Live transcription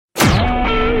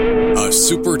a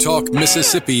Super Talk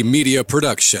Mississippi media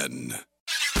production.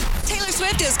 Taylor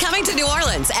Swift is coming to New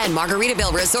Orleans, and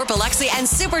Margaritaville Resort Biloxi and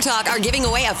Super Talk are giving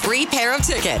away a free pair of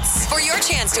tickets. For your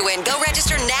chance to win, go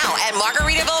register now at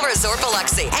Margaritaville Resort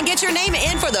Biloxi and get your name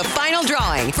in for the final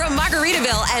drawing from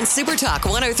Margaritaville and Super Talk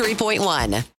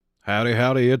 103.1. Howdy,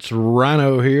 howdy, it's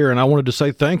Rhino here, and I wanted to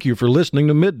say thank you for listening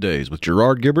to Middays with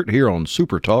Gerard Gibert here on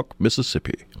Super Talk,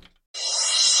 Mississippi.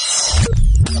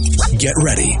 Get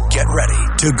ready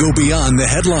to go beyond the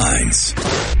headlines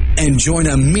and join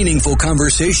a meaningful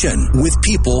conversation with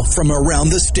people from around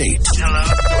the state.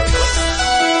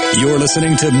 Hello. You're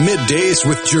listening to Middays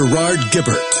with Gerard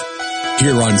Gibert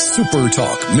here on Super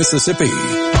Talk, Mississippi.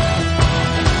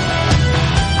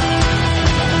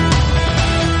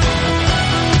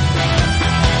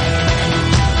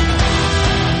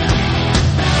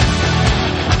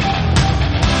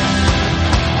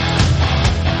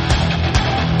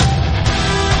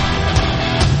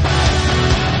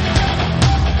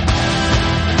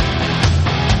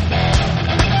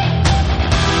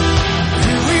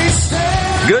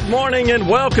 Good morning and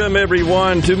welcome,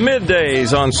 everyone, to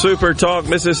Middays on Super Talk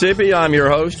Mississippi. I'm your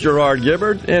host, Gerard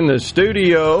Gibert, in the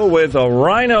studio with a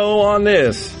Rhino on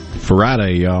this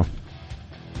Friday, y'all.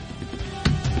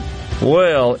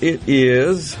 Well, it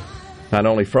is not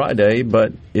only Friday,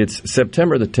 but it's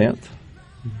September the 10th.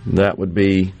 That would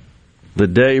be the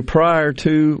day prior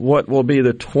to what will be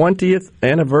the 20th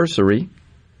anniversary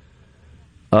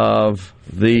of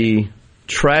the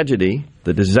tragedy,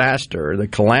 the disaster, the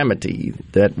calamity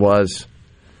that was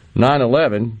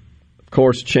 9/11, of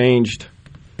course, changed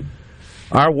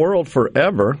our world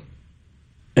forever.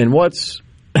 And what's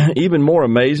even more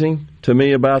amazing to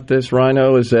me about this,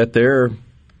 Rhino, is that there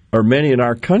are many in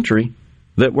our country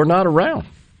that were not around.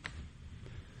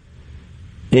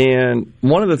 And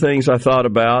one of the things I thought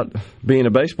about being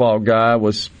a baseball guy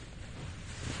was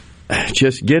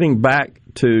just getting back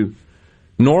to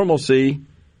normalcy.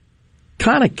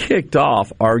 Kind of kicked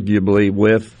off, arguably,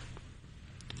 with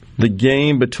the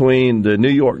game between the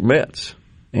New York Mets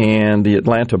and the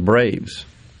Atlanta Braves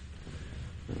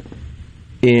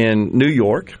in New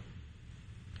York.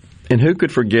 And who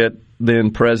could forget then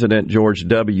President George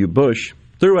W. Bush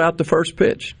threw out the first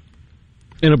pitch.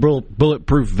 In a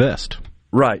bulletproof vest.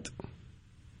 Right.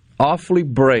 Awfully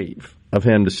brave of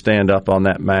him to stand up on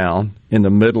that mound in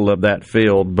the middle of that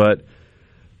field. But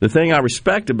the thing I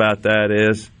respect about that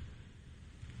is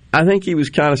I think he was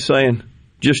kind of saying,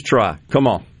 just try. Come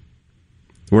on.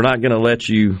 We're not going to let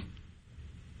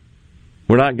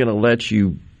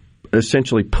you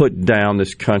essentially put down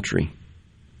this country.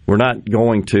 We're not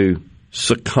going to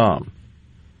succumb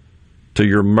to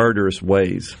your murderous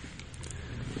ways.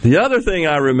 The other thing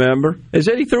I remember is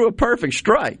that he threw a perfect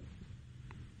strike.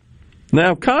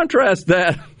 Now, contrast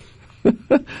that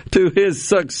to his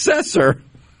successor,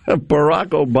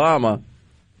 Barack Obama,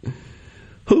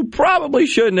 who probably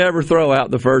should never throw out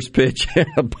the first pitch in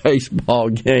a baseball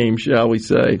game, shall we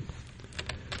say.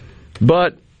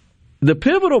 But the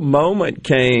pivotal moment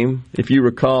came, if you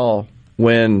recall,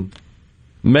 when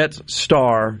Mets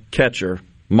star catcher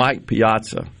Mike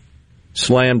Piazza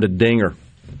slammed a dinger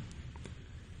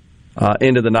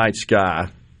into the night sky,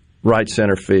 right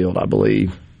center field, I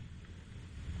believe.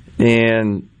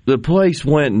 And the place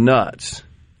went nuts.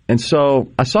 And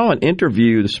so I saw an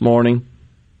interview this morning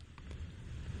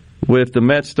with the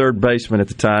Mets third baseman at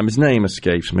the time. His name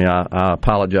escapes me. I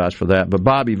apologize for that. But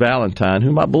Bobby Valentine,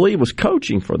 whom I believe was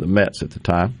coaching for the Mets at the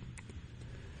time.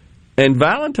 And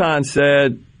Valentine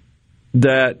said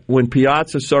that when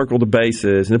Piazza circled the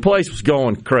bases, and the place was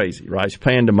going crazy, right? It's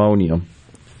pandemonium.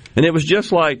 And it was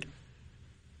just like,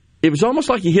 it was almost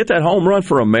like he hit that home run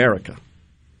for America.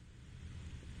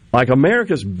 Like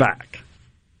America's back.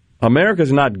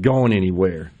 America's not going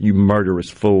anywhere, you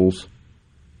murderous fools.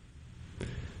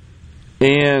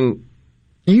 And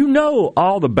you know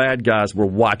all the bad guys were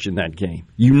watching that game.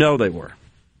 You know they were.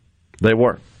 They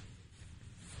were.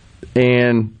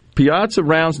 And Piazza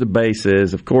rounds the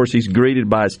bases. Of course, he's greeted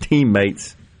by his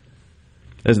teammates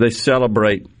as they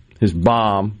celebrate his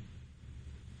bomb.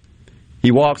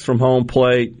 He walks from home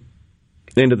plate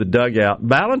into the dugout.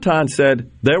 Valentine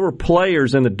said there were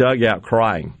players in the dugout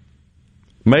crying.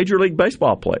 Major League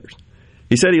Baseball players.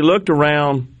 He said he looked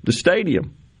around the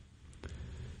stadium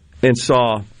and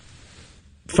saw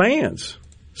fans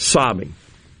sobbing.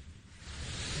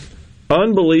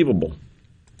 Unbelievable.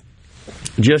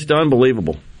 Just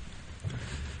unbelievable.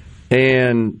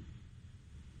 And,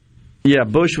 yeah,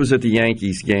 Bush was at the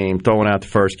Yankees game, throwing out the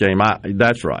first game.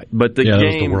 That's right. But the game, that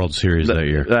was the World Series that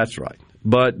year. That's right.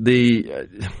 But the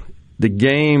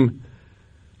game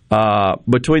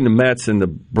between the Mets and the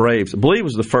Braves. I believe it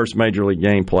was the first Major League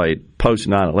game played post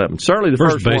 9/11. Certainly the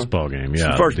first baseball game,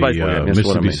 yeah. First baseball game.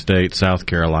 Mississippi State, South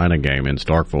Carolina game in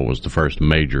Starkville was the first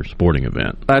major sporting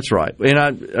event. That's right. And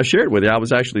I shared with you, I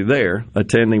was actually there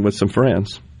attending with some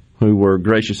friends who were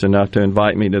gracious enough to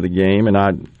invite me to the game, and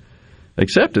I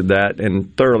accepted that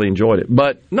and thoroughly enjoyed it.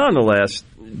 But nonetheless,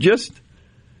 just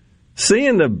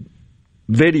seeing the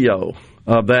video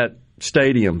of that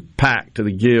stadium packed to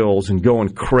the gills and going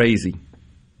crazy.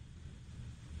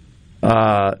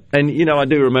 And, you know, I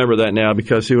do remember that now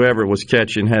because whoever was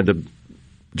catching had the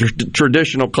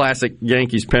traditional classic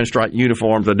Yankees pinstripe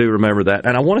uniforms. I do remember that.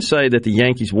 And I want to say that the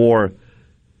Yankees wore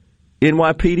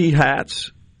NYPD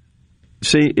hats,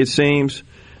 it seems,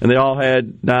 and they all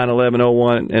had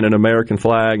 9/11/01 and an American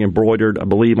flag embroidered, I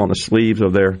believe, on the sleeves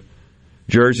of their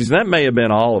jerseys. And that may have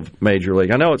been all of Major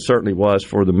League. I know it certainly was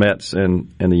for the Mets and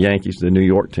the Yankees, the New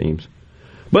York teams.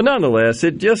 But nonetheless,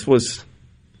 it just was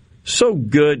so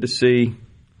good to see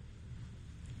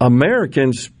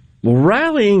Americans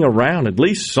rallying around at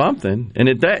least something. And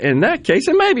in that case,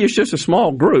 and maybe it's just a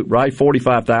small group, right?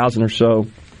 45,000 or so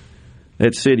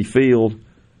at Citi Field.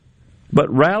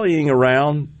 But rallying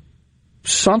around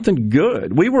something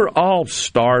good. We were all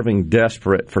starving,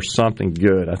 desperate for something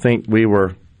good. I think we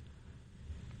were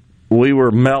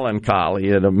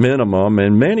melancholy at a minimum,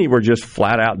 and many were just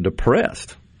flat out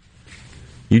depressed.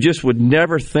 You just would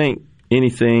never think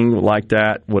anything like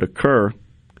that would occur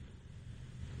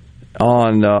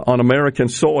on American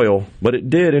soil, but it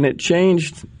did, and it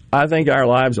changed, I think, our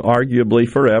lives arguably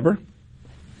forever.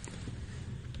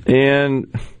 And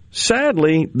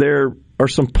sadly, there are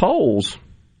some polls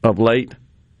of late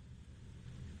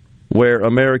where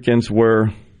Americans were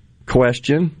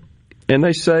questioned, and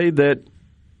they say that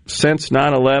since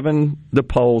 9/11, the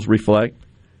polls reflect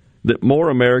that more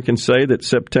Americans say that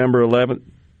September 11th,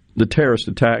 the terrorist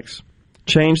attacks,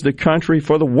 changed the country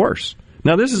for the worse.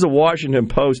 Now, this is a Washington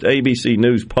Post ABC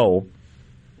News poll.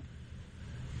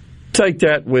 Take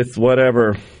that with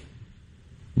whatever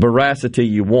veracity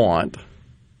you want.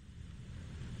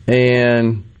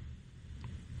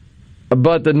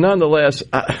 But nonetheless,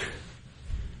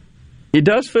 it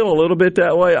does feel a little bit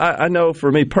that way. I know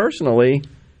for me personally,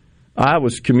 I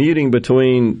was commuting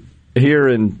between here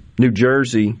and New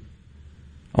Jersey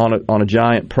on a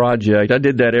giant project. I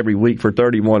did that every week for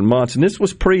 31 months, and this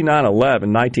was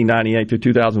pre-9/11, 1998 through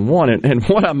 2001. And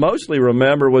what I mostly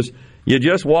remember was you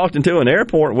just walked into an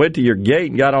airport, went to your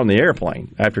gate, and got on the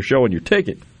airplane after showing your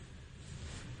ticket.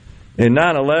 And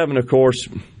 9/11, of course,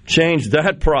 changed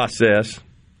that process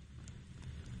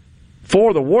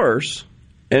for the worse.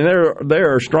 And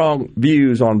there are strong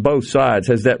views on both sides.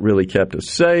 Has that really kept us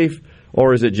safe,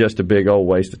 or is it just a big old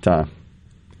waste of time?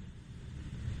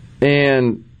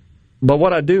 But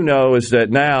what I do know is that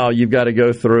now you've got to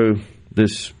go through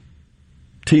this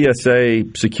TSA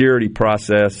security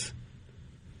process,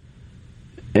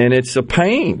 and it's a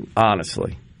pain,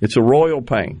 honestly. It's a royal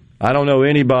pain. I don't know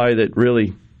anybody that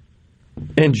really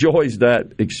enjoys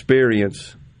that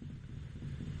experience.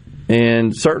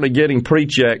 And certainly getting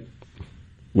pre-checked,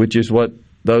 which is what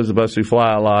those of us who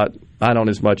fly a lot, I don't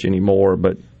as much anymore,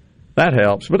 but that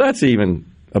helps. But that's even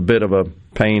a bit of a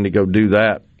pain to go do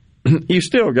that. You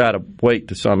still got to wait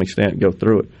to some extent and go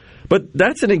through it. But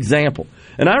that's an example.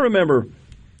 And I remember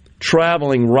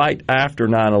traveling right after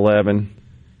 9/11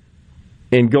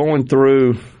 and going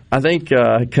through, I think,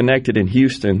 connected in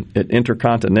Houston at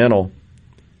Intercontinental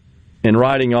and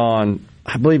riding on,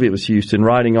 I believe it was Houston,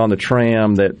 riding on the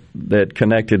tram that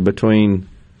connected between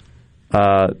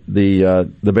the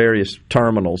various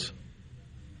terminals.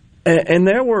 And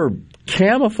there were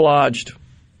camouflaged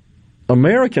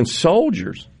American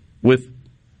soldiers with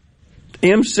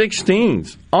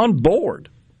M16s on board.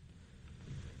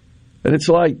 And it's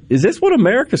like, is this what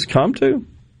America's come to?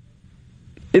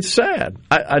 It's sad.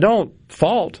 I don't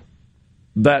fault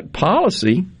that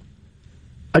policy.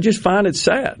 I just find it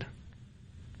sad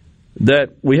that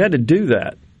we had to do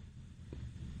that.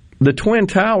 The Twin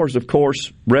Towers, of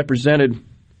course, represented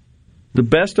the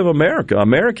best of America,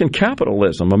 American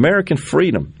capitalism, American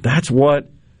freedom. That's what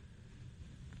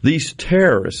these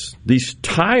terrorists, these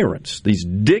tyrants, these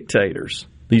dictators,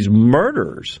 these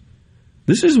murderers,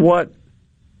 this is what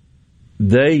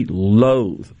they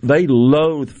loathe. They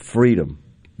loathe freedom.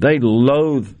 They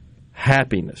loathe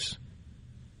happiness.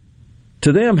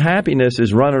 To them, happiness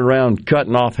is running around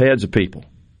cutting off heads of people.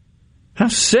 How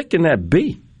sick can that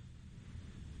be?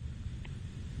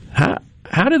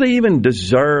 How do they even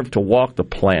deserve to walk the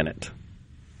planet?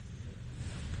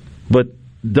 But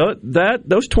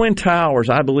those Twin Towers,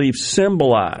 I believe,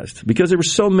 symbolized, because there were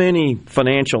so many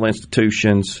financial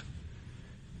institutions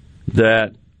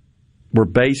that were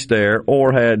based there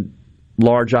or had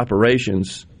large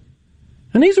operations.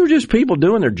 And these were just people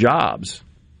doing their jobs,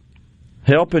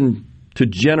 helping to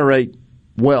generate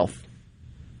wealth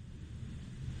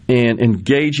and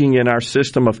engaging in our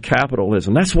system of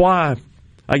capitalism. That's why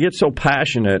I get so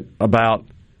passionate about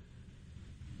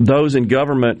those in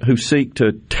government who seek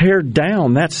to tear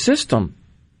down that system.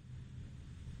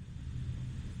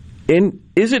 And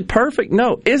is it perfect?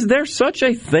 No. Is there such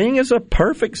a thing as a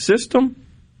perfect system?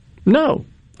 No.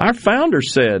 Our founder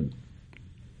said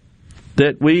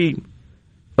that we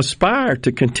aspire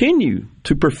to continue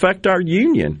to perfect our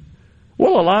union.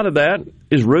 Well, a lot of that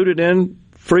is rooted in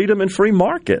freedom and free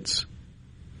markets.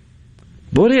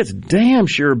 But it's damn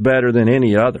sure better than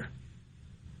any other.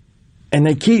 And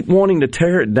they keep wanting to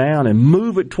tear it down and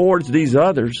move it towards these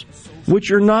others, which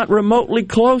are not remotely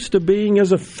close to being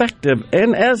as effective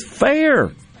and as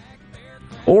fair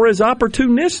or as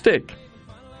opportunistic.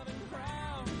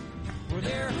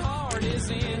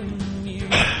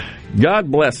 God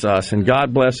bless us, and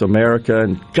God bless America,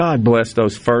 and God bless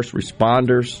those first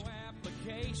responders.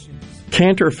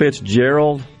 Cantor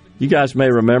Fitzgerald, you guys may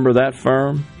remember that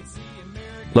firm,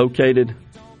 located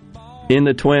in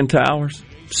the Twin Towers.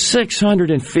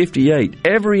 658.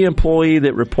 Every employee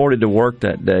that reported to work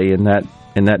that day in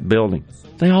that building,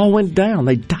 they all went down.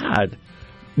 They died.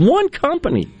 One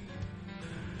company.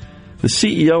 The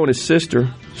CEO and his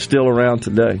sister still around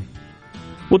today.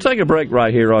 We'll take a break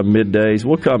right here on Middays.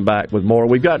 We'll come back with more.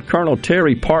 We've got Colonel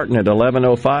Terry Partin at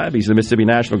 11:05. He's the Mississippi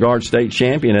National Guard State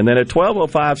Champion. And then at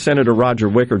 12:05, Senator Roger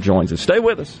Wicker joins us. Stay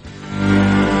with us.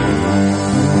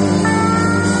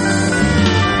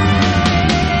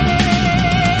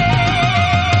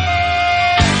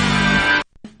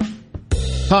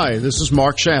 Hi, this is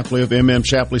Mark Shapley of M.M.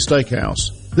 Shapley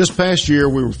Steakhouse. This past year,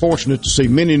 we were fortunate to see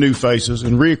many new faces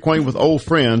and reacquaint with old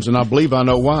friends, and I believe I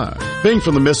know why. Being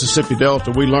from the Mississippi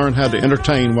Delta, we learned how to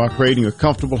entertain while creating a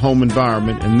comfortable home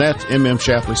environment, and that's M.M.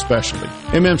 Shapley's specialty.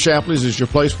 M.M. Shapley's is your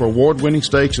place for award-winning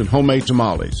steaks and homemade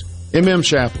tamales. M.M.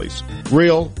 Shapley's,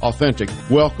 real, authentic,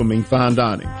 welcoming fine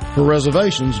dining. For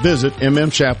reservations, visit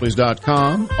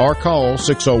mmshapleys.com or call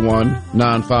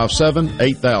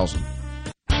 601-957-8000.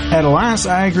 At Alliance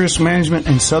Ag Risk Management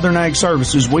and Southern Ag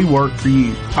Services, we work for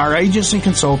you. Our agents and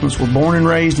consultants were born and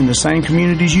raised in the same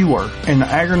communities you work, and the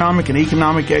agronomic and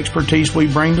economic expertise we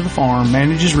bring to the farm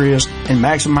manages risk and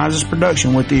maximizes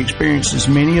production with the experiences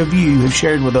many of you have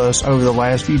shared with us over the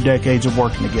last few decades of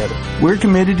working together. We're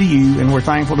committed to you, and we're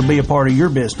thankful to be a part of your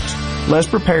business. Let's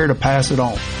prepare to pass it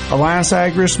on. Alliance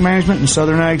Ag Risk Management and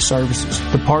Southern Ag Services,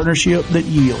 the partnership that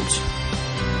yields.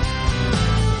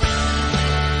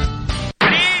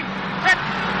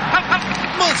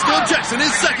 Jackson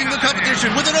is sacking the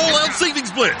competition with an all-out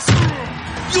savings blitz.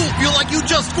 You'll feel like you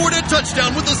just scored a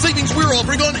touchdown with the savings we're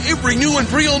offering on every new and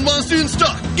pre-owned Mazda in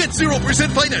stock. Get 0%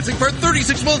 financing for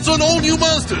 36 months on all new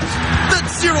Mazdas.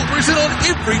 That's 0% on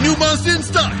every new Mazda in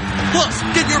stock. Plus,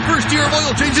 get your first year of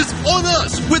oil changes on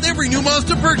us with every new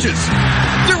Mazda purchase.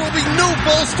 There will be no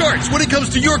false starts when it comes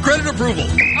to your credit approval.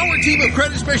 Our team of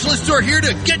credit specialists are here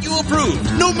to get you approved,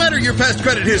 no matter your past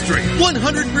credit history.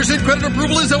 100% credit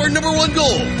approval is our number one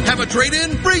goal. Have a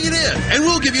trade-in? Bring it in, and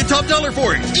we'll give you top dollar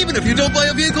for it, even if you don't buy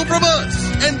a vehicle from us.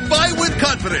 And buy with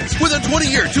confidence with a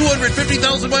 20-year,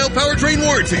 250,000-mile powertrain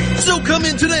warranty. So come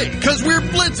in today, because we're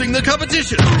blitzing the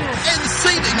competition and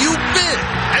saving you big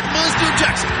at Mazda of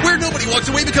Jackson, where nobody walks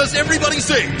away because everybody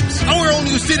saves. Our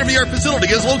all-new state-of-the-art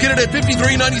facility is located at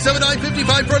 5397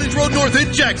 I-55 Frontage Road North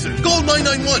in Jackson. Call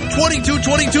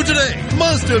 991-2222 today.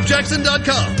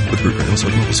 MazdaofJackson.com. With Ruger, also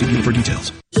local CDM for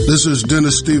details. This is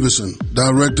Dennis Stevenson,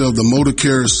 Director of the Motor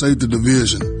Carrier Safety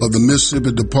Division of the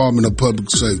Mississippi Department of Public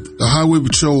Safety. The Highway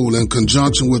Patrol, in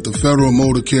conjunction with the Federal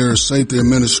Motor Carrier Safety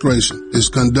Administration, is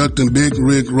conducting big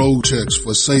rig road checks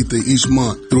for safety each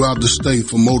month throughout the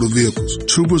state for motor vehicles.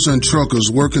 Troopers and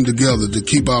truckers working together to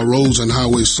keep our roads and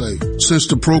highways safe. Since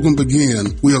the program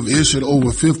began, we have issued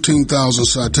over 15,000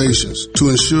 citations to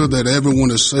ensure that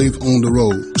everyone is safe on the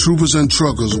road. Troopers and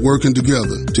truckers working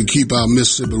together to keep our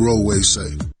Mississippi roadways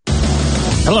safe.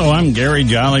 Hello, I'm Gary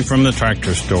Jolly from the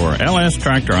Tractor Store. LS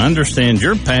Tractor understands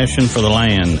your passion for the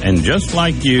land, and just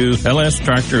like you, LS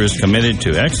Tractor is committed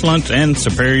to excellence and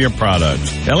superior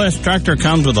products. LS Tractor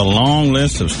comes with a long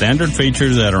list of standard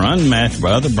features that are unmatched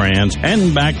by other brands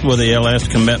and backed with the LS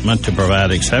commitment to provide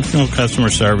exceptional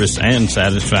customer service and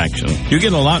satisfaction. You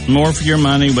get a lot more for your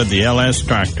money with the LS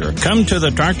Tractor. Come to the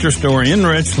Tractor Store in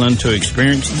Richland to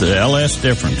experience the LS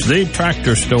difference. The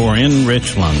Tractor Store in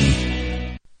Richland.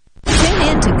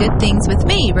 To Good Things with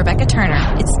me, Rebecca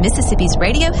Turner. It's Mississippi's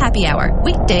Radio Happy Hour,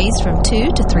 weekdays from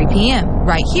 2 to 3 p.m.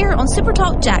 right here on Super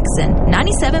Talk Jackson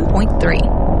 97.3.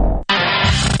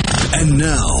 And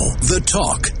now, the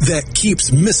talk that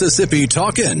keeps Mississippi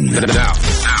talking. Now,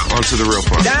 on to the real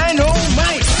part.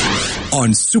 Dynamite!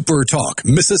 On Super Talk,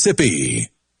 Mississippi.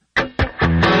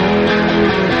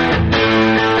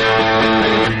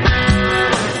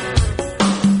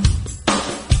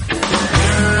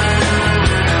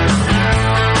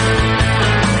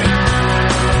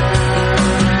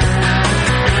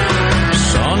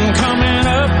 Sun coming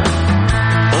up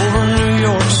over New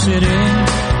York City.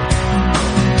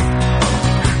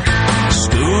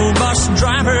 School bus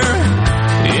driver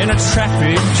in a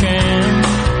traffic jam,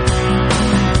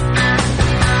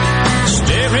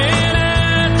 staring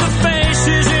at the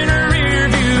faces in a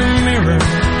rearview mirror.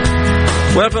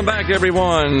 Welcome back,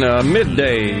 everyone.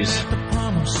 Middays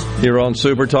here on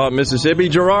Super Talk Mississippi.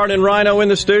 Gerard and Rhino in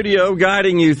the studio,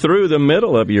 guiding you through the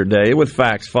middle of your day with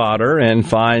facts, fodder, and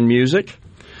fine music.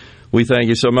 We thank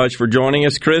you so much for joining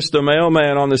us. Chris, the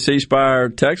mailman on the C Spire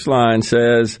text line,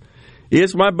 says,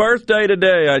 "It's my birthday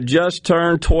today. I just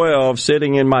turned 12,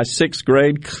 sitting in my 6th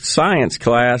grade science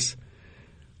class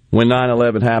when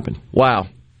 9/11 happened." Wow.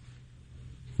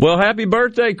 Well, happy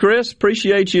birthday, Chris.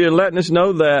 Appreciate you letting us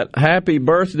know that. Happy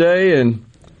birthday. And,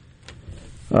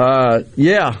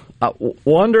 yeah, I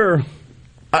wonder,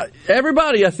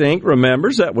 everybody, I think,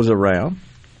 remembers that was around,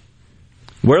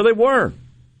 where they were,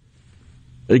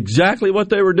 exactly what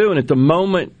they were doing at the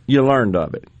moment you learned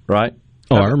of it, right?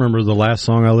 Oh, I remember the last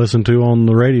song I listened to on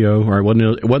the radio, or it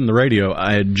wasn't the radio.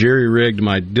 I had jerry-rigged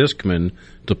my Discman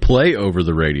to play over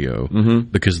the radio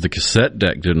because the cassette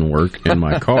deck didn't work in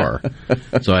my car.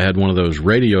 So I had one of those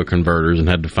radio converters and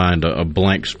had to find a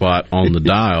blank spot on the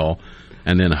dial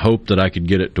and then hope that I could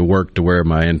get it to work to where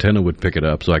my antenna would pick it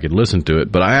up so I could listen to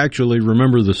it. But I actually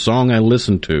remember the song I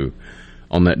listened to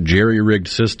on that jerry-rigged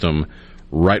system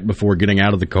right before getting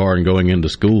out of the car and going into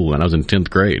school, and I was in 10th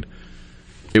grade.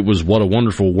 It was What a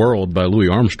Wonderful World by Louis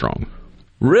Armstrong.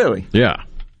 Really? Yeah.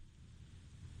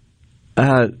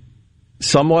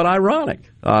 Somewhat ironic,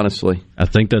 honestly. I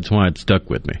think that's why it stuck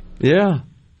with me. Yeah.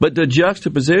 But the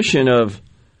juxtaposition of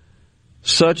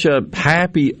such a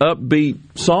happy, upbeat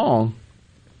song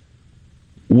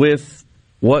with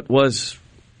what was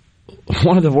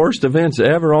one of the worst events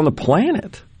ever on the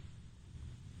planet.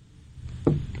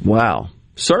 Wow.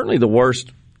 Certainly the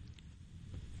worst,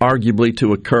 arguably,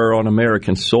 to occur on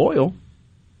American soil.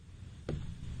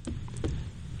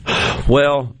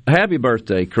 Well, happy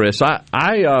birthday, Chris. I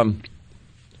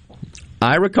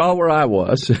recall where I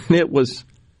was, and it was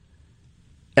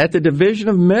at the Division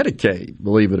of Medicaid,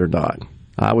 believe it or not.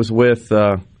 I was with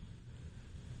our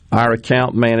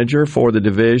account manager for the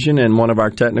division and one of our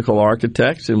technical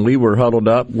architects, and we were huddled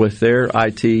up with their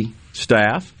IT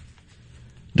staff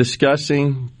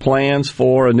discussing plans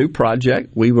for a new project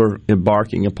we were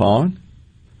embarking upon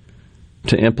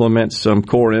to implement some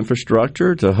core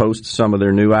infrastructure to host some of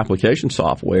their new application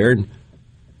software.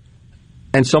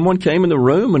 And someone came in the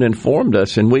room and informed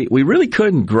us, and we really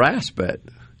couldn't grasp it.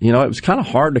 You know, it was kind of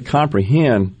hard to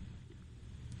comprehend.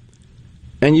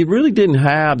 And you really didn't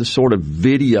have the sort of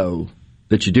video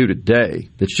that you do today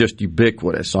that's just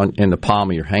ubiquitous in the palm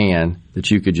of your hand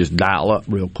that you could just dial up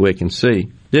real quick and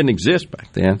see. Didn't exist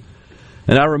back then.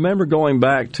 And I remember going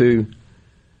back to,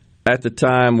 at the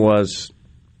time, was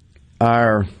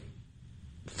our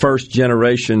first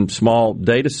generation small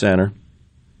data center.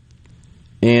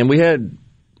 And we had,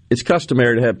 it's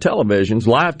customary to have televisions,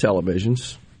 live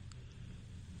televisions,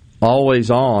 always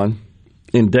on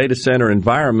in data center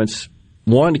environments.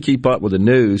 One, to keep up with the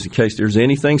news in case there's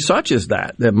anything such as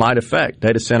that might affect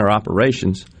data center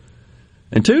operations.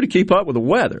 And two, to keep up with the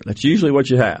weather. That's usually what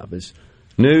you have, is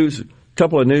news, a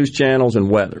couple of news channels and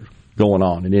weather going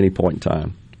on at any point in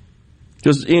time.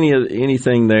 Because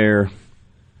anything there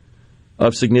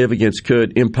of significance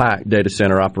could impact data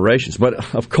center operations.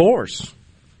 But, of course,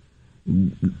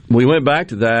 we went back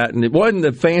to that, and it wasn't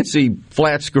the fancy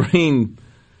flat-screen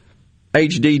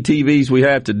HD TVs we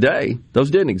have today.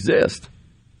 Those didn't exist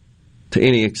to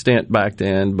any extent back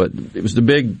then, but it was the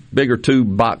bigger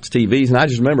two-box TVs. And I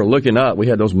just remember looking up. We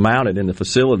had those mounted in the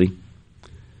facility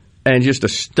and just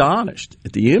astonished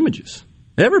at the images.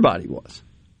 Everybody was.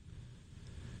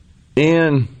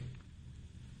 And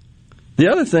the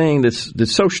other thing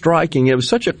that's so striking, it was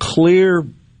such a clear,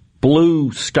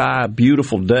 blue sky,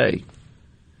 beautiful day.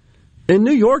 And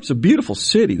New York's a beautiful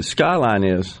city. The skyline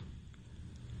is,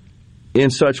 in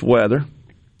such weather,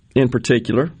 in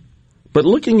particular. But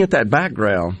looking at that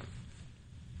background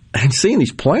and seeing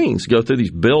these planes go through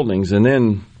these buildings and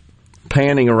then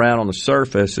panning around on the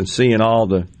surface and seeing all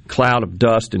the cloud of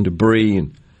dust and debris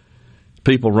and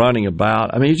people running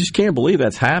about. I mean, you just can't believe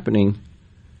that's happening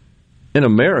in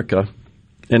America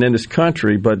and in this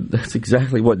country, but that's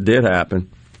exactly what did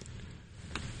happen.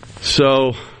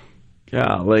 So,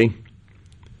 golly.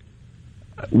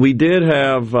 We did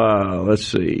have, let's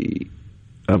see,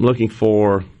 I'm looking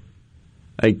for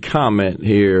a comment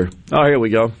here. Oh, here we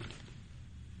go.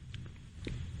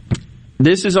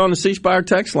 This is on the C Spire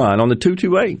text line on the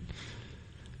 228.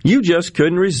 You just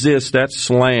couldn't resist that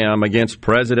slam against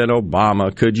President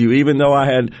Obama, could you? Even though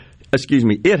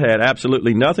it had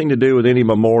absolutely nothing to do with any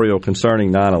memorial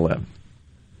concerning 9/11.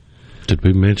 Did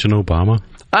we mention Obama?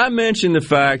 I mentioned the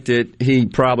fact that he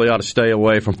probably ought to stay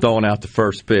away from throwing out the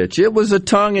first pitch. It was a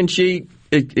tongue-in-cheek,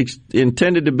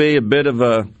 intended to be a bit of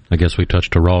a... I guess we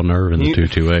touched a raw nerve in the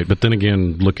 228. But then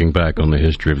again, looking back on the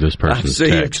history of this person's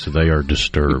text, they are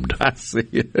disturbed. I see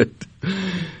it.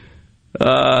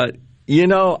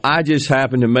 I just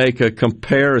happened to make a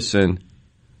comparison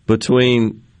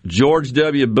between George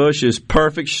W. Bush's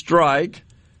perfect strike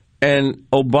and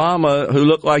Obama, who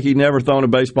looked like he'd never thrown a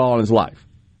baseball in his life.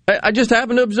 I just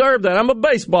happened to observe that. I'm a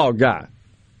baseball guy.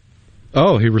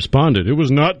 Oh, he responded. It was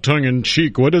not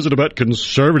tongue-in-cheek. What is it about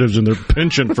conservatives and their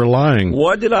penchant for lying?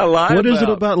 What did I lie about? What is it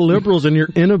about liberals and your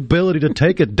inability to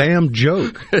take a damn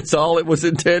joke? That's all it was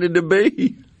intended to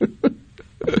be.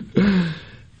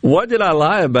 What did I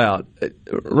lie about?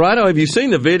 Rhino, have you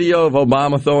seen the video of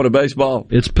Obama throwing a baseball?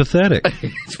 It's pathetic.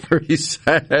 It's pretty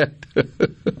sad.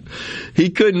 He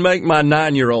couldn't make my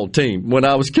 9-year-old team when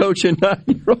I was coaching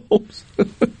 9-year-olds.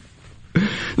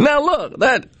 Now, look,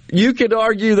 that you could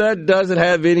argue that doesn't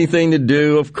have anything to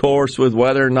do, of course, with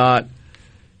whether or not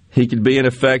he could be an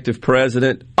effective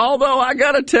president. Although, I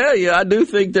got to tell you, I do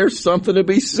think there's something to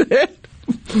be said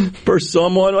for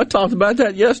someone, I talked about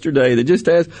that yesterday, that just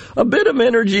has a bit of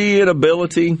energy and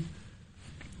ability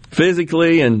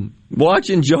physically, and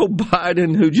watching Joe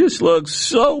Biden, who just looks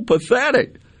so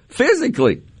pathetic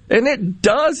physically. And it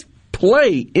does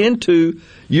play into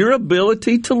your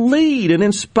ability to lead and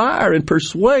inspire and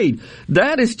persuade.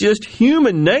 That is just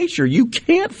human nature. You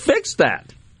can't fix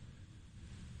that.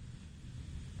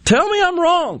 Tell me I'm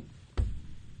wrong.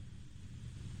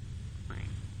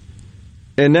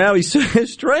 And now he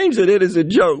says, strange that it is a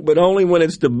joke, but only when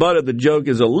it's the butt of the joke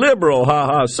is a liberal. Ha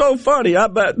ha. So funny. I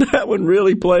bet that one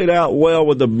really played out well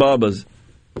with the Bubbas.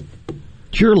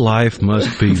 Your life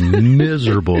must be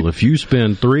miserable if you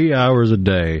spend 3 hours a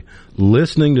day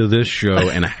listening to this show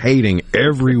and hating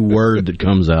every word that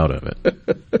comes out of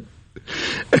it.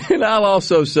 And I'll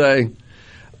also say,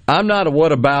 I'm not a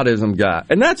whataboutism guy.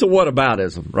 And that's a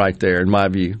whataboutism right there, in my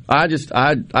view. I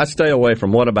stay away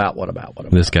from what about.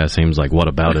 This guy seems like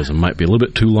whataboutism might be a little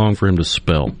bit too long for him to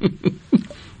spell.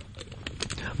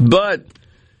 But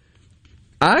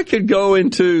I could go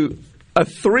into a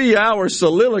 3-hour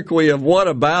soliloquy of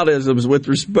whataboutisms with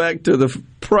respect to the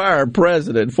prior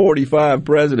president, 45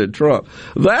 President Trump.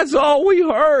 That's all we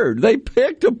heard. They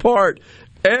picked apart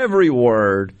every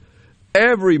word,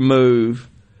 every move,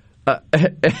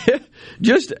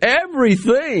 just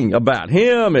everything about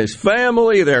him, his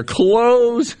family, their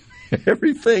clothes,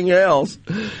 everything else.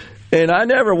 And I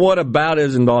never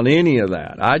whataboutismed on any of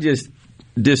that. I just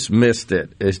dismissed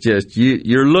it. It's just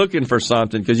you're looking for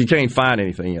something because you can't find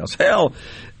anything else. Hell,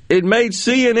 it made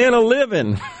CNN a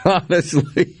living,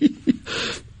 honestly.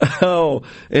 Oh,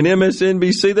 and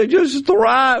MSNBC, they just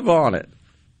thrive on it.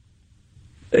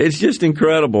 It's just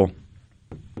incredible.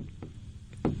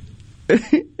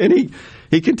 And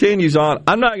he continues on.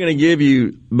 I'm not going to give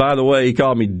you, by the way, he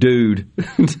called me dude.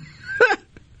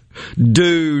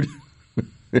 Dude.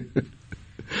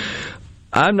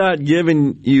 I'm not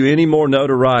giving you any more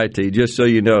notoriety, just so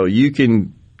you know. You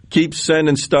can keep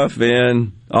sending stuff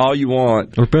in all you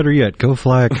want. Or better yet, go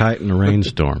fly a kite in a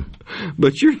rainstorm.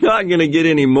 But you're not going to get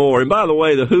any more. And by the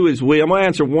way, the who is we, I'm going to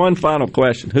answer one final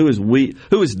question. Who is we?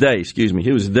 Who is they, excuse me.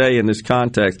 Who is they in this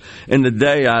context? And the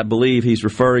they I believe he's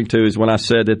referring to is when I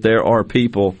said that there are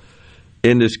people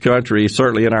in this country,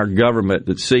 certainly in our government,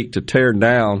 that seek to tear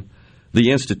down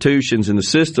the institutions and the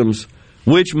systems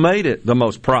which made it the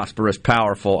most prosperous,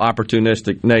 powerful,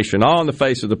 opportunistic nation on the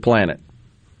face of the planet.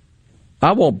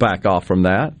 I won't back off from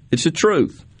that. It's the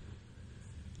truth.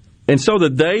 And so the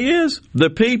they is,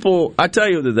 the people, I tell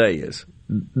you who the they is.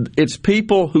 It's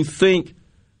people who think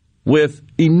with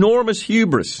enormous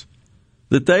hubris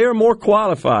that they are more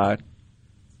qualified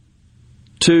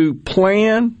to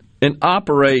plan and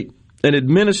operate and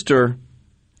administer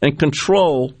and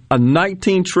control a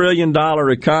 $19 trillion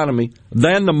economy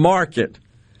than the market.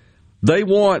 They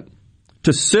want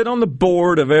to sit on the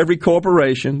board of every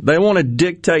corporation. They want to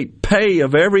dictate pay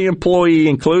of every employee,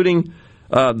 including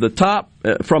the top,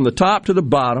 from the top to the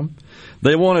bottom.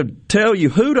 They want to tell you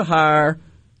who to hire,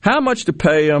 how much to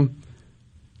pay them,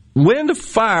 when to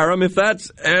fire them, if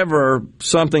that's ever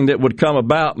something that would come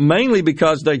about, mainly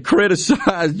because they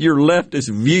criticize your leftist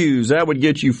views. That would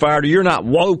get you fired, or you're not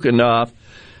woke enough.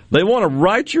 They want to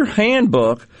write your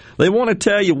handbook. They want to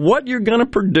tell you what you're going to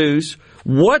produce,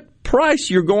 what price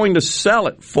you're going to sell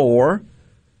it for,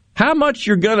 how much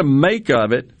you're going to make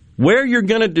of it, where you're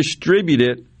going to distribute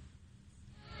it.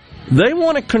 They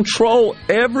want to control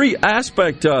every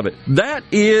aspect of it. That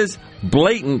is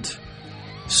blatant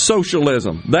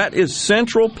socialism. That is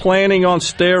central planning on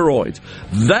steroids.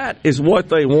 That is what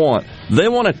they want. They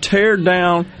want to tear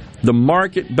down the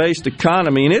market-based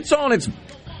economy, and it's on its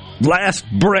last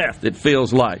breath, it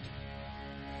feels like.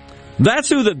 That's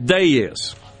who the they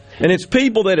is. And it's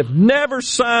people that have never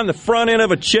signed the front end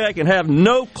of a check and have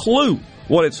no clue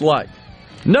what it's like.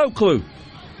 No clue.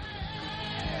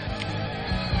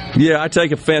 Yeah, I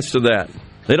take offense to that.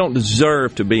 They don't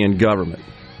deserve to be in government.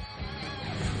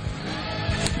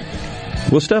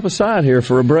 We'll step aside here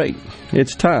for a break.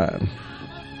 It's time.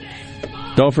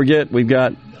 Don't forget, we've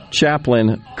got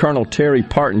Chaplain Colonel Terry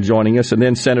Partin joining us, and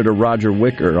then Senator Roger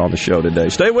Wicker on the show today.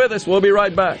 Stay with us. We'll be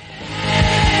right back.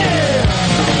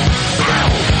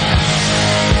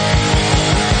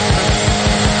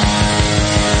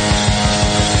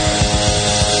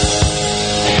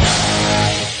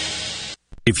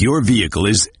 If your vehicle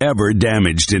is ever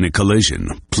damaged in a collision,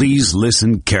 please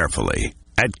listen carefully.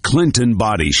 At Clinton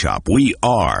Body Shop, we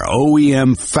are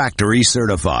OEM factory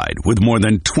certified with more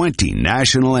than 20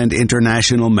 national and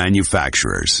international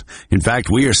manufacturers. In fact,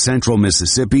 we are Central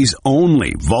Mississippi's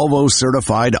only Volvo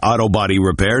certified auto body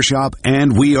repair shop,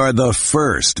 and we are the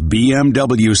first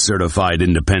BMW certified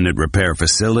independent repair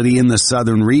facility in the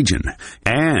southern region.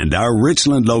 And our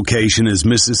Richland location is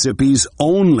Mississippi's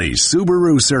only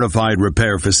Subaru certified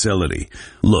repair facility.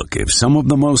 Look, if some of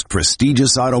the most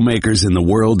prestigious automakers in the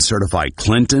world certify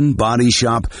Clinton Body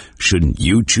Shop, shouldn't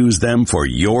you choose them for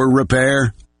your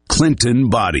repair? Clinton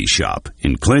Body Shop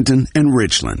in Clinton and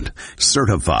Richland.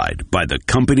 Certified by the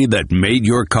company that made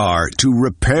your car to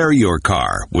repair your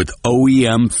car with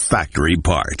OEM factory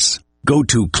parts. Go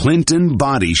to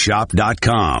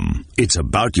ClintonBodyShop.com. It's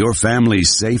about your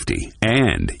family's safety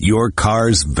and your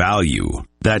car's value.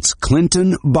 That's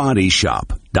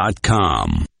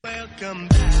ClintonBodyShop.com.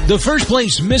 The First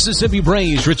Place Mississippi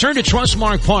Braves return to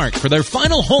Trustmark Park for their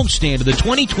final homestand of the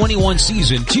 2021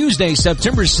 season, Tuesday,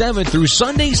 September 7th through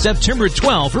Sunday, September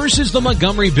 12th versus the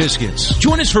Montgomery Biscuits.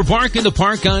 Join us for Bark in the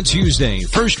Park on Tuesday,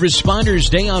 First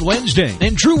Responders Day on Wednesday,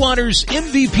 and Drew Waters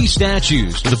MVP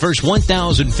statues to the first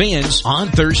 1,000 fans on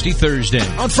Thursday.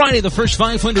 On Friday, the first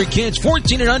 500 kids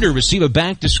 14 and under receive a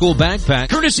back-to-school backpack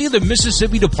courtesy of the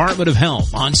Mississippi Department of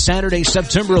Health. On Saturday,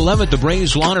 September 11th, the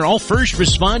Braves will honor all first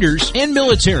responders and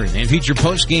military and feature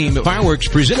post-game fireworks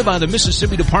presented by the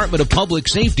Mississippi Department of Public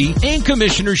Safety and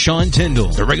Commissioner Sean Tyndall.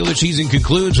 The regular season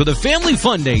concludes with a Family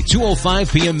Fun Day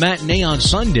 2:05 p.m. matinee on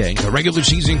Sunday. The regular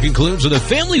season concludes with a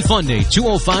Family Fun Day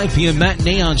 2:05 p.m.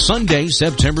 matinee on Sunday,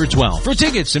 September 12th. For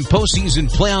tickets and postseason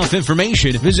playoff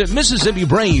information, visit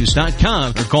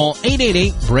MississippiBraves.com or call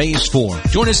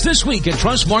 888-BRAVES4. Join us this week at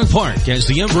Trustmark Park as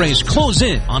the Braves close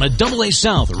in on a AA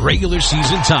South regular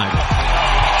season title.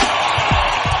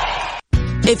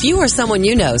 If you or someone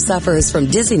you know suffers from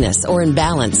dizziness or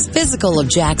imbalance, Physical of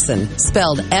Jackson,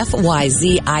 spelled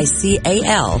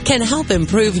F-Y-Z-I-C-A-L, can help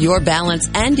improve your balance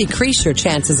and decrease your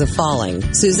chances of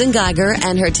falling. Susan Geiger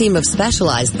and her team of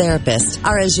specialized therapists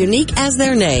are as unique as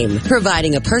their name,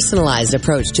 providing a personalized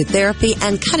approach to therapy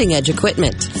and cutting-edge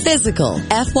equipment. Physical,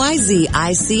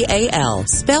 F-Y-Z-I-C-A-L,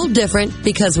 spelled different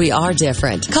because we are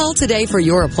different. Call today for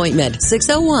your appointment,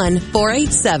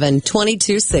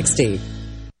 601-487-2260.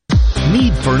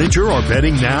 Need furniture or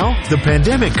bedding now? The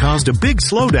pandemic caused a big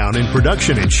slowdown in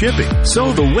production and shipping,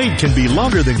 so the wait can be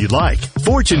longer than you'd like.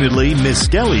 Fortunately, Miss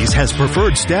Skelly's has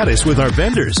preferred status with our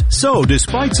vendors, so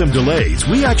despite some delays,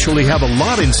 we actually have a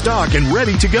lot in stock and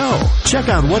ready to go. Check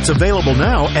out what's available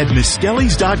now at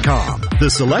MissSkelly's.com. The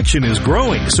selection is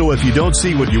growing, so if you don't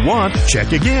see what you want,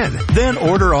 check again. Then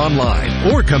order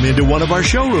online or come into one of our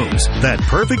showrooms. That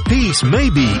perfect piece may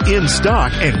be in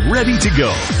stock and ready to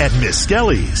go at Miss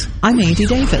Skelly's. I'm Andy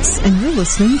Davis, and you're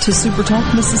listening to Super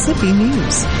Talk Mississippi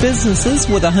News. Businesses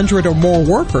with 100 or more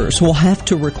workers will have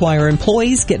to require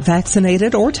employees get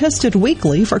vaccinated or tested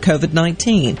weekly for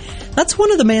COVID-19. That's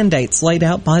one of the mandates laid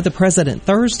out by the president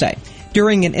Thursday.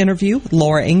 During an interview with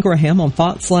Laura Ingraham on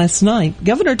Fox last night,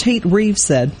 Governor Tate Reeves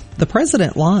said the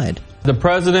president lied. The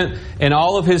president and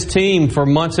all of his team for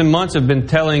months and months have been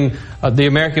telling the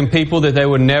American people that they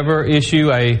would never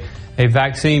issue a a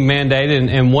vaccine mandate.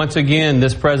 And once again,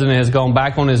 this president has gone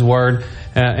back on his word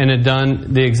and had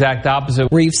done the exact opposite.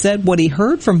 Reeves said what he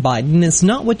heard from Biden is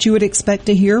not what you would expect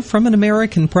to hear from an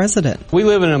American president. We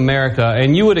live in America,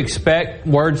 and you would expect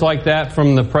words like that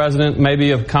from the president, maybe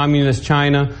of communist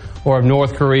China or of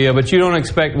North Korea, but you don't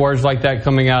expect words like that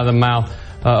coming out of the mouth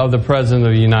of the President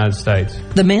of the United States.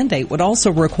 The mandate would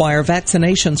also require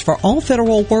vaccinations for all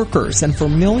federal workers and for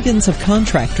millions of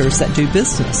contractors that do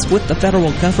business with the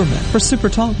federal government. For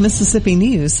SuperTalk Mississippi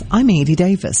News, I'm Andy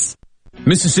Davis.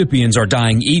 Mississippians are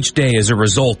dying each day as a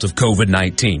result of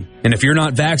COVID-19. And if you're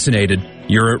not vaccinated,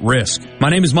 you're at risk. My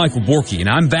name is Michael Borky, and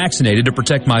I'm vaccinated to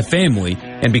protect my family,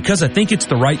 and because I think it's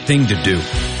the right thing to do.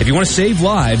 If you want to save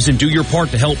lives and do your part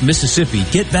to help Mississippi,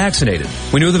 get vaccinated.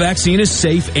 We know the vaccine is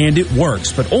safe and it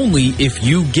works, but only if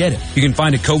you get it. You can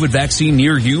find a COVID vaccine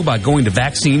near you by going to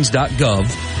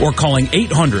vaccines.gov or calling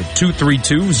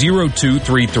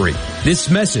 800-232-0233. This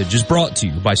message is brought to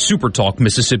you by SuperTalk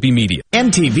Mississippi Media.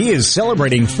 MTV is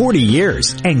celebrating 40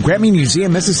 years, and Grammy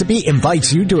Museum Mississippi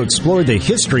invites you to explore the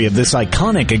history of this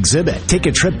iconic exhibit. Take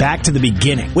a trip back to the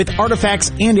beginning with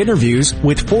artifacts and interviews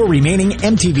with 4 remaining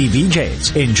MTV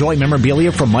VJs. Enjoy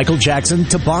memorabilia from Michael Jackson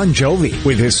to Bon Jovi,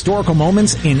 with historical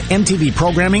moments in MTV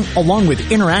programming along with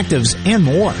interactives and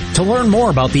more. To learn more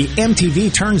about the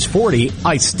MTV Turns 40,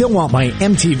 I Still Want My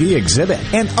MTV exhibit,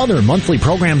 and other monthly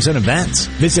programs and events,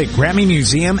 visit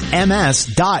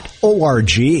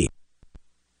GrammyMuseumMS.org.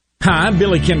 Hi, I'm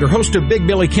Billy Kinder, host of Big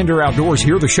Billy Kinder Outdoors.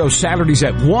 Here the show Saturdays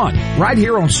at 1, right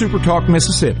here on Super Talk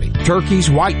Mississippi. Turkeys,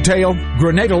 whitetail,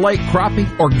 Grenada Lake crappie,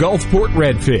 or Gulfport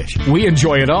redfish. We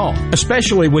enjoy it all,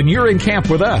 especially when you're in camp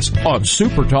with us on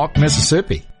Super Talk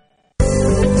Mississippi.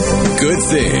 Good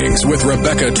Things with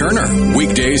Rebecca Turner.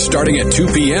 Weekdays starting at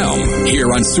 2 p.m.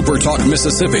 here on Super Talk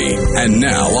Mississippi. And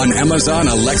now on Amazon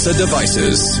Alexa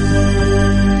devices.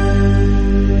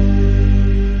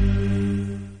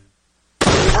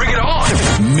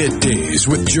 Middays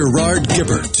with Gerard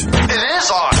Gibert. It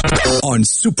is on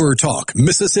Super Talk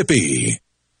Mississippi.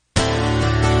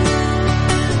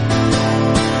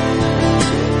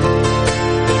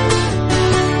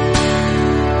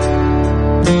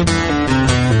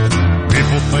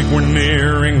 People think we're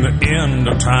nearing the end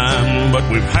of time, but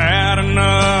we've had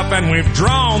enough and we've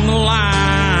drawn the line.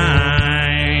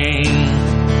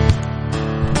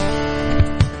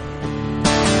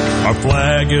 Our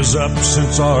flag is up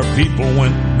since our people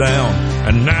went down,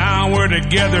 and now we're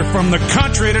together from the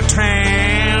country to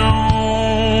town.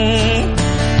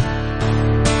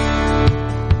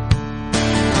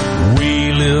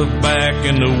 We live back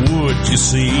in the woods, you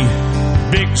see.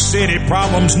 Big city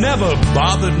problems never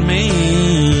bothered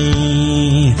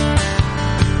me.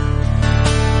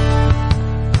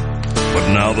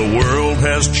 But now the world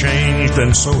has changed,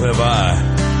 and so have I,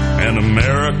 and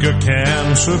America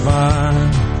can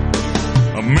survive.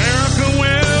 America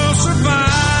will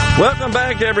survive. Welcome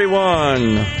back,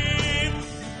 everyone.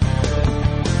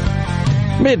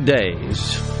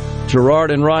 Middays.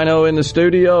 Gerard and Rhino in the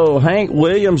studio. Hank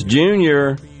Williams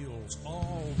Jr.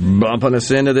 bumping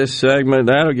us into this segment.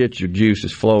 That'll get your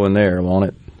juices flowing there, won't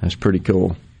it? That's pretty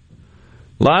cool.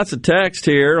 Lots of text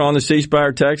here on the C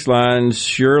Spire text lines.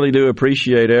 Surely do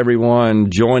appreciate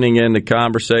everyone joining in the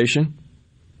conversation.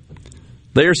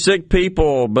 They are sick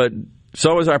people, but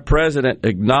so is our president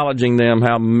acknowledging them.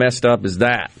 How messed up is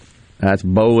that? That's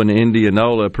Bo in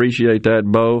Indianola. Appreciate that,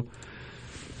 Bo.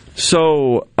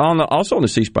 So, also on the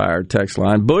C Spire text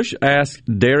line, Bush asked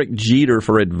Derek Jeter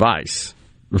for advice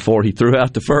before he threw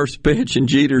out the first pitch, and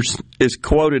Jeter is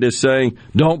quoted as saying,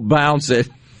 "Don't bounce it."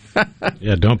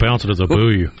 Yeah, don't bounce it as a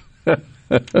boo you.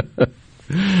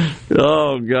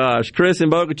 Oh, gosh. Chris in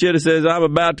Boca Chica says, I'm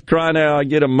about to cry now. I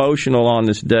get emotional on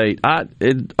this date.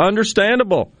 It's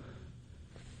understandable,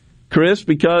 Chris,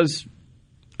 because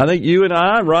I think you and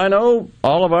I, Rhino,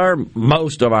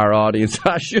 most of our audience,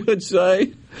 I should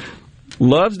say,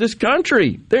 loves this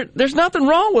country. There's nothing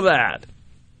wrong with that.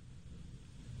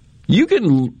 You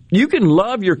can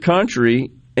love your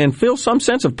country and feel some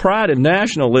sense of pride and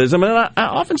nationalism. And I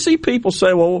often see people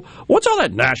say, well, what's all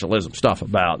that nationalism stuff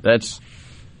about? That's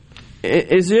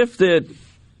as if that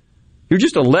you're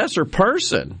just a lesser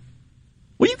person.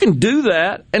 Well, you can do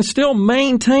that and still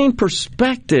maintain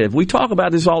perspective. We talk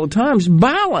about this all the time. It's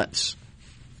balance.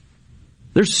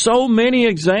 There's so many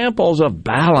examples of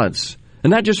balance,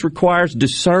 and that just requires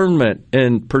discernment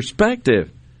and perspective.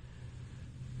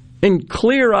 And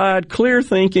clear-eyed,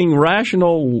 clear-thinking,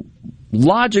 rational,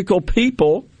 logical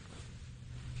people,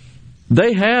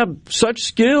 they have such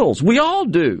skills. We all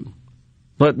do.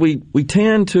 But we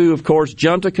tend to, of course,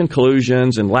 jump to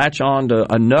conclusions and latch on to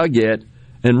a nugget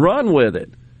and run with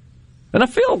it. And I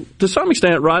feel, to some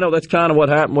extent, Rhino, that's kind of what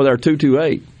happened with our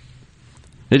 228.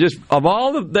 It just, of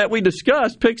all that we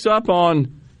discussed, picks up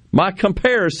on my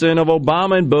comparison of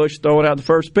Obama and Bush throwing out the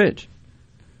first pitch.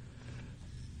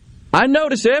 I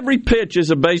notice every pitch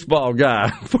is a baseball guy,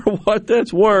 for what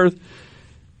that's worth.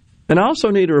 And I also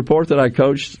need to report that I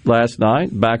coached last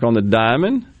night back on the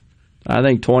diamond. I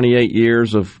think 28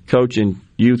 years of coaching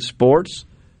youth sports.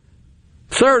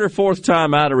 Third or fourth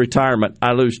time out of retirement,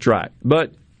 I lose track.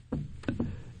 But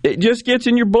it just gets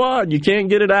in your blood. You can't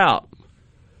get it out.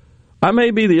 I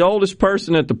may be the oldest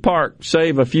person at the park,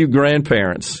 save a few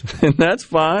grandparents, and that's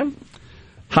fine.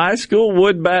 High school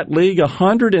wood bat league,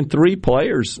 103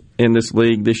 players in this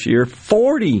league this year.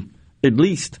 40, at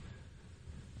least,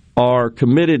 are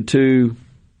committed to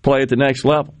play at the next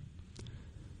level.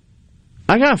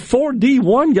 I got 4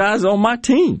 D1 guys on my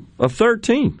team of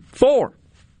 13. 4.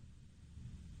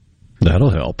 That'll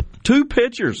help. 2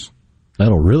 pitchers.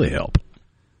 That'll really help.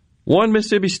 1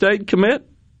 Mississippi State commit,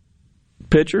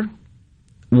 pitcher.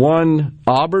 1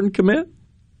 Auburn commit.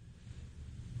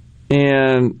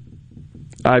 And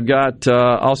I've got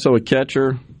also a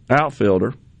catcher,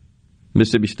 outfielder,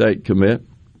 Mississippi State commit.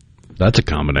 That's a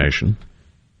combination.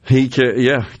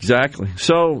 Yeah, exactly.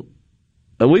 So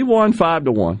we won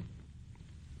 5-1.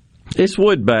 It's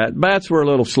wood bat. Bats were a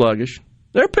little sluggish.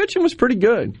 Their pitching was pretty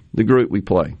good, the group we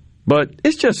play. But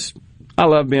it's just, I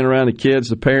love being around the kids,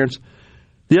 the parents.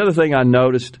 The other thing I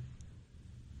noticed,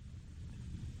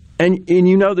 and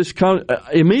you know this comes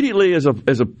immediately as a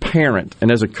parent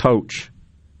and as a coach,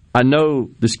 I know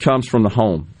this comes from the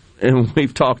home. And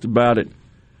we've talked about it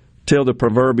till the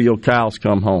proverbial cows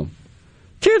come home.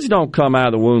 Kids don't come out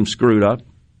of the womb screwed up.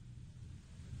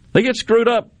 They get screwed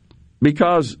up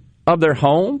because of their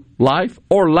home life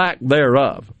or lack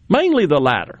thereof, mainly the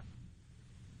latter.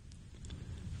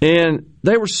 And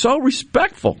they were so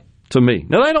respectful to me.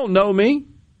 Now, they don't know me.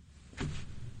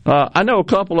 I know a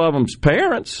couple of them's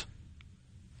parents.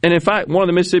 And in fact, one of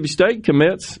the Mississippi State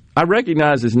commits, I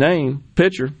recognize his name,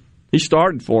 pitcher. He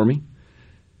started for me.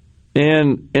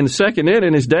 And in the second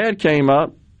inning, his dad came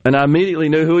up, and I immediately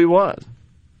knew who he was.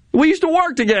 We used to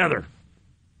work together.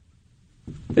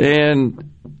 And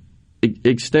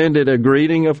extended a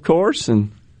greeting, of course,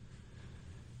 and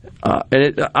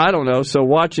I don't know. So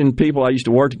watching people I used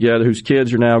to work together whose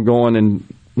kids are now going and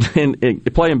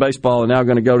playing baseball and now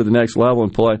going to go to the next level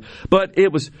and play. But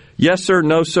it was yes, sir,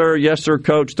 no, sir, yes, sir,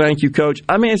 coach, thank you, coach.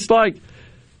 I mean, it's like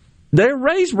they're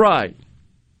raised right.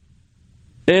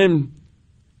 And,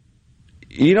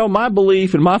 you know, my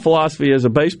belief and my philosophy as a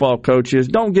baseball coach is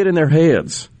don't get in their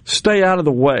heads. Stay out of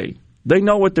the way. They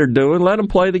know what they're doing. Let them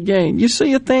play the game. You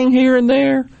see a thing here and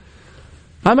there,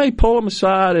 I may pull them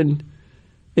aside and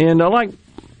I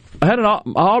had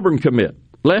an Auburn commit,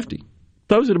 lefty.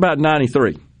 Those at about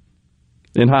 93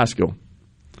 in high school.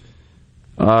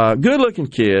 Good-looking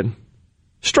kid.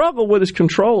 Struggled with his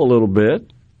control a little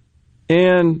bit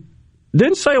and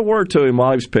didn't say a word to him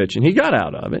while he was pitching. He got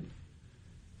out of it.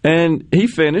 And he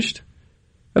finished.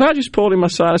 And I just pulled him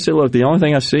aside. I said, look, the only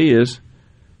thing I see is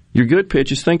your good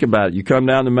pitches, think about it. You come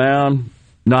down the mound,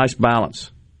 nice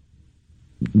balance.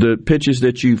 The pitches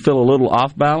that you feel a little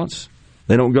off balance,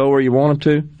 they don't go where you want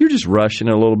them to, you're just rushing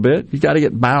it a little bit. You got to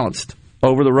get balanced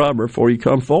over the rubber before you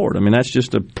come forward. I mean, that's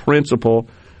just a principle,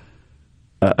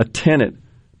 a tenet,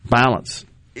 balance.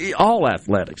 All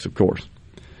athletics, of course.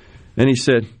 And he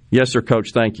said, yes, sir,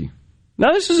 coach, thank you.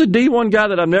 Now, this is a D1 guy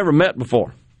that I've never met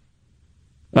before.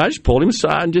 I just pulled him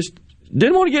aside and just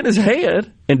didn't want to get in his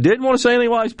head and didn't want to say anything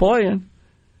while he's playing.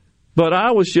 But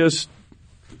I was just,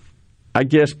 I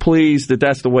guess, pleased that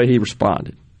that's the way he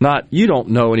responded. Not, you don't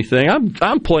know anything.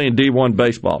 I'm playing D1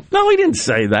 baseball. No, he didn't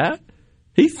say that.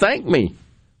 He thanked me.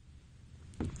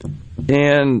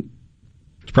 And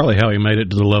it's probably how he made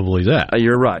it to the level he's at.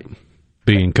 You're right.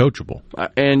 Being coachable.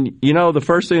 And, you know, the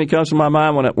first thing that comes to my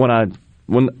mind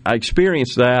when I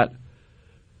experienced that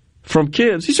from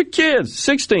kids, these are kids,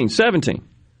 16, 17,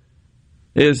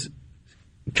 it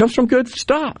comes from good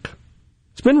stock.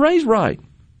 It's been raised right.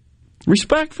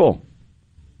 Respectful.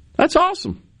 That's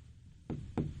awesome.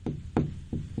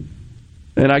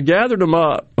 And I gathered them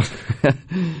up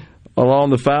along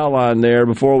the foul line there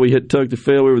before we took the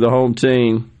field. We were the home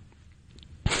team.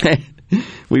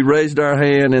 We raised our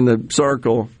hand in the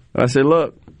circle. I said,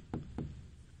 look,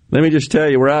 let me just tell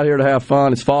you, we're out here to have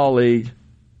fun. It's fall league.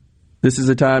 This is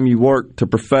the time you work to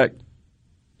perfect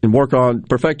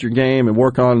your game and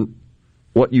work on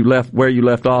where you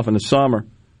left off in the summer.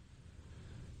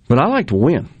 But I like to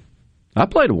win. I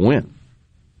play to win.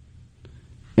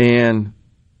 And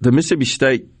the Mississippi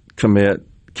State commit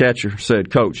catcher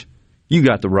said, Coach, you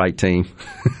got the right team.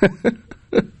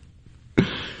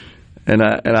 And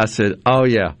I said, oh,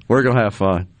 yeah, we're going to have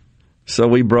fun. So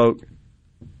we broke.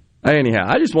 Anyhow,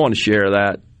 I just want to share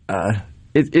that.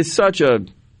 It's such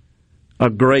a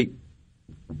great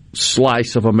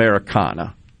slice of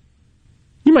Americana.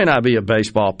 You may not be a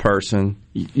baseball person.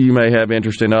 You may have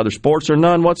interest in other sports or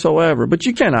none whatsoever, but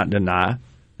you cannot deny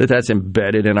that that's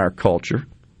embedded in our culture.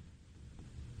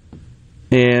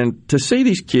 And to see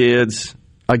these kids,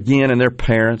 again, and their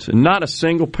parents, and not a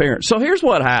single parent. So here's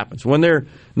what happens. When they're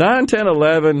 9, 10,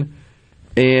 11,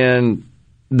 and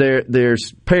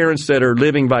there's parents that are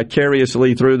living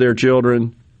vicariously through their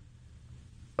children,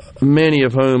 many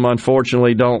of whom,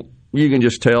 unfortunately, you can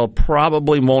just tell,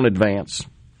 probably won't advance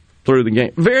through the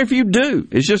game. Very few do.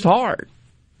 It's just hard.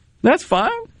 That's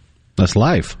fine. That's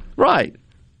life. Right.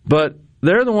 But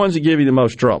they're the ones that give you the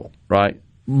most trouble, right?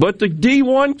 But the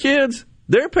D1 kids,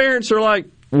 their parents are like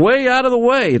way out of the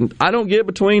way, and I don't get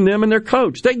between them and their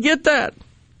coach. They get that.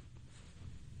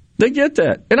 They get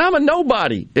that. And I'm a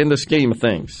nobody in the scheme of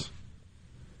things.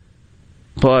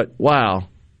 But, wow,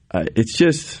 it's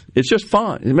just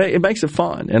fun. It makes it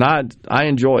fun, and I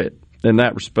enjoy it in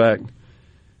that respect.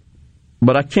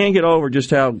 But I can't get over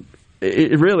just how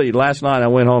it really, last night I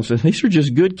went home and said, these are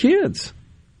just good kids.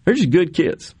 They're just good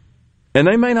kids. And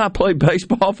they may not play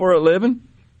baseball for a living.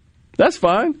 That's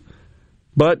fine.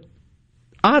 But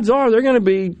odds are they're going to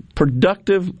be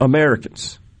productive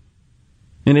Americans.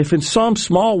 And if in some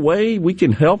small way we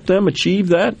can help them achieve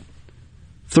that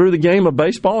through the game of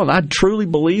baseball, and I truly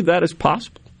believe that is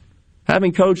possible,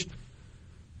 having coached,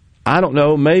 I don't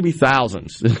know, maybe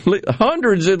thousands,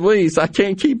 hundreds at least. I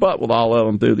can't keep up with all of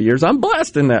them through the years. I'm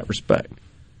blessed in that respect.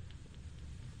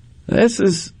 This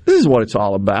is what it's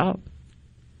all about.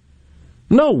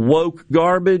 No woke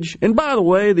garbage. And by the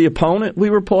way, the opponent we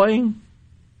were playing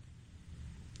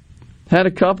had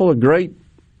a couple of great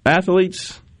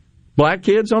athletes, black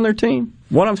kids on their team.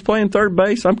 One of them's playing third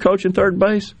base. I'm coaching third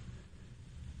base.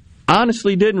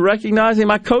 Honestly didn't recognize him.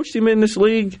 I coached him in this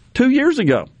league 2 years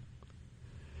ago.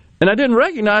 And I didn't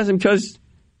recognize him because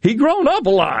he'd grown up a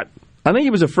lot. I think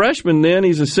he was a freshman then.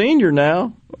 He's a senior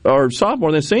now, or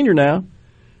sophomore, then senior now.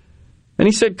 And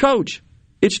he said, Coach,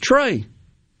 it's Trey.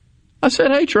 I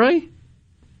said, hey, Trey,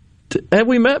 have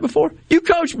we met before? You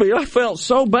coached me. I felt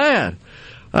so bad.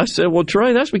 I said, well,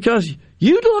 Trey, that's because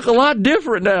you look a lot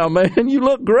different now, man. You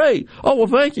look great. Oh, well,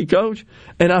 thank you, Coach.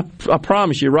 And I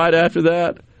promise you, right after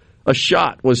that, a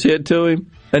shot was hit to him.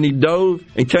 And he dove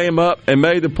and came up and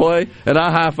made the play, and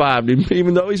I high-fived him,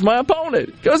 even though he's my opponent,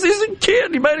 because he's a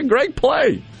kid. He made a great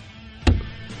play.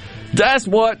 That's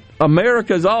what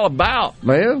America's all about,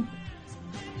 man.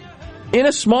 In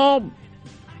a small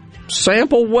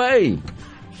sample way.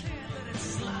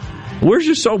 We're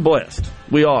just so blessed.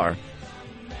 We are.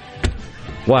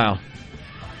 Wow.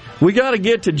 We got to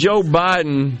get to Joe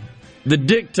Biden, the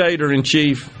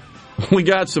dictator-in-chief. We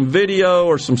got some video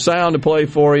or some sound to play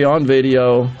for you on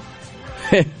video.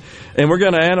 And we're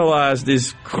going to analyze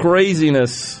this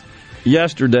craziness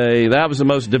yesterday. That was the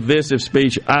most divisive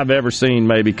speech I've ever seen,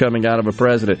 maybe, coming out of a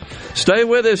president. Stay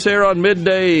with us here on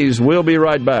Middays. We'll be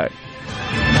right back.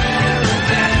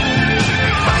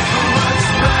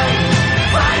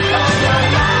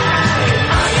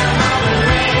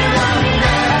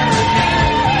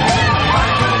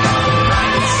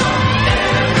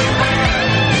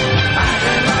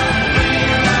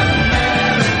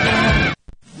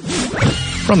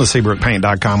 From the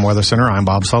SeabrookPaint.com Weather Center, I'm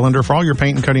Bob Sullender. For all your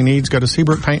paint and coating needs, go to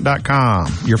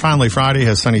SeabrookPaint.com. Your Finally Friday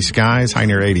has sunny skies, high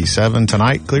near 87.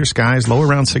 Tonight, clear skies, low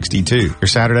around 62. Your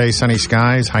Saturday, sunny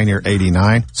skies, high near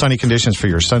 89. Sunny conditions for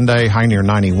your Sunday, high near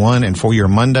 91. And for your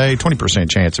Monday, 20%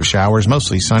 chance of showers,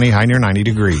 mostly sunny, high near 90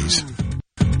 degrees.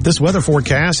 This weather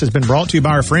forecast has been brought to you by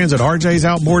our friends at RJ's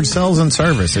Outboard Sales and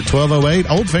Service at 1208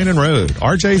 Old Fannin Road.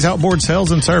 RJ's Outboard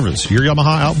Sales and Service, your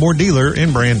Yamaha outboard dealer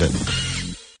in Brandon.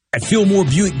 At Fillmore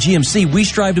Buick GMC, we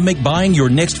strive to make buying your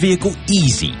next vehicle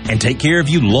easy and take care of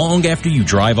you long after you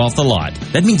drive off the lot.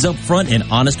 That means upfront and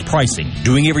honest pricing,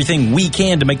 doing everything we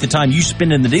can to make the time you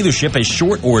spend in the dealership as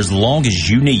short or as long as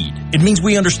you need. It means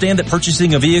we understand that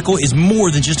purchasing a vehicle is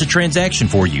more than just a transaction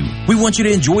for you. We want you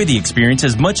to enjoy the experience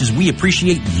as much as we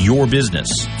appreciate your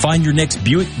business. Find your next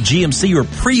Buick, GMC, or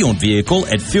pre-owned vehicle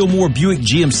at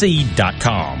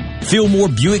FillmoreBuickGMC.com. Fillmore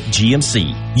Buick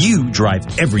GMC. You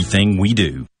drive everything we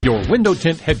do. Your window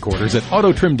tint headquarters at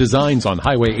Auto Trim Designs on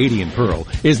Highway 80 in Pearl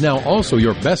is now also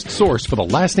your best source for the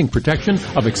lasting protection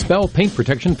of Expel paint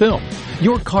protection film.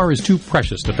 Your car is too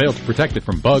precious to fail to protect it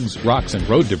from bugs, rocks, and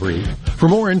road debris. For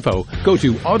more info, go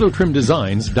to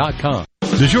AutoTrimDesigns.com.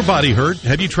 Does your body hurt?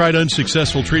 Have you tried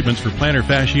unsuccessful treatments for plantar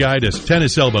fasciitis,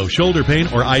 tennis elbow, shoulder pain,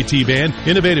 or IT band?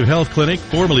 Innovative Health Clinic,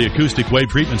 formerly Acoustic Wave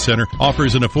Treatment Center,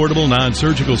 offers an affordable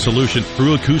non-surgical solution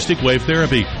through acoustic wave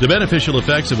therapy. The beneficial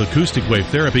effects of acoustic wave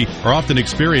therapy are often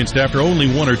experienced after only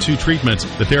 1 or 2 treatments.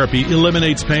 The therapy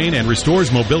eliminates pain and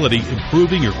restores mobility,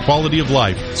 improving your quality of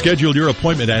life. Schedule your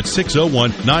appointment at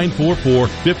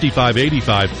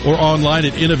 601-944-5585 or online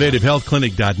at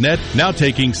innovativehealthclinic.net. Now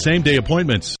taking same-day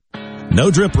appointments. No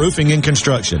Drip Roofing and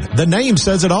Construction. The name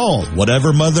says it all.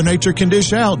 Whatever Mother Nature can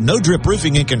dish out, No Drip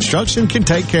Roofing and Construction can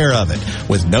take care of it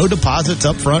with no deposits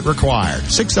up front required.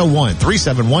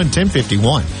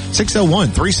 601-371-1051.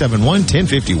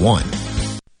 601-371-1051.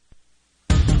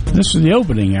 This is the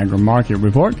opening agri-market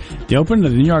report. The open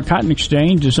of the New York Cotton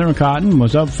Exchange, December cotton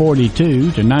was up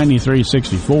 42 to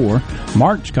 93.64.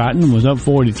 March cotton was up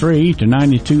 43 to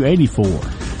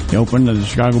 92.84. The open of the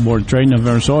Chicago Board of Trade,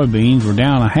 November soybeans were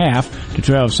down a half to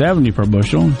 12.70 per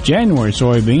bushel. January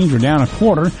soybeans were down a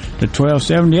quarter to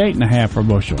 12.78.5 per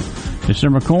bushel.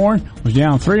 December corn was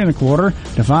down 3 1/4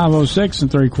 to 5.06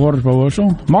 3/4 per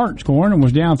bushel. March corn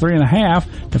was down 3 1/2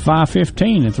 to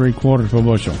 5.15 3/4 per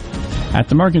bushel. At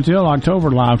the Mercantile,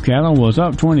 October live cattle was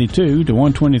up 22 to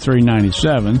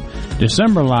 123.97.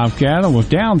 December live cattle was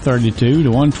down 32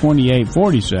 to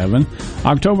 128.47.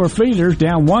 October feeders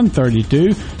down 132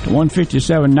 to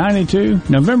 157.92.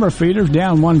 November feeders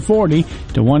down 140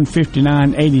 to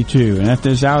 159.82. And at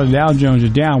this hour, the Dow Jones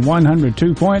is down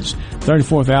 102 points,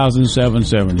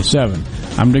 34,777.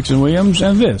 I'm Dixon Williams,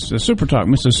 and this is Super Talk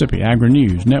Mississippi Agri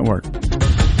News Network.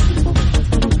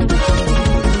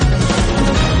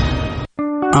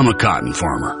 I'm a cotton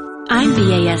farmer. I'm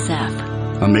BASF.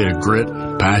 I'm made of grit,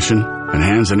 passion, and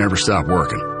hands that never stop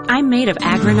working. I'm made of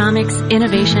agronomics,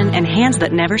 innovation, and hands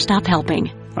that never stop helping.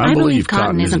 I believe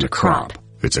cotton isn't a crop.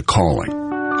 It's a calling.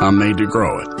 I'm made to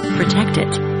grow it. Protect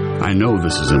it. I know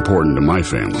this is important to my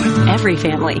family. Every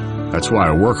family. That's why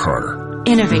I work harder.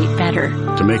 Innovate better.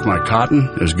 To make my cotton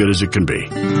as good as it can be.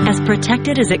 As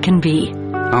protected as it can be.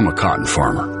 I'm a cotton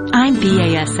farmer. I'm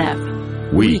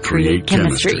BASF. We create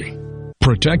chemistry.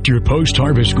 Protect your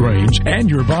post-harvest grains and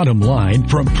your bottom line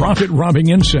from profit-robbing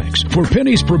insects. For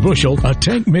pennies per bushel, a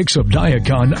tank mix of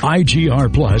Diacon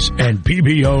IGR Plus and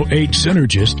PBO8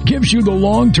 Synergist gives you the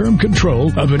long-term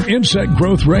control of an insect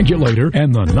growth regulator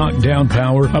and the knockdown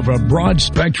power of a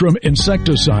broad-spectrum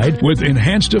insecticide with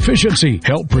enhanced efficiency.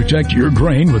 Help protect your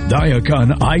grain with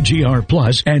Diacon IGR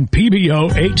Plus and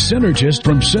PBO8 Synergist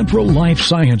from Central Life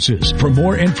Sciences. For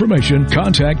more information,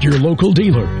 contact your local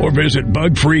dealer or visit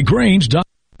bugfreegrains.com.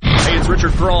 Hey, it's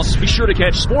Richard Cross. Be sure to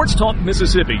catch Sports Talk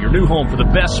Mississippi, your new home for the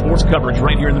best sports coverage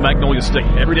right here in the Magnolia State.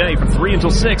 Every day from 3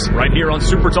 until 6, right here on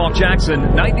Super Talk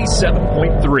Jackson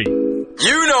 97.3.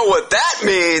 You know what that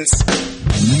means.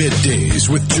 Middays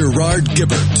with Gerard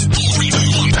Gibert.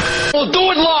 We'll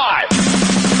do it live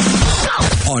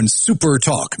on Super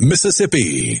Talk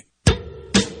Mississippi.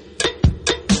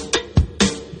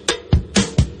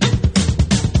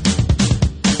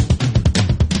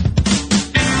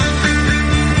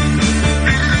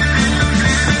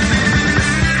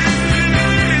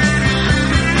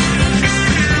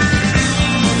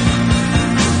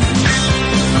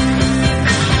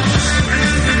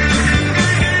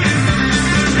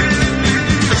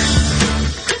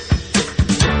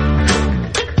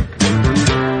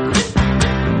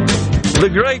 The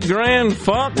Great Grand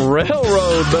Funk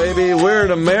Railroad, baby. We're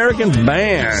an American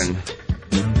band.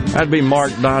 That'd be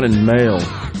Mark Don and Mel.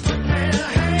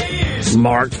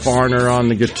 Mark Farner on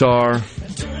the guitar.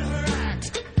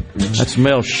 That's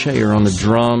Mel Shayer on the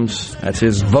drums. That's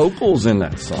his vocals in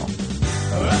that song.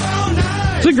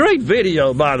 It's a great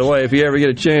video, by the way, if you ever get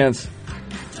a chance.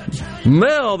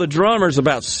 Mel, the drummer's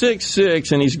about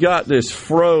 6'6", and he's got this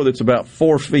fro that's about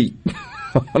 4 feet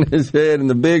on his head, and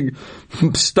the big,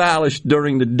 stylish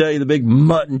during the day, the big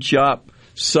mutton chop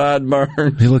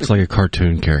sideburn. He looks like a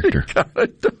cartoon character. He kind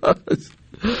of does.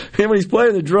 And when he's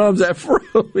playing the drums, that fro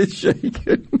is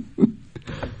shaking.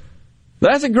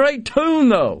 That's a great tune,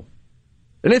 though.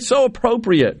 And it's so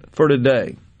appropriate for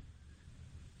today.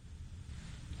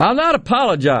 I'll not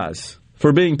apologize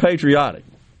for being patriotic.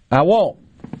 I won't.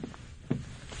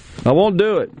 I won't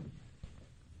do it.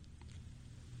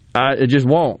 I just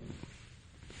won't.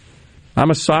 I'm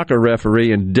a soccer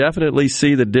referee and definitely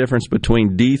see the difference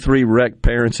between D3 rec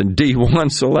parents and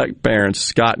D1 select parents.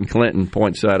 Scott and Clinton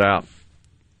points that out.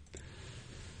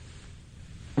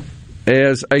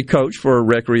 As a coach for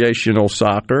recreation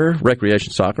soccer,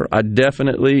 I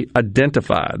definitely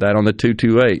identify that on the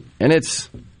 228. And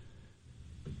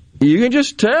you can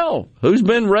just tell who's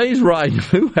been raised right and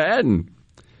who hadn't.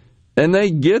 And they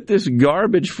get this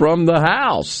garbage from the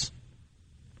house.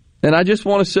 And I just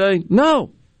want to say,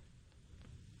 no.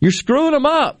 You're screwing them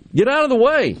up. Get out of the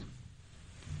way.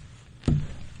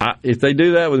 If they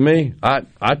do that with me, I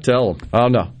tell them, oh,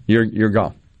 no, you're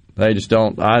gone. They just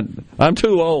don't. I'm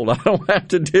too old. I don't have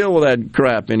to deal with that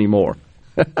crap anymore.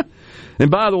 And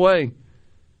by the way,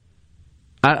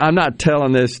 I'm not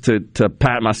telling this to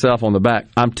pat myself on the back.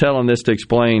 I'm telling this to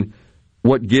explain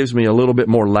what gives me a little bit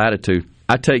more latitude.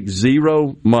 I take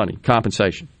zero money,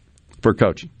 compensation, for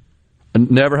coaching. I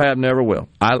never have, never will.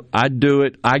 I do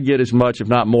it. I get as much, if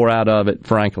not more, out of it,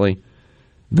 frankly,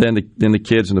 than the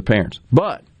kids and the parents.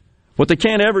 But what they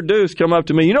can't ever do is come up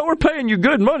to me, you know, we're paying you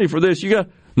good money for this. You go,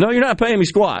 no, you're not paying me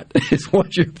squat.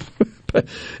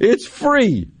 It's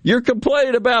free. You're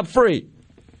complaining about free.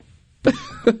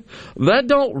 That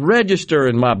don't register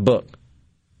in my book.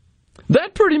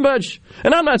 That pretty much,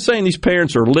 and I'm not saying these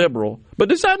parents are liberal, but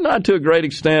does that not to a great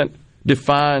extent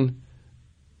define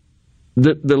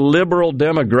the liberal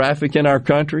demographic in our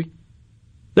country?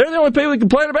 They're the only people who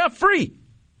complain about free.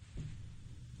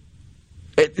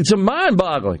 It's a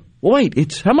mind-boggling.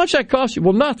 Wait, how much that cost you?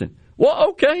 Well, nothing. Well,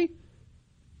 okay.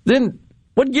 Then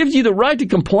what gives you the right to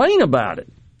complain about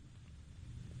it?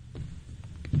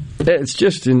 It's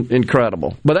just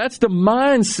incredible. But that's the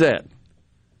mindset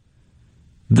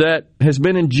that has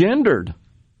been engendered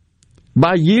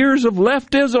by years of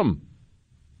leftism.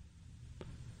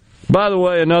 By the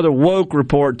way, another woke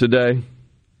report today.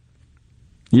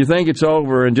 You think it's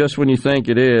over, and just when you think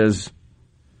it is,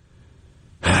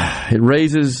 it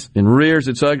raises and rears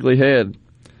its ugly head.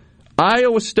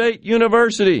 Iowa State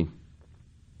University.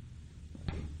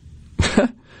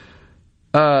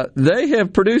 They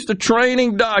have produced a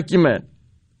training document.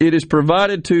 It is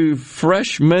provided to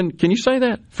freshmen. Can you say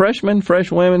that? Freshmen, fresh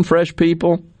women, fresh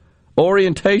people,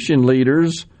 orientation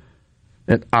leaders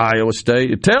at Iowa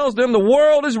State. It tells them the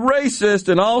world is racist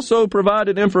and also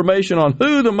provided information on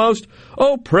who the most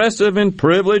oppressive and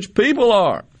privileged people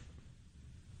are.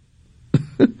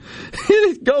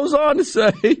 It goes on to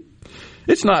say,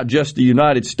 it's not just the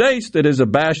United States that is a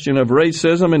bastion of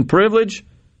racism and privilege.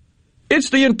 It's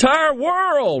the entire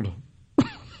world.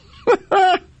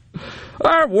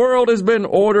 Our world has been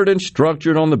ordered and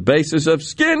structured on the basis of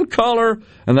skin color,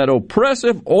 and that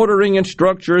oppressive ordering and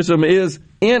structurism is,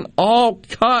 in all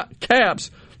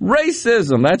caps,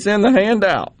 racism. That's in the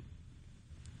handout.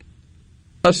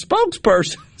 A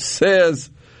spokesperson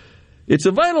says it's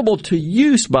available to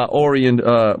use by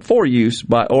for use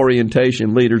by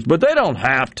orientation leaders, but they don't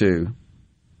have to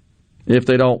if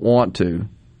they don't want to.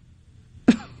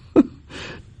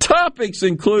 Topics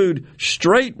include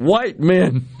straight white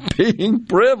men being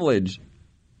privileged.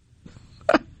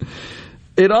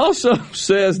 It also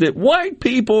says that white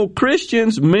people,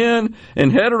 Christians, men,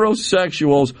 and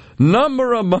heterosexuals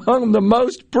number among the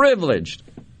most privileged.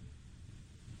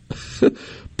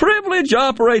 Privilege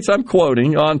operates, I'm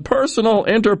quoting, on personal,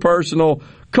 interpersonal,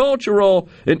 cultural,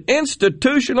 and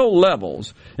institutional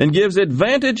levels and gives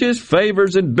advantages,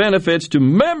 favors, and benefits to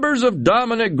members of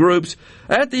dominant groups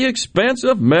at the expense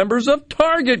of members of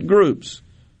target groups.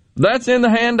 That's in the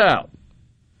handout.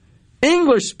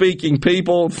 English-speaking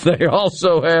people, they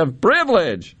also have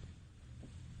privilege.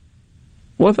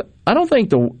 Well, I don't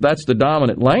think that's the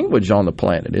dominant language on the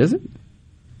planet, is it?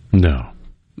 No.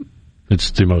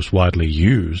 It's the most widely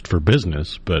used for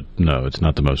business, but no, it's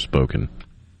not the most spoken.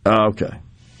 Okay.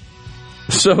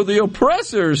 So the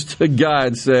oppressors, the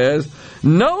guide says,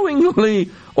 knowingly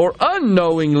or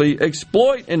unknowingly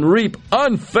exploit and reap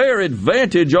unfair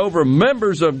advantage over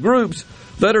members of groups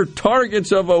that are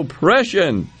targets of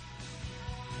oppression.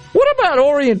 What about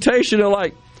orientation of,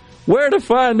 like, where to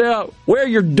find out where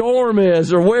your dorm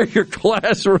is or where your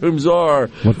classrooms are?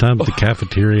 What time is the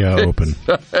cafeteria open?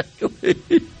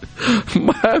 Exactly.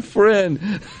 My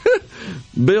friend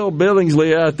Bill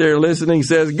Billingsley out there listening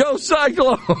says, go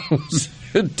Cyclones!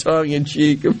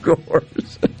 Tongue-in-cheek, of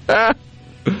course.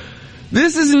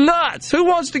 This is nuts. Who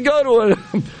wants to go to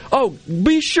a... Oh,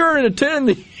 be sure and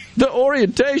attend the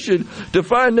orientation to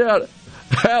find out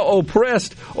how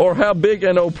oppressed or how big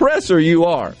an oppressor you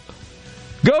are.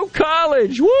 Go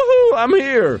college. Woohoo, I'm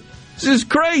here. This is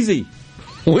crazy.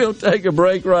 We'll take a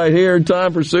break right here.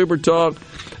 Time for Super Talk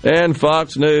and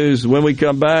Fox News. When we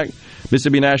come back,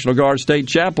 Mississippi National Guard State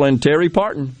Chaplain Terry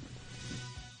Partin.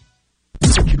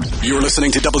 You're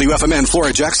listening to WFMN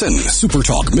Flora Jackson, Super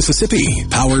Talk, Mississippi,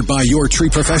 powered by your tree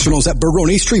professionals at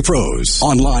Barone's Tree Pros.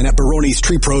 Online at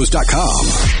baronestreepros.com.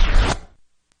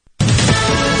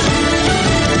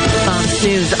 Fox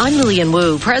News, I'm Lillian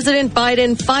Wu. President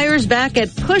Biden fires back at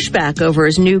pushback over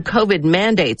his new COVID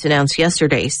mandates announced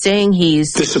yesterday, saying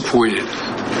he's disappointed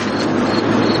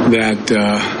that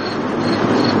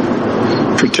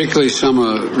particularly some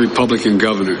Republican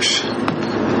governors,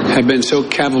 have been so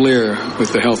cavalier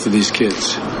with the health of these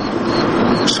kids,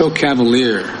 so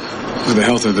cavalier with the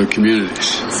health of their communities.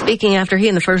 Speaking after he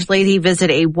and the First Lady visit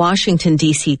a Washington,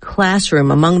 D.C. classroom,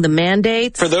 among the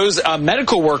mandates. For those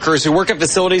medical workers who work at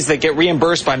facilities that get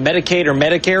reimbursed by Medicaid or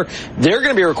Medicare, they're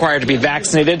going to be required to be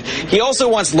vaccinated. He also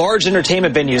wants large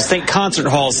entertainment venues, think concert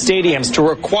halls, stadiums, to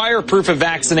require proof of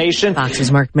vaccination.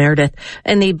 Fox's Mark Meredith.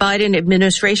 And the Biden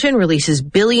administration releases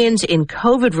billions in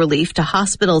COVID relief to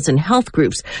hospitals and health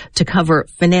groups to cover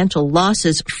financial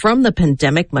losses from the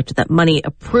pandemic, much of that money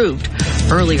approved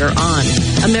earlier on.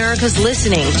 America's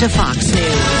listening to Fox News.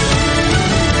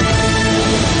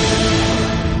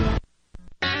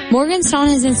 Morganstone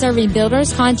has been serving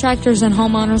builders, contractors, and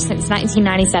homeowners since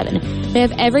 1997. They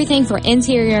have everything for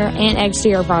interior and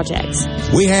exterior projects.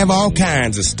 We have all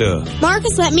kinds of stuff.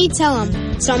 Marcus, let me tell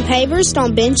them. Stone pavers,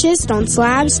 stone benches, stone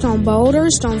slabs, stone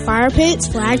boulders, stone fire pits,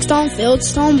 flagstone,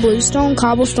 fieldstone, bluestone,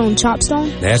 cobblestone,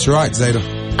 chopstone. That's right, Zeta.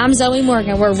 I'm Zoe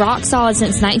Morgan. We're rock solid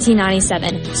since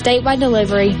 1997. Statewide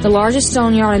delivery, the largest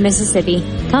stone yard in Mississippi.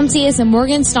 Come see us in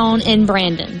Morganstone in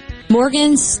Brandon.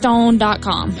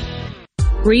 Morganstone.com.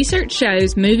 Research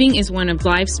shows moving is one of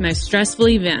life's most stressful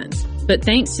events. But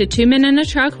thanks to 2 Men and a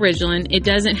Truck Ridgeland, it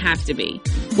doesn't have to be.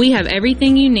 We have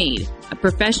everything you need. A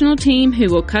professional team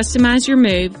who will customize your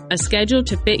move, a schedule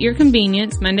to fit your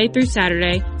convenience Monday through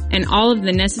Saturday, and all of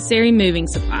the necessary moving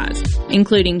supplies,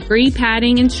 including free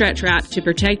padding and stretch wrap to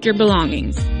protect your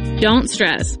belongings. Don't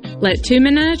stress. Let 2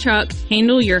 Men and a Truck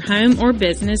handle your home or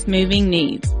business moving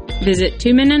needs. Visit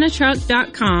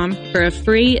 2menandatruck.com for a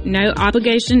free,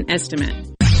 no-obligation estimate.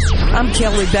 I'm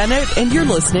Kelly Bennett, and you're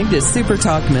listening to Super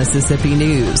Talk Mississippi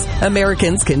News.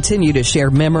 Americans continue to share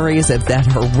memories of that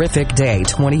horrific day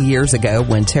 20 years ago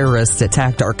when terrorists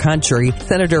attacked our country.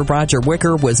 Senator Roger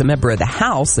Wicker was a member of the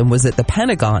House and was at the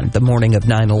Pentagon the morning of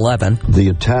 9/11. The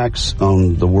attacks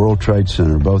on the World Trade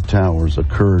Center, both towers,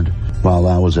 occurred while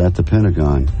I was at the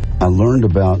Pentagon. I learned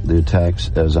about the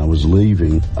attacks as I was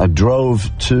leaving. I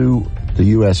drove to the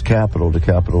U.S. Capitol, to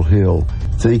Capitol Hill,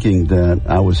 thinking that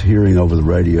I was hearing over the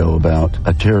radio about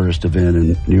a terrorist event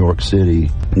in New York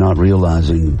City, not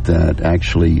realizing that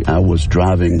actually I was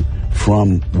driving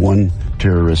from one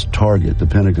terrorist target, the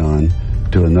Pentagon,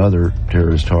 to another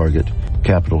terrorist target,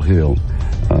 Capitol Hill.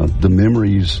 The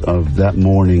memories of that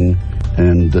morning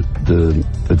and the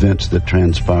events that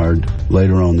transpired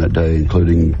later on that day,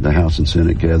 including the House and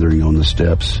Senate gathering on the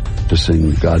steps to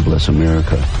sing God Bless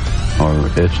America, are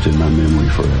etched in my memory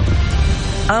forever.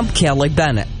 I'm Kelly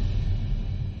Bennett.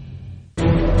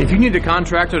 If you need a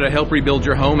contractor to help rebuild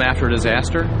your home after a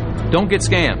disaster, don't get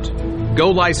scammed.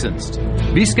 Go licensed.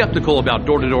 Be skeptical about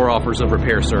door-to-door offers of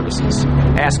repair services.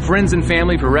 Ask friends and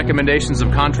family for recommendations of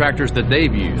contractors that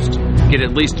they've used. Get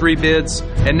at least 3 bids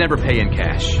and never pay in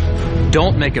cash.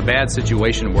 Don't make a bad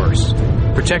situation worse.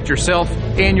 Protect yourself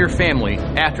and your family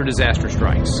after disaster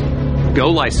strikes. Go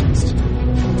licensed.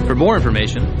 For more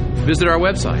information, visit our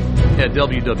website at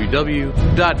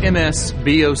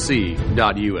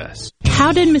www.msboc.us.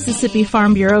 How did Mississippi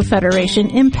Farm Bureau Federation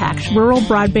impact rural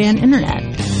broadband internet?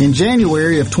 In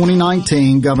January of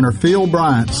 2019, Governor Phil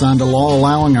Bryant signed a law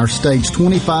allowing our state's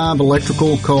 25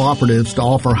 electrical cooperatives to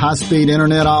offer high-speed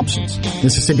internet options.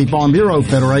 Mississippi Farm Bureau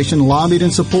Federation lobbied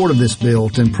in support of this bill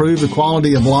to improve the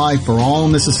quality of life for all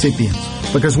Mississippians.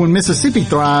 Because when Mississippi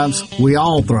thrives, we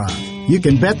all thrive. You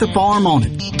can bet the farm on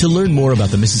it. To learn more about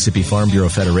the Mississippi Farm Bureau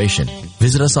Federation,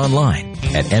 visit us online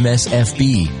at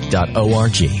msfb.org.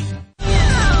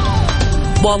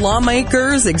 While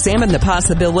lawmakers examine the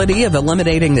possibility of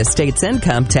eliminating the state's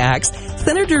income tax,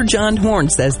 Senator John Horn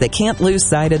says they can't lose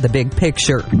sight of the big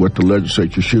picture. What the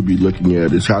legislature should be looking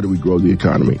at is how do we grow the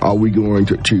economy? Are we going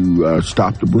to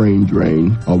stop the brain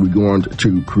drain? Are we going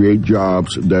to create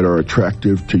jobs that are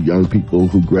attractive to young people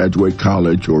who graduate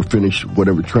college or finish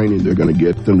whatever training they're going to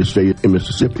get them to stay in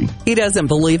Mississippi? He doesn't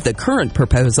believe the current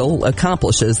proposal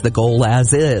accomplishes the goal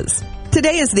as is.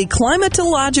 Today is the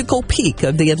climatological peak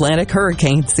of the Atlantic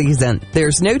hurricane season.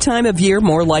 There's no time of year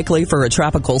more likely for a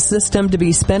tropical system to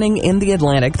be spinning in the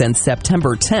Atlantic than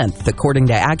September 10th, according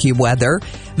to AccuWeather.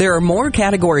 There are more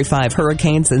Category 5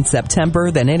 hurricanes in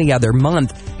September than any other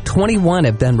month. 21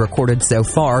 have been recorded so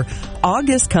far.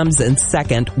 August comes in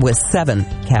second with 7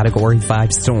 Category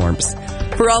 5 storms.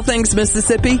 For all things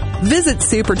Mississippi, visit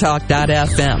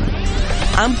supertalk.fm.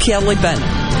 I'm Kelly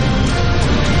Bennett.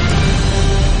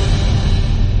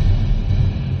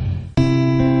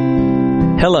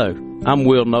 Hello, I'm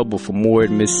Will Noble from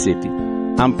Warren, Mississippi.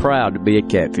 I'm proud to be a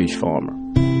catfish farmer,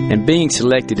 and being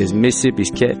selected as Mississippi's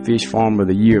Catfish Farmer of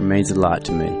the Year means a lot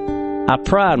to me. I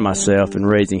pride myself in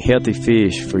raising healthy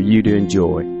fish for you to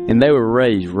enjoy, and they were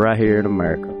raised right here in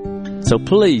America. So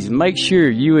please make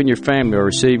sure you and your family are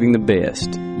receiving the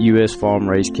best U.S.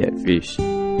 farm-raised catfish.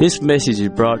 This message is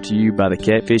brought to you by the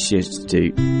Catfish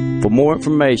Institute. For more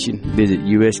information, visit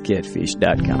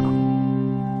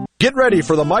uscatfish.com. Get ready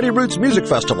for the Mighty Roots Music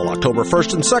Festival, October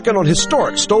 1st and 2nd on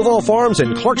historic Stovall Farms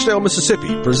in Clarksdale,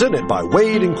 Mississippi, presented by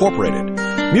Wade Incorporated.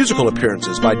 Musical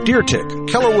appearances by Deer Tick,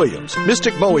 Keller Williams,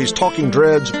 Mystic Bowie's Talking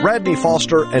Dreads, Radney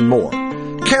Foster, and more.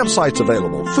 Campsites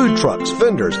available, food trucks,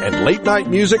 vendors, and late-night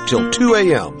music till 2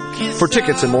 a.m. For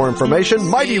tickets and more information,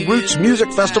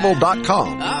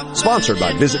 MightyRootsMusicFestival.com. Sponsored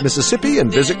by Visit Mississippi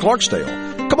and Visit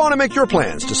Clarksdale. Come on and make your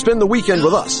plans to spend the weekend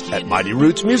with us at Mighty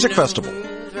Roots Music Festival.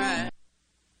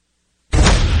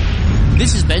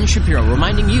 This is Ben Shapiro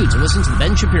reminding you to listen to The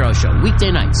Ben Shapiro Show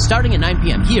weekday nights starting at 9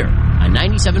 p.m. here on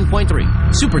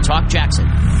 97.3 Super Talk Jackson.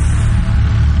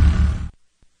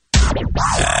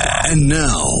 And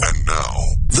now,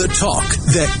 the talk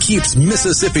that keeps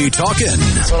Mississippi talking.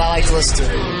 That's what I like to listen to.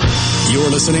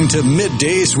 You're listening to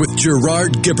Middays with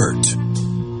Gerard Gibert.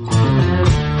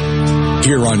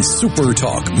 Here on Super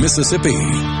Talk Mississippi.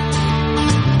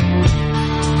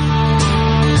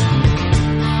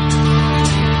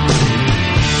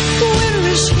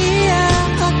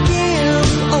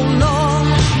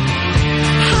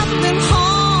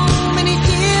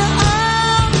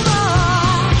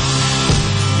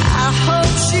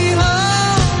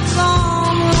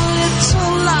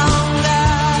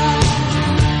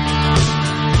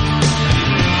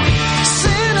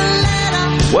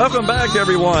 Welcome back,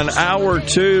 everyone. Hour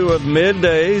 2 of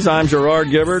Middays. I'm Gerard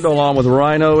Gibert, along with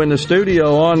Rhino in the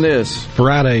studio on this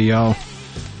Friday, y'all.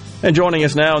 And joining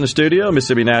us now in the studio,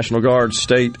 Mississippi National Guard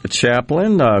State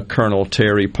Chaplain, Colonel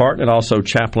Terry Partin, and also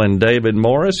Chaplain David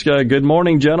Morris. Good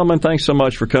morning, gentlemen. Thanks so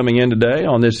much for coming in today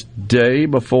on this day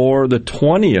before the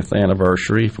 20th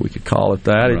anniversary, if we could call it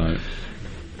that. Right.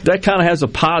 That kind of has a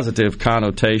positive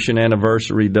connotation,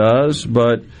 anniversary does,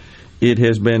 but it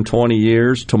has been 20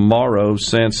 years tomorrow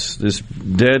since this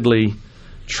deadly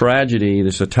tragedy,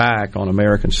 this attack on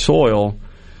American soil,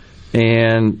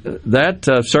 and that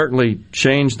certainly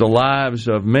changed the lives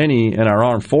of many in our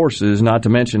armed forces, not to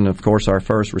mention, of course, our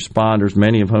first responders,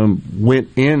 many of whom went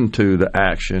into the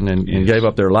action and gave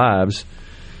up their lives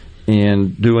in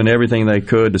doing everything they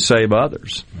could to save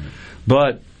others.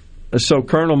 But, so,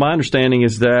 Colonel, my understanding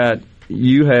is that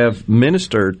you have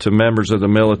ministered to members of the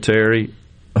military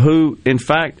who, in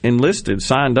fact, enlisted,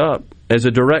 signed up as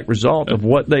a direct result of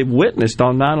what they witnessed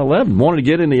on 9/11, wanted to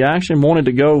get in the action, wanted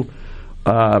to go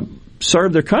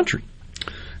serve their country.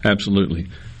 Absolutely.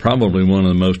 Probably one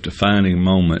of the most defining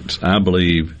moments, I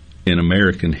believe, in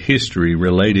American history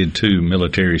related to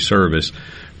military service,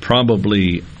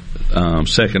 probably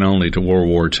second only to World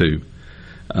War II.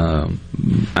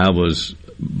 I was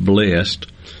blessed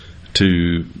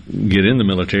to get in the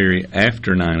military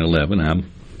after 9/11.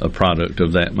 I'm a product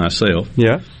of that myself.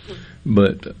 Yeah.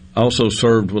 But also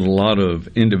served with a lot of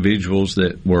individuals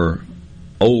that were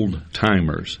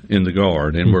old-timers in the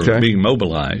Guard and were being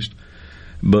mobilized,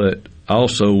 but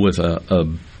also with a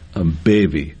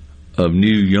bevy of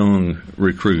new young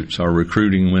recruits. Our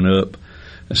recruiting went up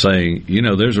saying, you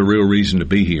know, there's a real reason to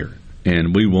be here,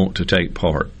 and we want to take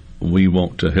part. We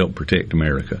want to help protect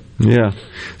America. Yeah.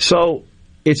 So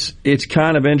it's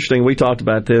kind of interesting. We talked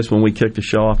about this when we kicked the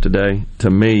show off today,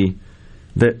 to me,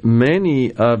 that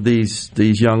many of these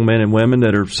young men and women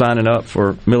that are signing up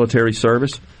for military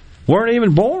service weren't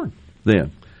even born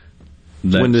then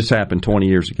when this happened 20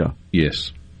 years ago.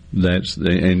 Yes.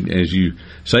 And as you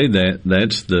say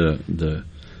that's the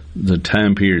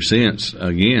time period since,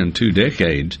 again, 2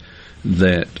 decades,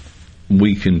 that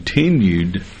we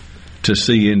continued to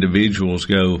see individuals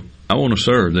go, I want to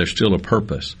serve. There's still a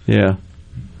purpose. Yeah.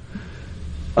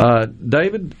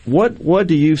 David, what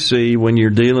do you see when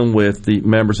you're dealing with the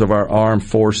members of our armed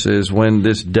forces when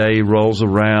this day rolls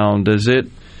around? Does it,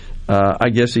 I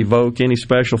guess, evoke any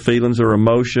special feelings or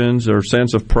emotions or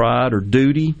sense of pride or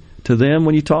duty to them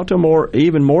when you talk to them? Or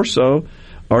even more so,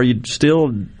 are you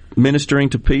still ministering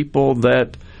to people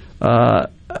that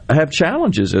have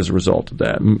challenges as a result of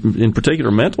that, in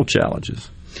particular mental challenges?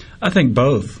 I think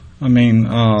both. I mean,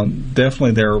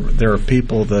 definitely there are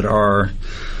people that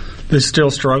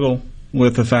still struggle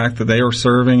with the fact that they were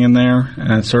serving in there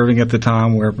and serving at the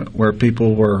time where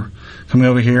people were coming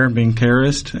over here and being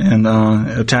terrorists and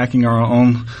attacking our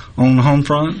own home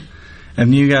front.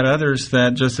 And you got others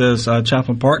that, just as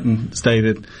Chaplain Partin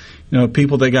stated, you know,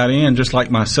 people that got in, just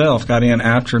like myself, got in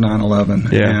after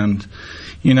 9/11. Yeah. And,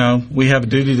 you know, we have a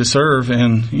duty to serve,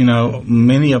 and, you know,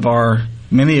 many of our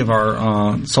many of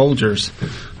our soldiers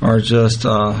are just,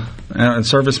 and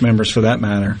service members for that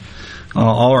matter,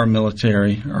 all our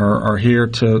military are here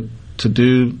to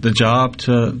do the job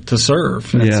to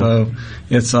serve. And so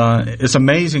it's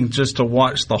amazing just to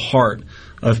watch the heart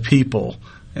of people.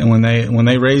 And when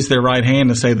they raise their right hand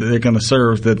to say that they're going to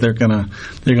serve, that they're going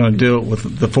to do it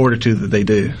with the fortitude that they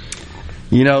do.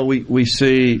 You know, we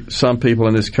see some people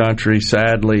in this country,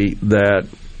 sadly, that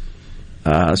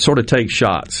sort of take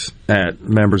shots at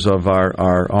members of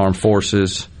our armed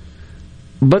forces.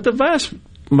 But the vast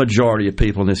majority of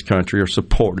people in this country are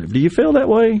supportive. Do you feel that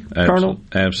way, Colonel?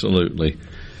 Absolutely.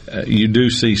 You do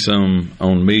see some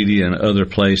on media and other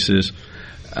places.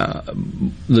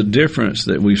 The difference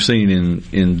that we've seen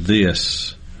in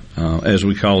this, as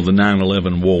we call the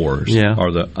 9/11 wars,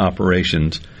 or the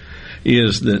operations,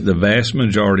 is that the vast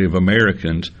majority of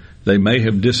Americans, they may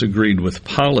have disagreed with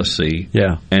policy,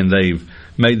 and they've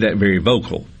made that very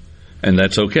vocal, and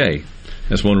that's okay.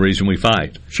 That's one reason we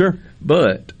fight. Sure.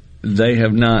 But they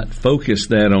have not focused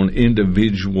that on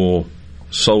individual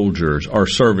soldiers or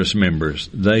service members.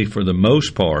 They, for the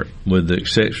most part, with the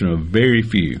exception of very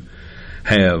few,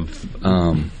 have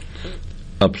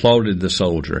applauded the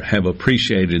soldier, have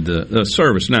appreciated the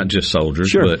service, not just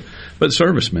soldiers, but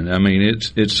servicemen. I mean,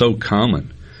 it's so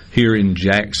common here in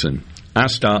Jackson. I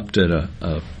stopped at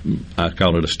I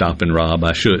call it a stop and rob.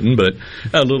 I shouldn't, but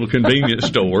a little convenience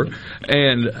store.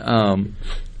 And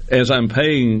as I'm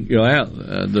paying out,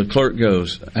 the clerk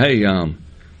goes, "Hey, a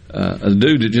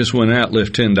dude that just went out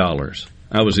left $10."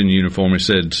 I was in uniform and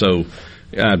said, so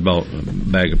I'd bought a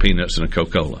bag of peanuts and a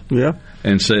Coca-Cola. Yeah.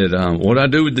 And said, what do I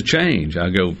do with the change? I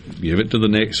go, give it to the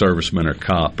next serviceman or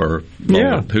cop or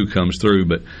who comes through.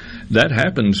 But that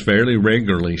happens fairly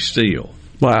regularly still.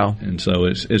 Wow. And so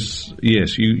it's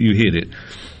yes, you hit it.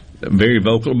 Very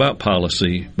vocal about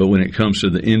policy, but when it comes to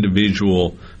the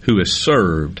individual who has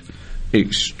served,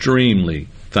 extremely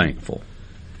thankful.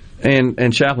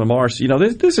 And Chaplain Morris,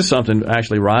 this is something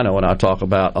actually Rhino and I talk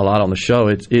about a lot on the show.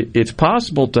 It's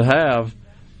possible to have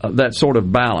that sort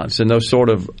of balance and those sort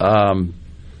of,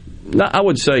 I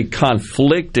would say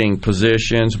conflicting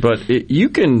positions, but you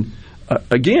can,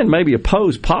 again, maybe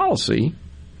oppose policy,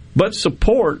 but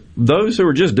support those who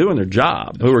are just doing their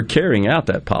job, who are carrying out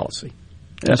that policy.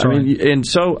 That's right. And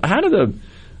so how do the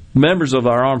members of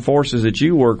our armed forces that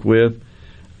you work with,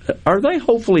 are they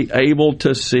hopefully able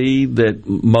to see that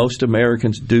most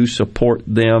Americans do support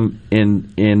them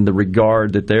in the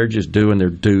regard that they're just doing their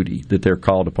duty that they're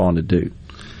called upon to do?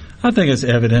 I think it's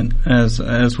evident,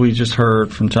 as we just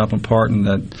heard from Chaplain Partin,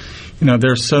 that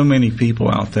there's so many people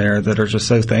out there that are just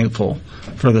so thankful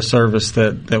for the service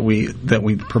that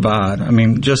we provide. I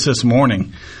mean, just this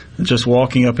morning, just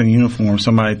walking up in uniform,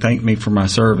 somebody thanked me for my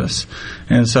service,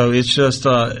 and so it's just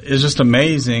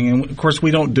amazing. And of course, we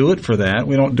don't do it for that.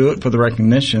 We don't do it for the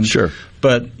recognition. Sure.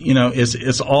 But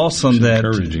it's awesome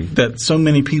that so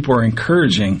many people are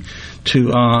encouraging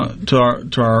to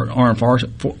our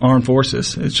armed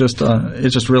forces. It's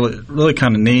just really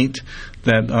kind of neat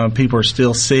that people are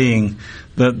still seeing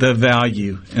the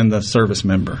value in the service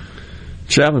member.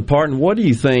 Chaplain Partin, what do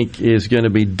you think is going to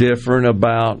be different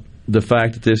about the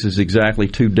fact that this is exactly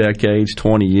 2 decades,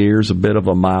 20 years, a bit of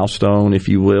a milestone, if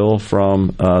you will,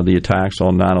 from the attacks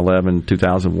on 9/11,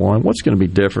 2001? What's going to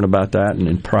be different about that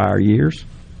in prior years?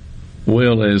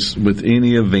 Well, as with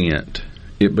any event,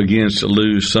 it begins to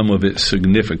lose some of its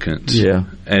significance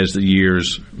as the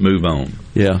years move on.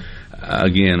 Yeah.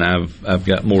 Again, I've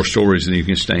got more stories than you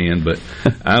can stand, but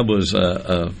I was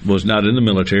not in the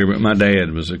military, but my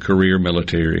dad was a career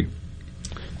military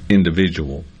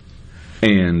individual.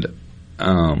 And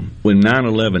when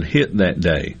 9/11 hit that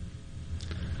day,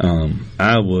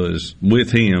 I was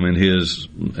with him in his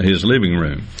living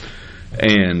room,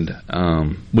 and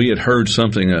we had heard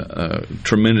something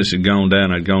tremendous had gone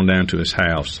down. I'd gone down to his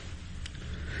house,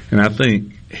 and I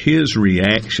think his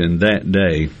reaction that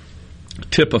day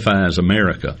typifies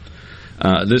America.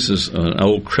 This is an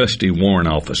old crusty warrant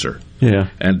officer,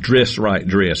 and dress right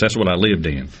dress. That's what I lived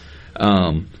in,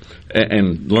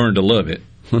 and learned to love it.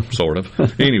 Sort of.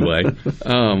 Anyway,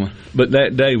 but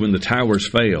that day when the towers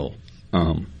fell,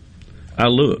 I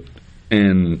looked,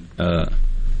 and a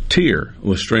tear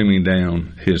was streaming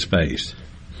down his face.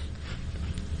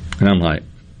 And I'm like,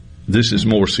 this is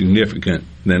more significant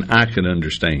than I could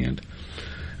understand.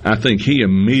 I think he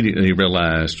immediately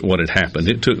realized what had happened.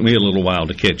 It took me a little while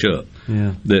to catch up.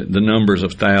 Yeah. The numbers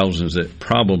of thousands that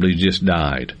probably just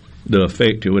died, the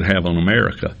effect it would have on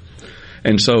America.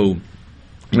 And so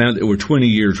now that we're 20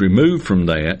 years removed from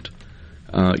that,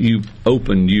 you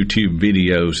open YouTube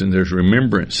videos and there's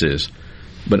remembrances.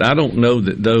 But I don't know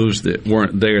that those that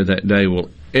weren't there that day will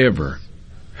ever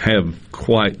have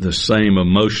quite the same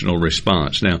emotional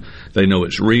response. Now, they know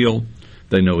it's real.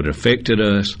 They know it affected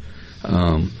us.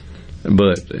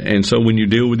 And so when you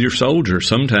deal with your soldiers,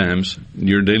 sometimes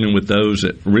you're dealing with those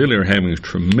that really are having a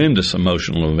tremendous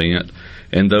emotional event,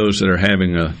 and those that are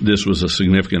having this was a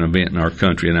significant event in our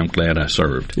country, and I'm glad I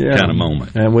served kind of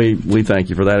moment. And we thank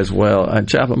you for that as well.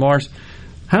 Chaplain Morris,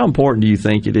 how important do you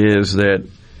think it is that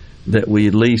we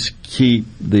at least keep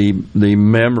the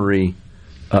memory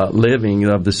living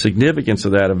of the significance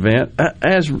of that event?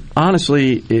 As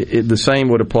honestly, the same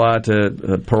would apply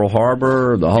to Pearl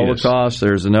Harbor, the Holocaust. Yes.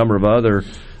 There's a number of other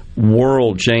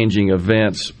world-changing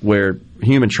events where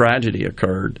human tragedy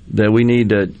occurred that we need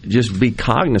to just be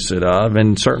cognizant of,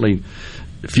 and certainly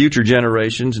future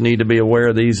generations need to be aware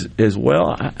of these as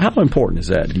well. How important is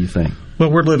that, do you think? Well,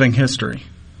 we're living history.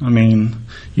 I mean,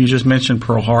 you just mentioned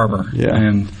Pearl Harbor,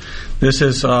 and this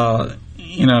is,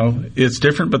 it's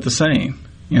different but the same.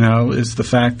 It's the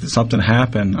fact that something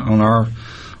happened on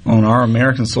our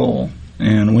American soil,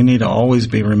 and we need to always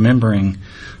be remembering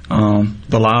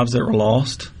the lives that were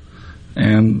lost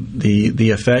and the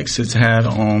effects it's had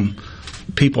on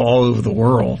people all over the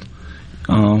world.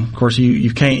 Of course,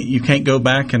 you can't go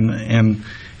back and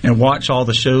watch all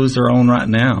the shows they're on right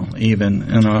now, even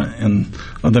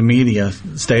in the media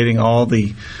stating all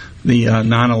the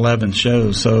 9/11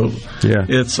 shows. So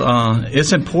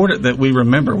it's important that we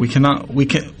remember. We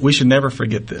should never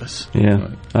forget this.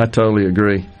 Yeah, I totally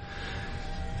agree.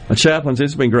 Chaplains,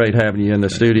 it's been great having you in the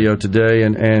studio today,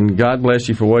 and God bless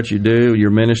you for what you do, your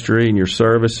ministry and your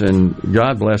service, and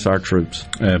God bless our troops.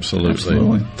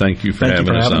 Absolutely. Thank you for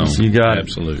having us on. You got it.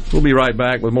 Absolutely. We'll be right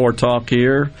back with more talk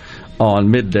here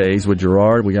on Middays with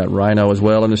Gerard. We got Rhino as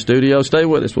well in the studio. Stay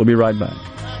with us. We'll be right back.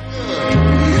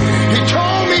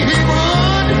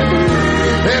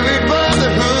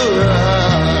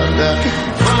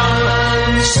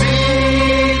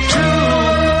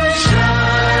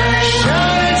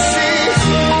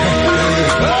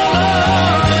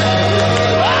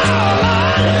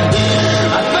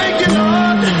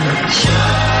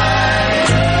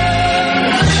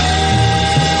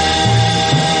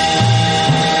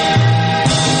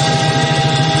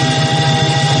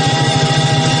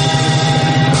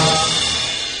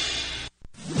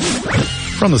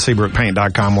 From the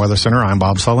SeabrookPaint.com Weather Center, I'm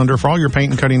Bob Sullender. For all your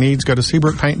paint and cutting needs, go to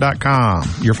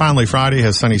SeabrookPaint.com. Your finally Friday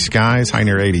has sunny skies, high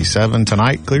near 87.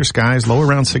 Tonight, clear skies, low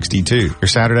around 62. Your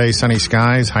Saturday, sunny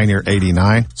skies, high near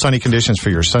 89. Sunny conditions for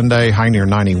your Sunday, high near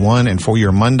 91. And for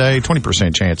your Monday,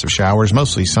 20% chance of showers,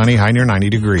 mostly sunny, high near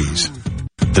 90 degrees.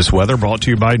 This weather brought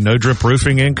to you by No Drip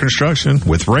Roofing and Construction.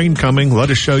 With rain coming, let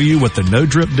us show you what the No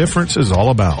Drip difference is all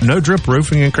about. No Drip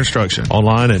Roofing and Construction.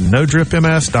 Online at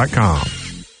NoDripMS.com.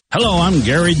 Hello, I'm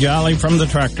Gary Jolly from the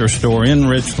Tractor Store in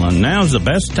Richland. Now's the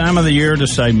best time of the year to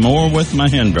save more with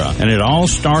Mahindra, and it all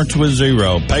starts with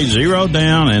zero. Pay zero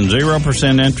down and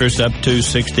 0% interest up to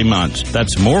 60 months.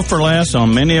 That's more for less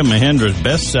on many of Mahindra's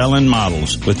best-selling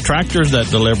models, with tractors that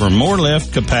deliver more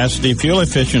lift, capacity, fuel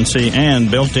efficiency, and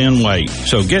built-in weight.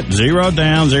 So get zero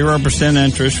down, 0%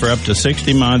 interest for up to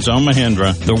 60 months on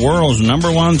Mahindra, the world's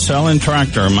 #1 selling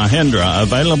tractor, Mahindra,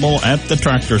 available at the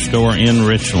Tractor Store in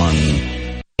Richland.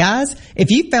 Guys,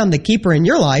 if you found the keeper in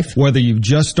your life, whether you've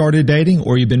just started dating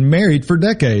or you've been married for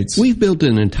decades, we've built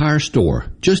an entire store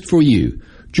just for you.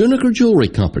 Juniker Jewelry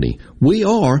Company. We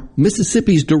are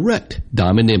Mississippi's direct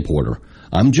diamond importer.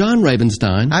 I'm John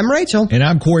Ravenstein. I'm Rachel. And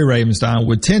I'm Corey Ravenstein,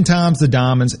 with 10 times the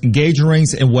diamonds, engagement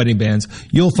rings, and wedding bands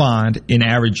you'll find in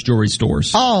average jewelry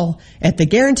stores. All at the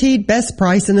guaranteed best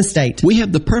price in the state. We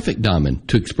have the perfect diamond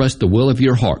to express the will of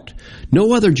your heart.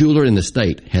 No other jeweler in the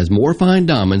state has more fine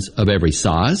diamonds of every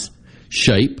size,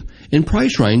 shape, and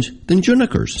price range than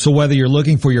Juniker's. So whether you're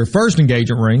looking for your first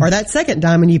engagement ring or that second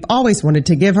diamond you've always wanted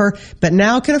to give her but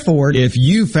now can afford, if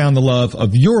you found the love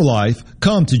of your life,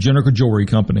 come to Juniker Jewelry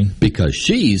Company. Because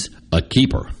she's a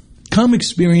keeper. Come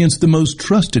experience the most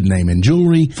trusted name in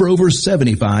jewelry for over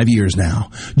 75 years now.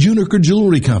 Juniker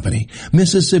Jewelry Company,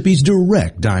 Mississippi's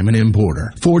direct diamond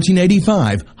importer.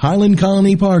 1485 Highland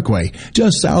Colony Parkway,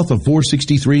 just south of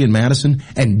 463 in Madison,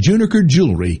 and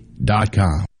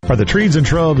JunikerJewelry.com. Are the trees and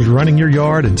shrubs running your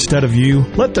yard instead of you?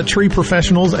 Let the tree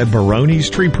professionals at Baroni's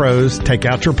Tree Pros take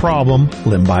out your problem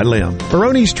limb by limb.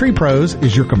 Baroni's Tree Pros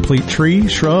is your complete tree,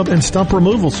 shrub, and stump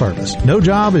removal service. No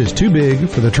job is too big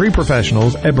for the tree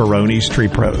professionals at Baroni's Tree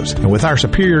Pros. And with our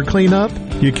superior cleanup,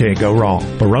 you can't go wrong.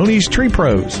 Baroni's Tree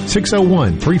Pros,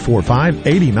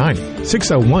 601-345-8090.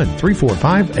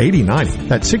 601-345-8090.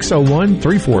 That's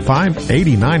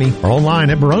 601-345-8090. Or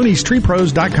online at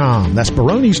baronistreepros.com. That's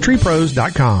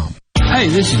baronistreepros.com. Hey,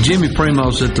 this is Jimmy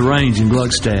Primos at the range in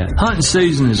Gluckstadt. Hunting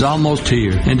season is almost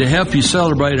here, and to help you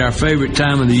celebrate our favorite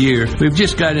time of the year, we've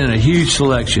just got in a huge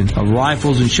selection of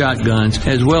rifles and shotguns,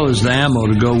 as well as the ammo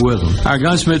to go with them. Our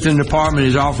gunsmithing department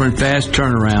is offering fast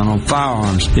turnaround on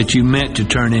firearms that you meant to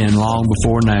turn in long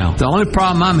before now. The only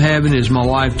problem I'm having is my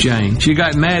wife, Jane. She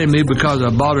got mad at me because I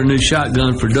bought a new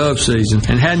shotgun for dove season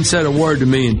and hadn't said a word to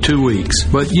me in 2 weeks.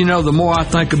 But, you know, the more I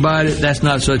think about it, that's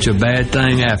not such a bad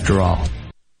thing after all.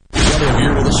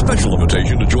 Here with a special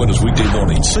invitation to join us weekday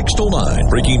morning, 6 to 9.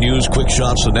 Breaking news, quick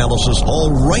shots, analysis, all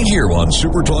right here on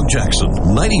Super Talk Jackson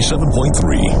 97.3.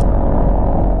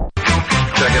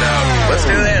 Check it out. Let's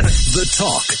do this. The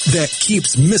talk that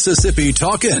keeps Mississippi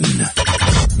talking.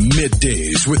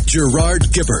 Middays with Gerard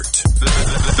Gibert.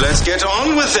 Let's get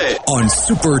on with it. On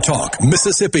Super Talk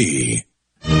Mississippi.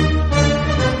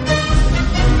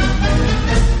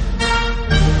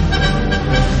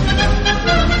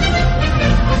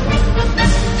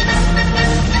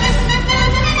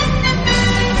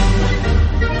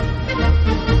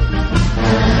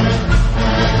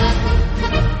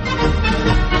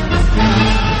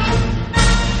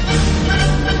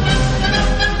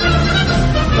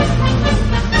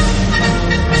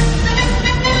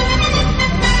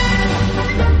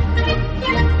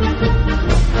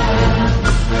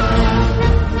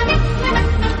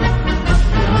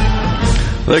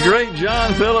 The great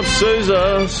John Philip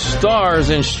Sousa, Stars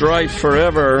in Stripes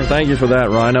Forever. Thank you for that,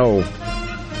 Rhino.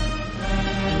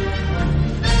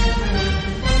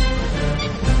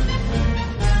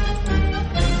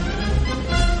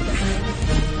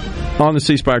 On the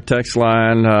C Spire text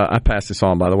line, I passed this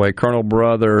on, by the way. Colonel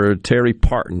Brother Terry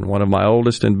Partin, one of my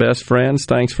oldest and best friends.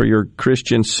 Thanks for your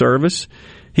Christian service.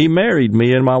 He married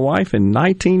me and my wife in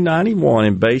 1991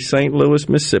 in Bay St. Louis,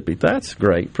 Mississippi. That's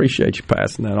great. Appreciate you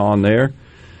passing that on there.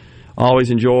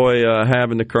 Always enjoy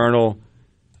having the Colonel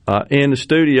in the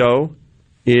studio.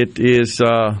 It is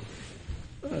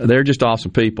they're just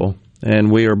awesome people,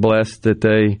 and we are blessed that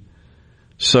they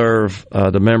serve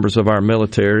the members of our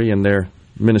military in their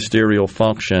ministerial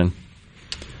function.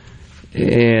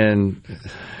 And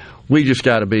we just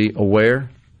got to be aware.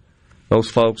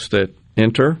 Those folks that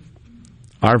enter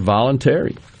are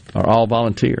voluntary, are all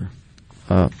volunteer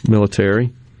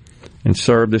military, and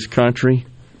serve this country.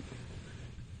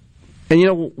 And, you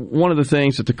know, one of the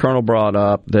things that the Colonel brought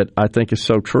up that I think is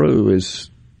so true is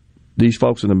these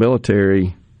folks in the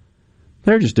military,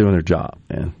 they're just doing their job,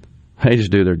 man. They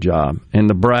just do their job. And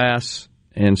the brass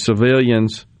and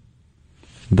civilians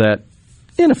that,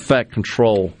 in effect,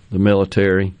 control the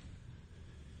military,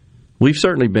 we've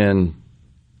certainly been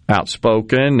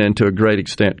outspoken and to a great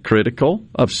extent critical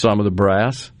of some of the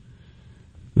brass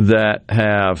that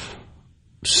have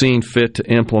seen fit to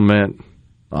implement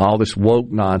all this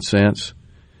woke nonsense.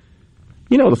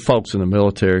 You know, the folks in the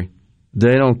military,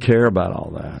 they don't care about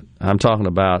all that. I'm talking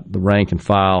about the rank and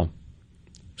file,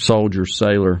 soldier,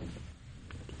 sailor,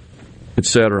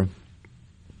 etc.,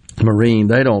 Marine.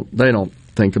 They don't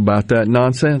think about that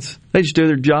nonsense. They just do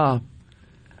their job.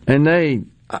 And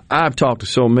I've talked to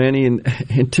so many, and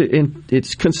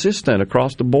it's consistent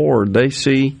across the board. They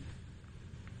see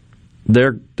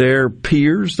their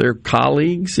peers, their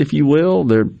colleagues, if you will,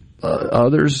 their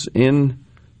others in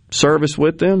service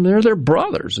with them, they're their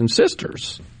brothers and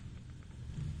sisters.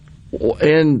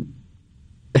 And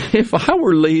if I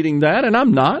were leading that, and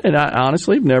I'm not, and I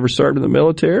honestly have never served in the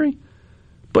military,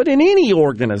 but in any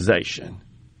organization,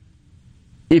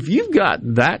 if you've got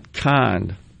that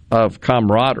kind of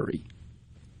camaraderie,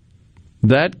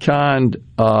 that kind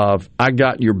of I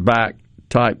got your back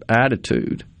type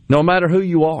attitude, no matter who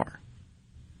you are,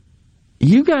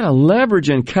 you got to leverage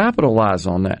and capitalize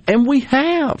on that. And we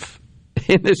have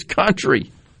in this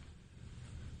country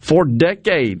for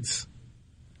decades.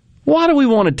 Why do we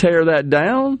want to tear that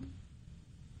down?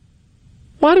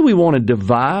 Why do we want to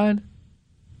divide?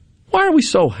 Why are we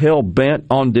so hell-bent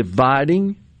on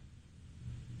dividing?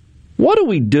 What do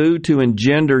we do to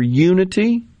engender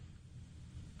unity?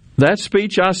 That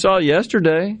speech I saw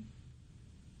yesterday,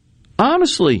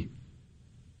 honestly,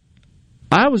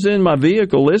 I was in my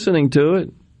vehicle listening to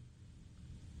it.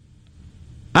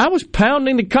 I was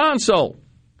pounding the console.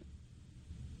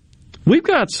 We've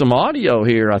got some audio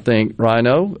here, I think,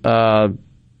 Rhino.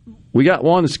 We got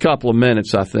one that's a couple of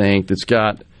minutes, I think, that's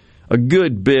got a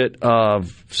good bit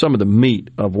of some of the meat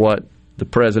of what the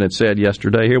president said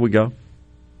yesterday. Here we go.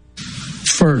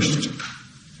 First,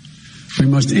 we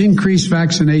must increase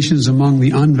vaccinations among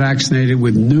the unvaccinated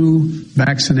with new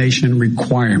vaccination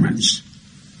requirements.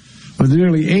 Of the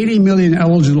nearly 80 million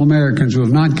eligible Americans who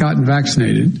have not gotten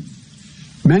vaccinated,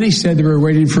 many said they were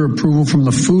waiting for approval from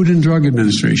the Food and Drug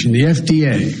Administration, the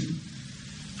FDA.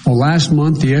 Well, last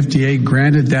month, the FDA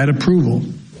granted that approval.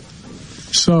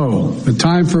 So, the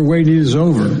time for waiting is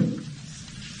over.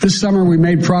 This summer, we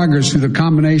made progress through the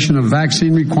combination of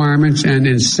vaccine requirements and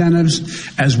incentives,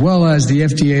 as well as the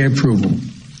FDA approval.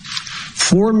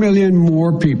 4 million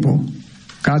more people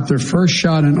got their first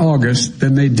shot in August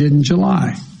than they did in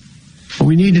July. But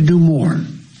we need to do more.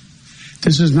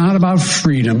 This is not about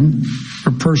freedom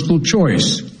or personal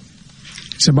choice.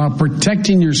 It's about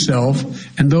protecting yourself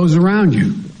and those around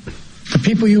you, the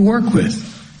people you work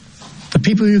with, the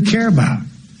people you care about,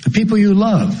 the people you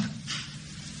love.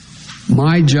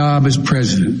 My job as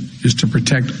president is to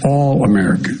protect all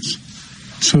Americans.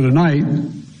 So tonight,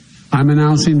 I'm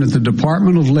announcing that the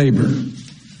Department of Labor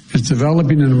is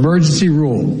developing an emergency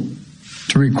rule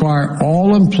to require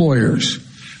all employers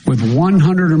with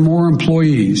 100 or more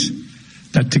employees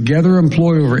that together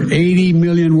employ over 80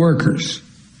 million workers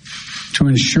to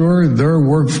ensure their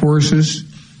workforces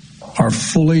are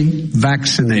fully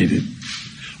vaccinated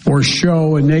or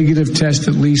show a negative test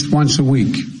at least once a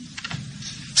week.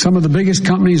 Some of the biggest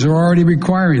companies are already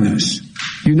requiring this.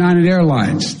 United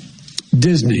Airlines,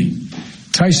 Disney,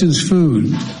 Tyson's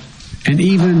Food, and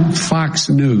even Fox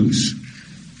News.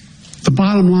 The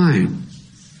bottom line,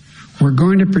 we're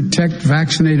going to protect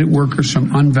vaccinated workers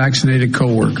from unvaccinated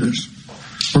coworkers.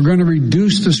 We're going to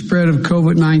reduce the spread of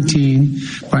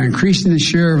COVID-19 by increasing the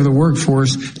share of the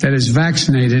workforce that is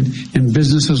vaccinated in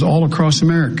businesses all across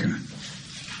America.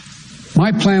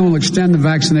 My plan will extend the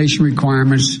vaccination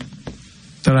requirements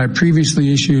that I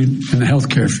previously issued in the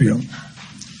healthcare field.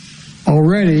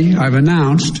 Already, I've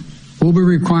announced we'll be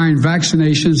requiring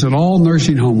vaccinations of all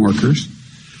nursing home workers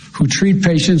who treat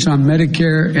patients on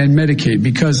Medicare and Medicaid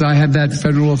because I have that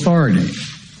federal authority.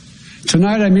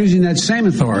 Tonight, I'm using that same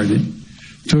authority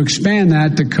to expand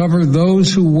that to cover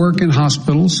those who work in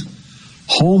hospitals,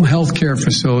 home health care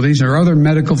facilities, or other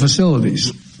medical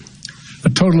facilities. A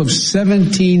total of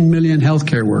 17 million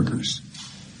healthcare workers.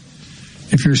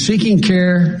 If you're seeking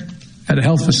care at a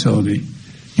health facility,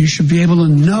 you should be able to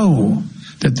know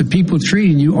that the people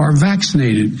treating you are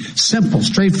vaccinated. Simple,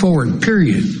 straightforward,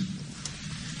 period.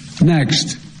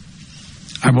 Next,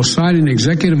 I will sign an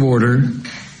executive order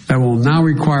that will now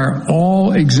require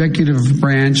all executive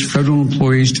branch federal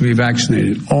employees to be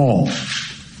vaccinated. All.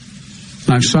 And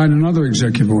I've signed another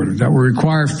executive order that will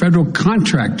require federal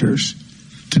contractors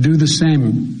to do the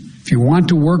same. If you want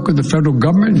to work with the federal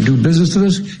government and do business with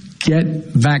us, get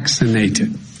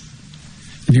vaccinated.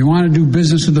 If you want to do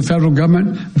business with the federal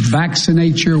government,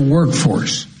 vaccinate your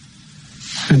workforce.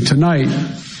 And tonight,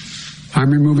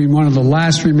 I'm removing one of the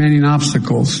last remaining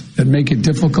obstacles that make it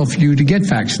difficult for you to get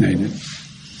vaccinated.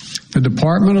 The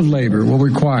Department of Labor will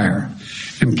require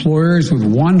employers with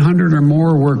 100 or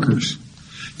more workers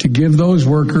to give those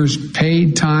workers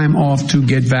paid time off to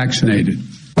get vaccinated.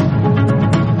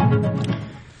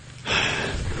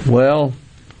 Well,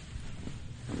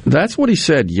 that's what he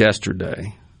said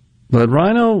yesterday. But,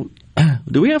 Rhino,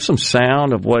 do we have some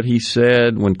sound of what he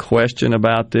said when questioned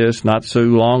about this not so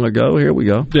long ago? Here we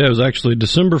go. Yeah, it was actually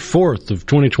December 4th of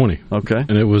 2020. Okay.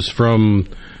 And it was from,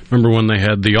 remember when they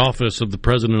had the office of the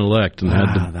president-elect and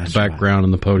had the background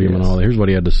and the podium and all that. Here's what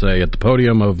he had to say at the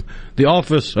podium of the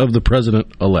office of the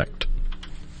president-elect.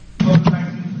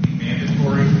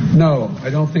 No, I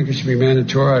don't think it should be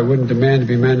mandatory. I wouldn't demand to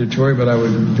be mandatory, but I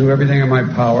would do everything in my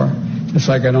power. Just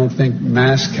like I don't think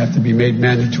masks have to be made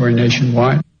mandatory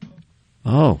nationwide.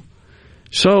 Oh.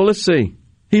 So, let's see.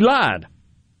 He lied.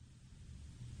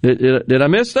 Did I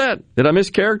miss that? Did I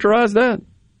mischaracterize that?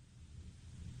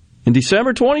 In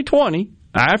December 2020,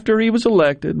 after he was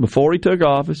elected, before he took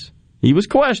office, he was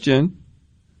questioned,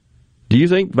 do you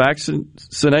think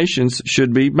vaccinations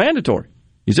should be mandatory?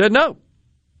 He said no.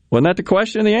 Wasn't that the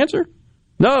question and the answer?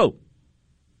 No.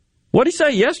 What did he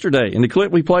say yesterday in the clip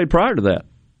we played prior to that?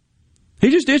 He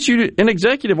just issued an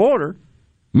executive order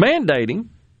mandating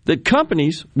that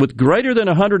companies with greater than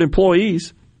 100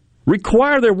 employees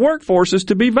require their workforces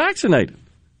to be vaccinated.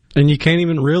 And you can't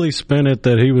even really spin it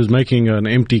that he was making an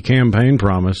empty campaign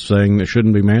promise saying that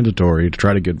shouldn't be mandatory to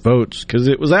try to get votes because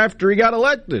it was after he got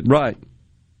elected. Right.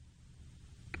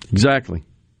 Exactly.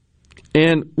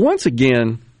 And once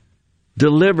again,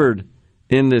 delivered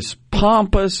in this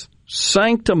pompous,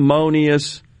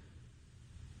 sanctimonious,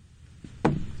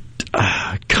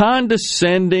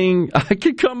 condescending, I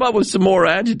could come up with some more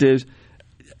adjectives.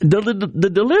 The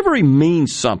delivery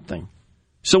means something.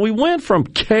 So we went from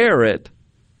carrot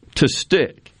to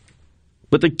stick.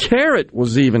 But the carrot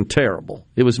was even terrible.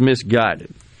 It was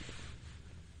misguided.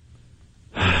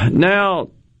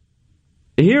 Now,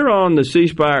 here on the C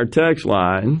Spire text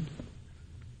line,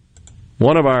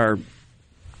 one of our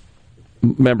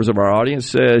members of our audience,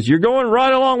 says, you're going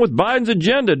right along with Biden's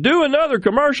agenda. Do another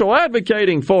commercial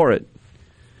advocating for it.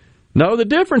 No, the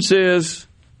difference is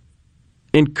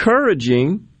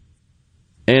encouraging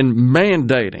and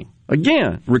mandating.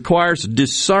 Again, requires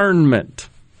discernment.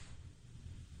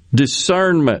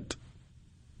 Discernment.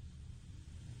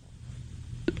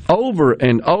 Over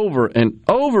and over and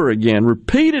over again,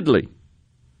 repeatedly.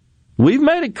 We've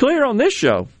made it clear on this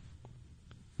show,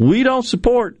 we don't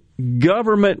support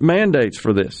government mandates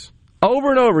for this.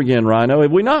 Over and over again, Rhino,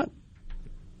 have we not?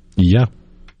 Yeah.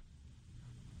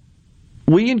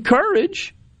 We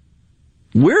encourage.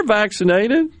 We're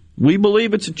vaccinated. We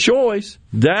believe it's a choice.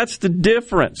 That's the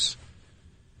difference.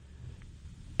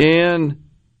 And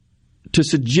to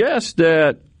suggest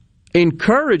that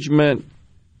encouragement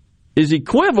is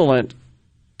equivalent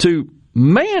to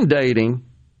mandating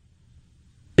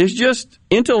is just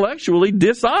intellectually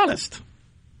dishonest.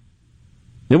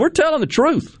 And we're telling the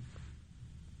truth.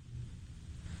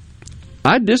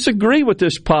 I disagree with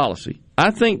this policy.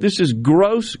 I think this is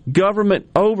gross government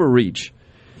overreach.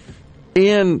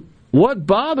 And what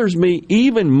bothers me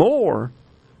even more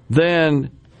than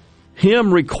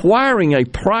him requiring a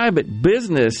private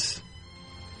business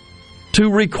to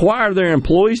require their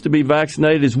employees to be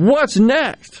vaccinated is what's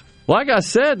next. Like I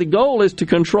said, the goal is to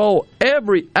control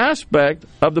every aspect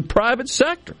of the private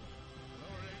sector.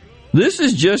 This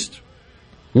is just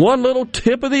one little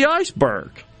tip of the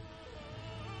iceberg.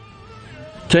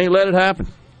 Can't let it happen.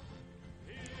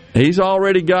 He's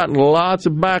already gotten lots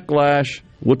of backlash.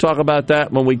 We'll talk about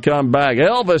that when we come back.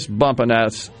 Elvis bumping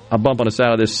us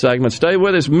out of this segment. Stay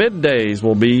with us. Middays.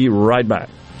 We'll be right back.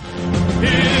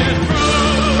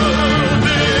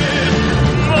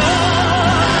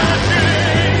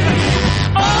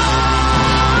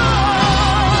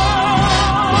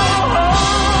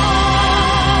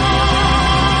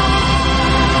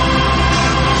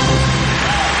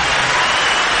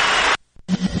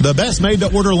 The best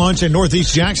made-to-order lunch in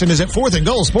Northeast Jackson is at 4th and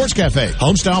Gold Sports Cafe.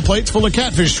 Homestyle plates full of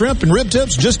catfish, shrimp, and rib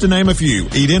tips, just to name a few.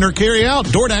 Eat in or carry out,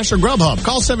 DoorDash or Grubhub.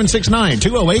 Call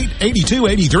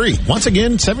 769-208-8283. Once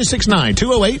again,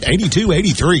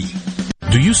 769-208-8283.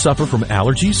 Do you suffer from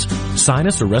allergies,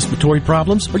 sinus, or respiratory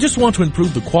problems, or just want to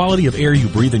improve the quality of air you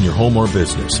breathe in your home or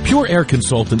business? Pure Air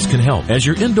Consultants can help. As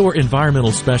your indoor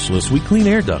environmental specialists, we clean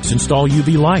air ducts, install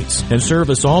UV lights, and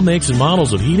service all makes and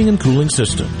models of heating and cooling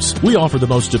systems. We offer the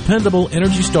most dependable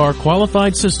Energy Star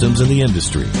qualified systems in the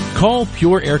industry. Call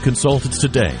Pure Air Consultants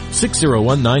today,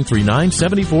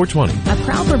 601-939-7420. A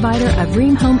proud provider of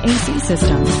Rheem Home AC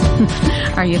systems.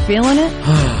 Are you feeling it?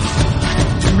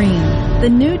 Rheem, the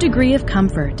new degree of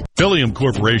comfort. Pelium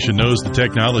Corporation knows the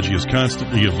technology is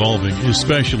constantly evolving,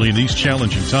 especially in these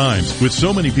challenging times. With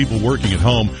so many people working at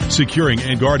home, securing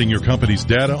and guarding your company's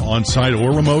data on-site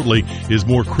or remotely is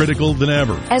more critical than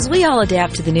ever. As we all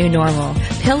adapt to the new normal,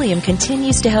 Pelium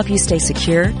continues to help you stay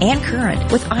secure and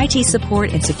current with IT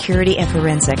support in security and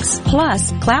forensics,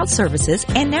 plus cloud services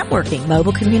and networking,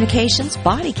 mobile communications,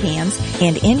 body cams,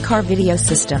 and in-car video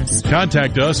systems.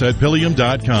 Contact us at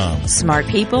Pelium.com. Smart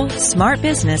people, smart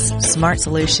business, smart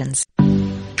solutions.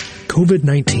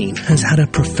 COVID-19 has had a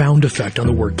profound effect on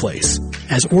the workplace.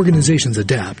 As organizations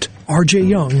adapt, RJ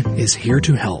Young is here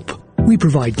to help. We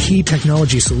provide key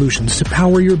technology solutions to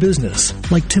power your business,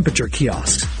 like temperature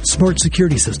kiosks, smart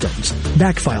security systems,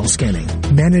 backfile scanning,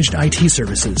 managed IT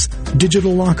services,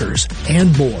 digital lockers,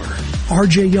 and more.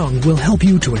 RJ Young will help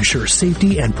you to ensure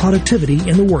safety and productivity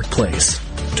in the workplace.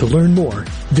 To learn more,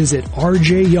 visit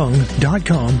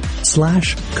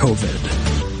rjyoung.com/COVID.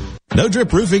 No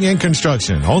Drip Roofing and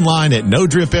Construction. Online at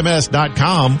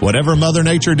NoDripMS.com. Whatever Mother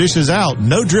Nature dishes out,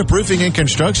 No Drip Roofing and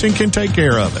Construction can take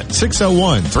care of it.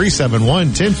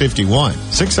 601-371-1051.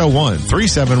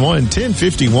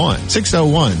 601-371-1051.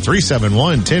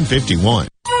 601-371-1051.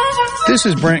 This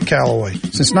is Brent Calloway.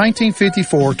 Since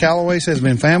 1954, Calloway's has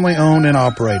been family-owned and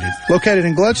operated. Located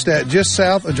in Gluckstadt, just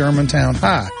south of Germantown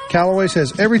High, Calloway's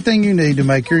has everything you need to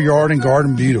make your yard and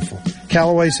garden beautiful.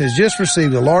 Calloway's has just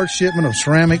received a large shipment of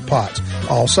ceramic pots.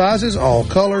 All sizes, all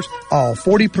colors, all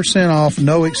 40% off,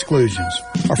 no exclusions.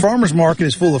 Our farmers market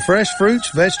is full of fresh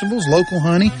fruits, vegetables, local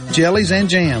honey, jellies, and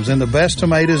jams, and the best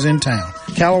tomatoes in town.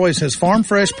 Calloway's has farm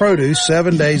fresh produce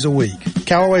 7 days a week.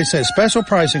 Calloway's has special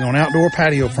pricing on outdoor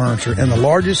patio furniture and the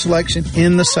largest selection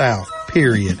in the South,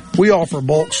 period. We offer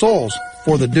bulk soils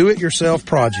for the do-it-yourself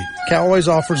project. Callaway's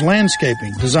offers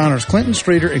landscaping. Designers Clinton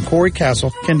Streeter and Corey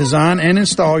Castle can design and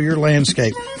install your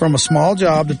landscape from a small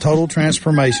job to total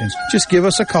transformations. Just give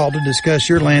us a call to discuss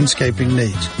your landscaping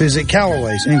needs. Visit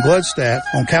Callaway's in Gluckstadt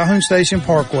on Calhoun Station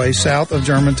Parkway, south of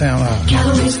Germantown High.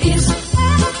 Callaway's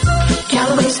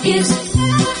is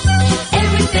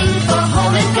everything for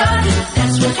home and garden.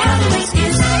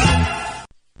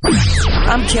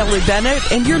 I'm Kelly Bennett,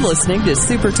 and you're listening to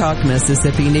Super Talk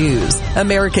Mississippi News.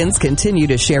 Americans continue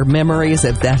to share memories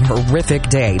of that horrific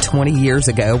day 20 years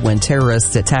ago when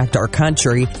terrorists attacked our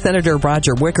country. Senator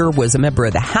Roger Wicker was a member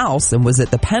of the House and was at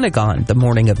the Pentagon the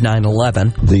morning of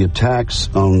 9/11. The attacks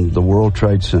on the World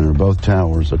Trade Center, both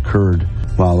towers, occurred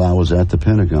while I was at the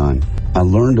Pentagon. I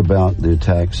learned about the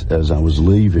attacks as I was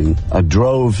leaving. I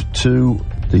drove to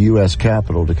the U.S.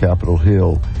 Capitol, to Capitol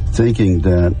Hill, thinking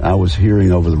that I was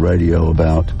hearing over the radio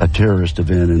about a terrorist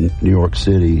event in New York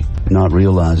City, not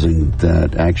realizing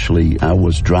that actually I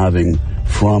was driving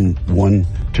from one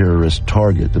terrorist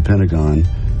target, the Pentagon,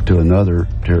 to another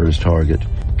terrorist target,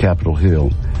 Capitol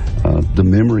Hill. The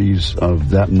memories of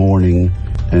that morning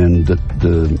and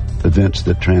the events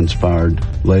that transpired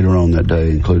later on that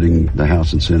day, including the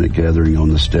House and Senate gathering on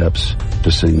the steps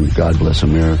to sing God Bless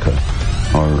America,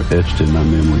 are etched in my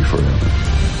memory forever.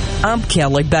 I'm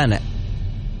Kelly Bennett.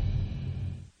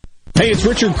 Hey, it's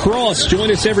Richard Cross. Join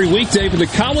us every weekday for the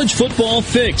College Football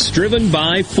Fix, driven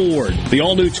by Ford. The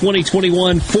all-new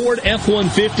 2021 Ford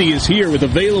F-150 is here with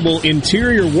available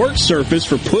interior work surface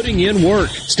for putting in work.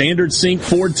 Standard sync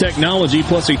Ford technology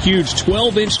plus a huge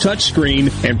 12-inch touchscreen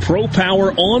and Pro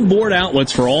Power onboard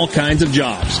outlets for all kinds of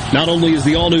jobs. Not only is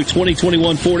the all-new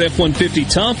 2021 Ford F-150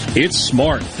 tough, it's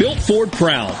smart. Built Ford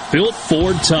proud. Built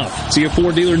Ford tough. See a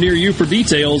Ford dealer near you for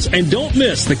details, and don't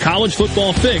miss the College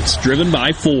Football Fix, driven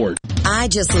by Ford. I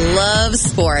just love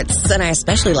sports, and I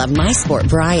especially love my sport,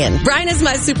 Brian. Brian is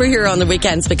my superhero on the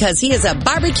weekends because he is a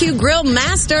barbecue grill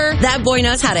master. That boy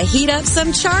knows how to heat up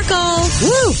some charcoal.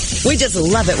 Woo! We just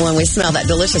love it when we smell that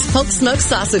delicious Polk smoked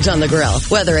sausage on the grill.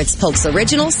 Whether it's Polk's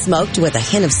Original, smoked with a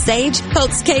hint of sage,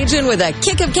 Polk's Cajun with a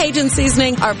kick of Cajun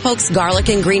seasoning, or Polk's Garlic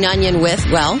and Green Onion with,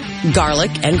 well,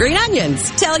 garlic and green onions.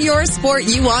 Tell your sport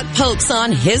you want Polk's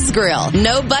on his grill.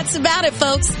 No buts about it,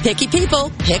 folks. Picky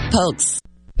people, pick Polk's.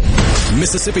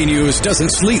 Mississippi news doesn't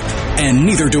sleep, and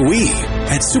neither do we.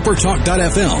 At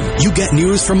supertalk.fm, you get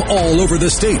news from all over the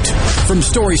state. From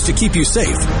stories to keep you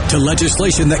safe, to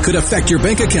legislation that could affect your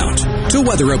bank account, to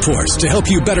weather reports to help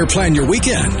you better plan your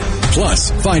weekend.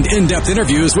 Plus, find in-depth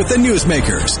interviews with the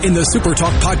newsmakers in the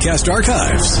Supertalk podcast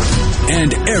archives.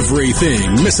 And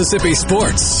everything Mississippi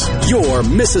sports. Your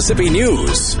Mississippi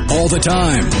news. All the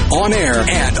time, on air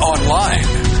and online.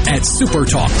 At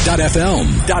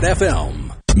supertalk.fm.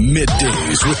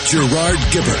 Middays with Gerard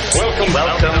Gibert. Welcome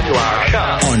to our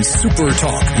show. On Super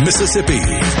Talk, Mississippi.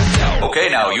 Okay,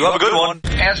 now, you have a good one.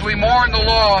 As we mourn the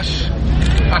loss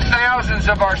of thousands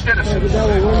of our citizens,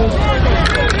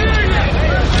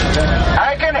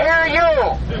 I can hear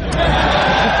you.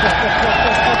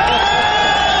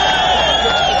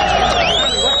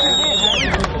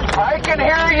 I can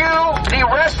hear you. The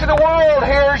rest of the world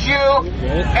hears you.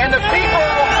 And the people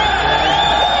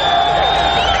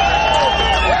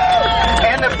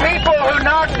who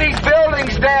knock these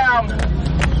buildings down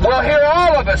will hear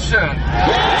all of us soon.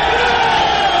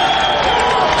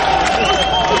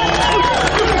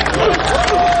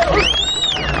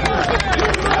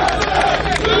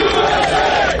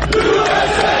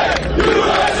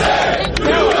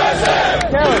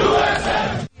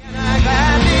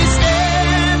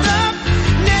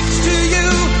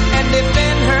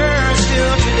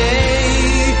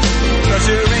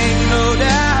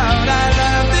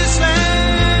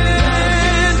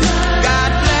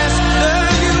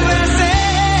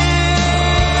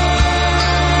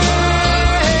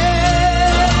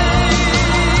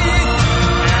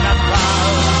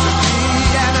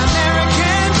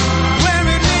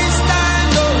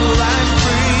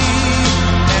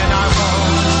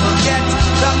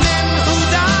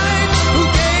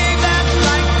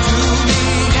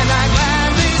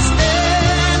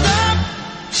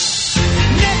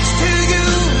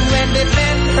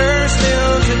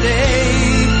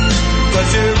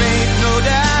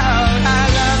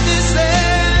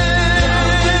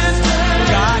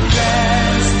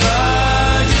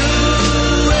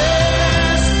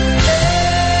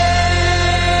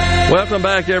 Welcome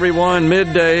back, everyone.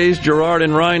 Middays, Gerard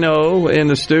and Rhino in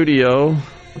the studio.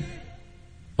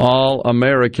 All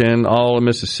American, all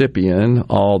Mississippian,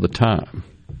 all the time.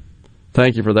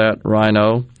 Thank you for that,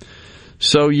 Rhino.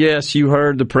 So, yes, you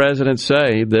heard the president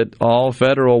say that all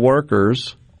federal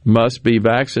workers must be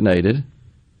vaccinated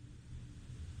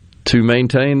to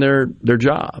maintain their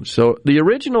jobs. So the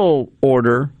original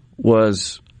order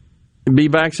was be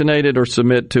vaccinated or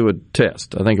submit to a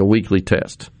test, I think a weekly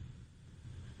test.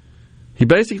 He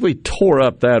basically tore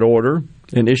up that order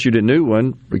and issued a new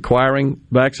one requiring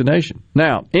vaccination.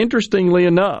 Now, interestingly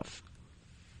enough,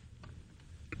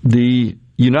 the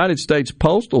United States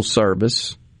Postal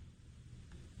Service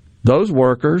those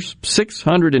workers,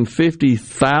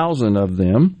 650,000 of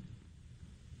them,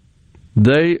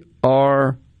 they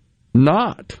are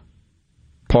not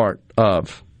part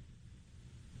of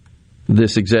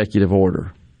this executive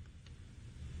order.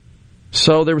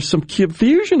 So there was some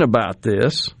confusion about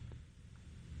this,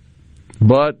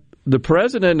 but the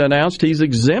president announced he's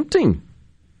exempting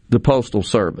the Postal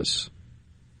Service.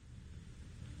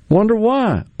 Wonder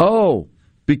why? Oh,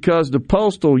 because the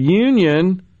Postal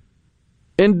Union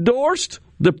endorsed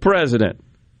the president,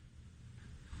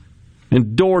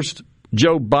 endorsed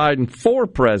Joe Biden for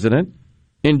president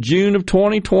in June of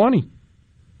 2020.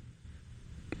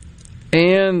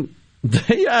 And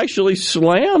they actually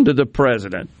slammed the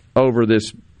president over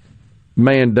this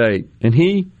mandate, and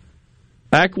he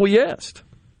acquiesced.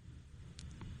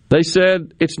 They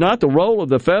said it's not the role of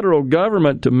the federal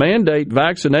government to mandate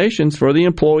vaccinations for the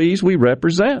employees we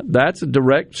represent. That's a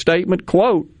direct statement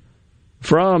quote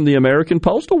from the American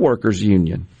Postal Workers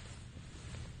Union.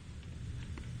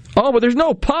 Oh, but there's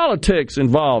no politics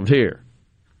involved here.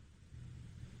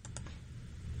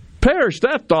 Perish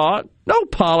that thought. No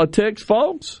politics,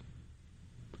 folks.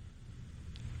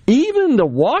 Even the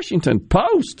Washington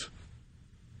Post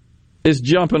is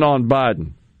jumping on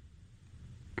Biden.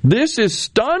 This is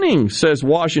stunning, says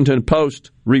Washington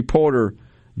Post reporter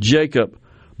Jacob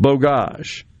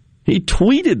Bogage. He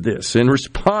tweeted this in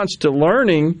response to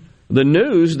learning the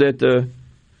news that the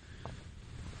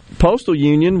Postal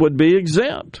Union would be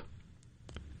exempt.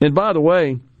 And by the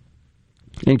way,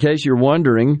 in case you're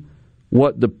wondering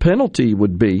what the penalty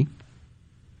would be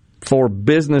for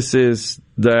businesses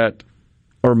that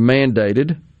are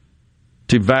mandated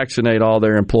to vaccinate all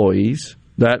their employees,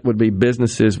 that would be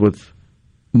businesses with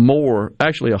more,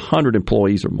 actually 100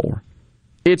 employees or more.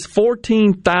 It's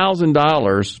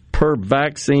 $14,000 per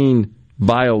vaccine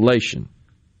violation.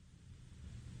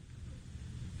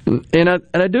 And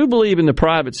I do believe in the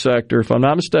private sector, if I'm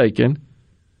not mistaken,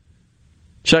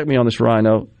 check me on this,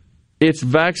 Rhino, it's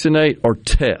vaccinate or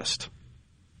test.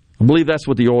 I believe that's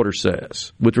what the order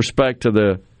says with respect to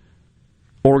the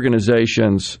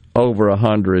organizations over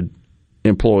 100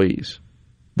 employees.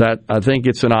 That I think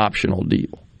it's an optional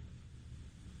deal.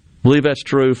 I believe that's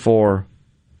true for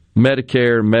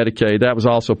Medicare, Medicaid. That was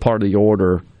also part of the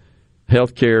order.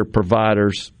 Healthcare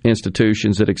providers,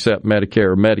 institutions that accept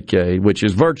Medicare or Medicaid, which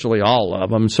is virtually all of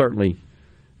them, certainly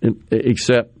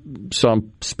except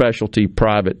some specialty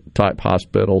private type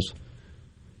hospitals,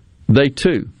 they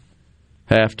too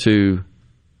have to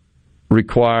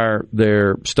require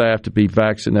their staff to be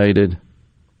vaccinated.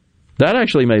 That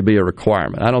actually may be a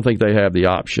requirement. I don't think they have the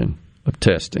option of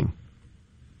testing.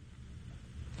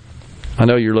 I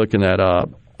know you're looking that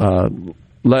up.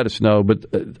 Let us know, but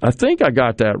I think I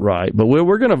got that right. But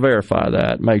we're going to verify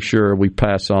that, make sure we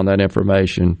pass on that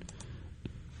information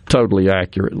totally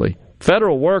accurately.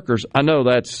 Federal workers, I know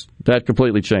that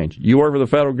completely changed. You work for the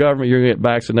federal government, you're going to get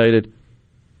vaccinated,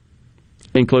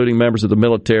 including members of the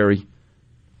military,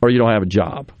 or you don't have a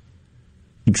job,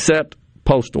 except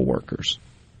postal workers.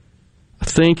 I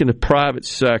think in the private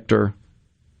sector,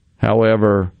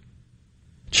 however,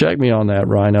 check me on that,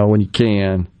 Rhino, when you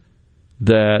can,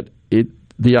 that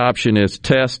the option is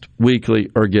test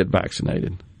weekly or get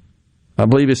vaccinated. I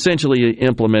believe essentially it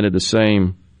implemented the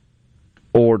same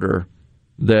order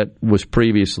that was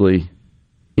previously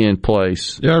in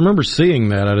place. Yeah, I remember seeing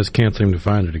that. I just can't seem to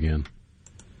find it again.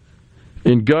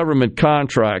 In government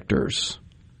contractors,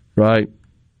 right?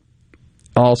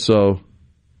 Also,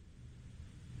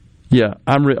 yeah,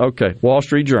 okay, Wall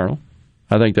Street Journal.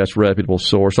 I think that's a reputable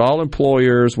source. All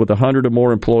employers with 100 or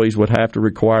more employees would have to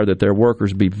require that their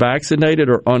workers be vaccinated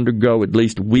or undergo at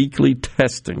least weekly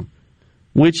testing,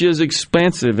 which is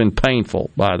expensive and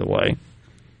painful, by the way.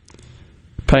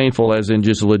 Painful as in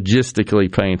just logistically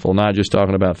painful, not just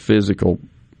talking about physical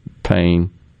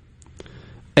pain.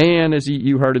 And as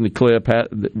you heard in the clip,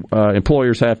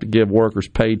 employers have to give workers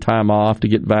paid time off to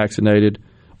get vaccinated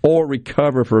or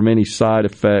recover from any side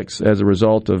effects as a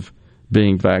result of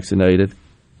being vaccinated.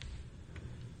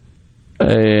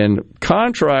 And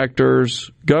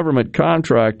contractors, government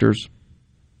contractors,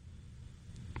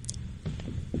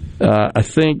 I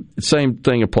think the same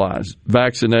thing applies.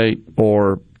 Vaccinate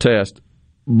or test.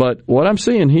 But what I'm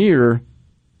seeing here,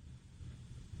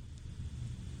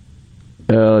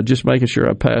 just making sure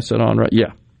I pass it on right.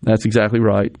 Yeah, that's exactly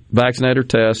right. Vaccinate or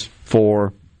test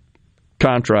for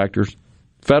contractors.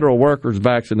 Federal workers,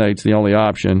 vaccinate's the only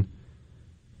option.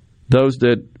 Those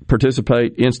that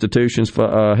participate institutions,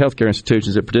 healthcare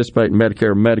institutions that participate in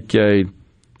Medicare and Medicaid,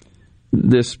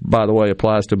 this, by the way,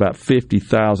 applies to about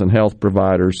 50,000 health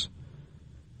providers.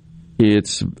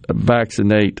 It's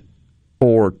vaccinate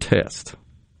or test.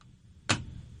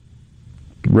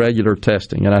 regular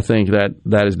testing. And I think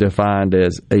that is defined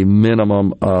as a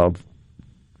minimum of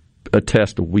a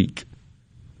test a week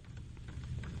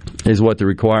is what the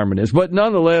requirement is. But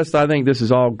nonetheless, I think this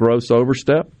is all gross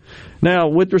overstep. Now,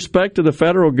 with respect to the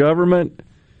federal government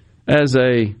as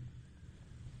a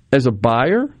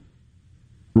buyer,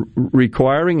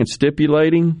 requiring and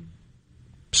stipulating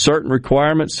certain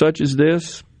requirements such as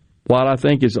this, while I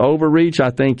think is overreach,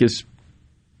 I think is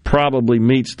probably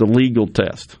meets the legal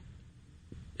test.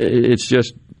 It's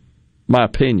just my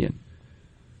opinion.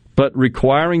 But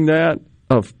requiring that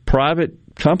of private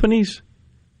companies,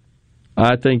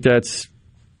 I think that's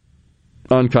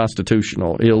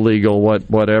unconstitutional, illegal,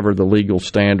 whatever the legal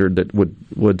standard that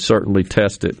would certainly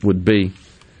test it would be.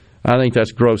 I think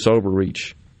that's gross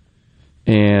overreach.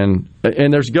 And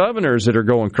there's governors that are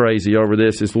going crazy over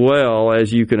this as well,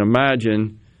 as you can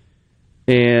imagine.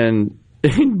 And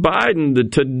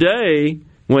Biden today,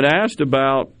 when asked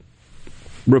about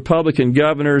Republican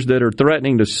governors that are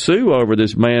threatening to sue over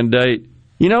this mandate,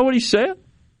 you know what he said?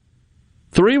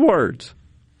 3 words.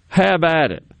 Have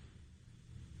at it.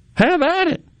 Have at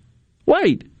it.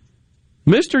 Wait.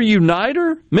 Mr.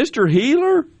 Uniter? Mr.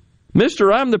 Healer?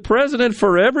 Mr. I'm the president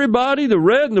for everybody, the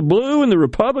red and the blue and the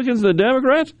Republicans and the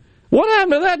Democrats? What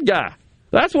happened to that guy?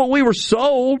 That's what we were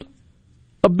sold.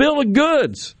 A bill of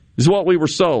goods is what we were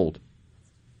sold.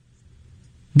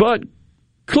 But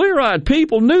clear-eyed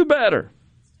people knew better.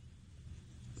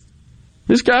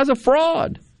 This guy's a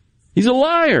fraud. He's a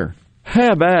liar.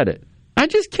 Have at it. I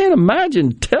just can't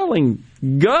imagine telling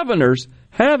governors,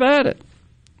 have at it.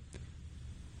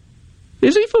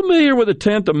 Is he familiar with the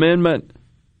 10th Amendment?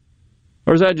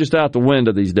 Or is that just out the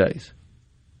window these days?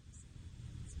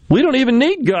 We don't even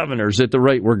need governors at the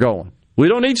rate we're going. We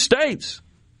don't need states.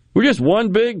 We're just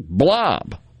one big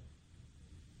blob.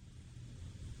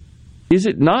 Is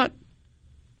it not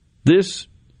this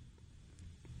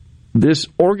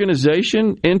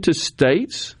organization into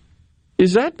states?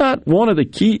 Is that not one of the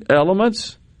key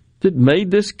elements that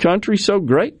made this country so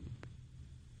great?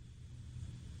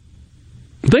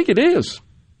 I think it is.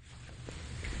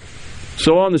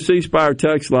 So on the C Spire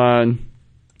text line,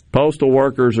 postal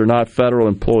workers are not federal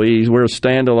employees. We're a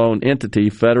standalone entity,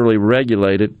 federally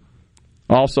regulated.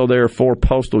 Also, there are 4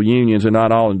 postal unions, and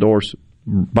not all endorse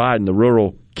Biden. The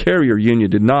Rural Carrier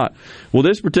Union did not. Well,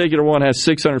 this particular one has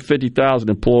 650,000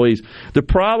 employees. The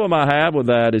problem I have with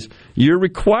that is you're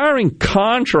requiring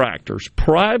contractors,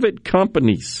 private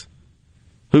companies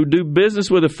who do business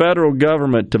with the federal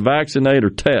government to vaccinate or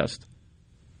test.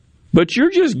 But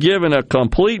you're just giving a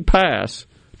complete pass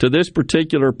to this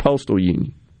particular postal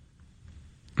union.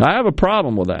 I have a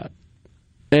problem with that.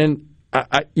 And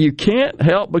you can't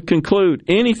help but conclude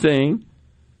anything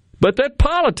but that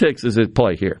politics is at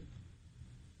play here.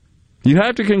 You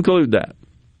have to conclude that.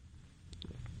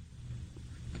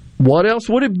 What else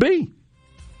would it be?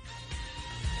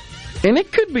 And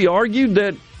it could be argued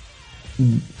that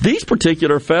these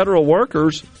particular federal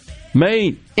workers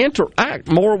may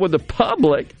interact more with the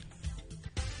public,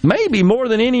 maybe more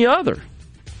than any other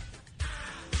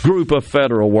group of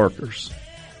federal workers.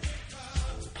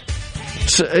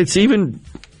 So it's even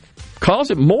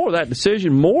calls it more, that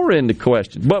decision more into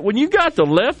question. But when you got the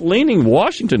left-leaning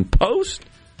Washington Post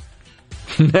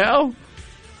now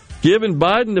giving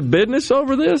Biden the business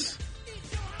over this,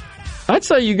 I'd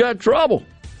say you got trouble.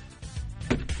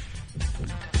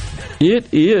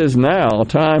 It is now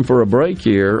time for a break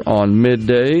here on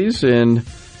Middays, and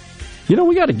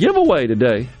we got a giveaway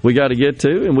today we got to get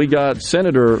to, and we got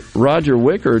Senator Roger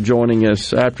Wicker joining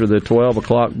us after the 12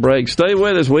 o'clock break. Stay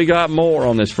with us. We got more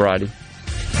on this Friday.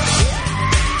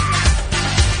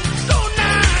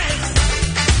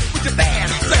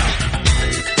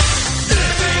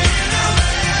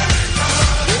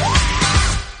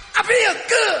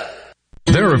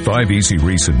 There are 5 easy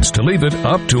reasons to leave it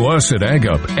up to us at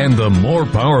AgUp and the more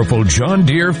powerful John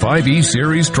Deere 5E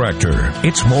Series tractor.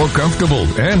 It's more comfortable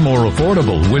and more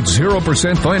affordable with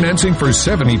 0% financing for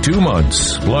 72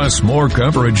 months. Plus more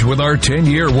coverage with our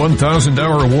 10-year,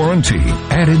 1,000-hour warranty.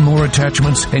 Add in more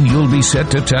attachments and you'll be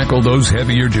set to tackle those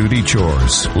heavier duty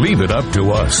chores. Leave it up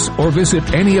to us or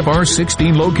visit any of our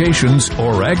 16 locations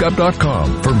or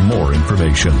agup.com for more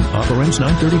information. Offer ends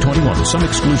 9/30/21. Some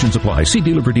exclusions apply. See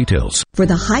dealer for details. For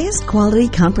the highest quality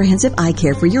comprehensive eye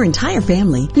care for your entire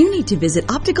family, you need to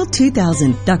visit Optical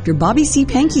 2000, Dr. Bobby C.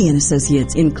 Pankey and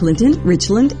Associates in Clinton,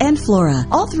 Richland, and Flora.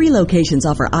 All 3 locations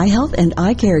offer eye health and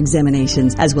eye care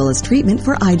examinations, as well as treatment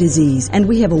for eye disease. And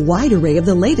we have a wide array of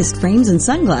the latest frames and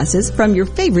sunglasses from your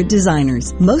favorite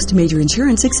designers. Most major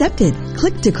insurance accepted.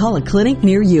 Click to call a clinic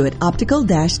near you at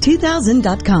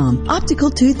optical-2000.com.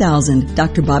 Optical 2000,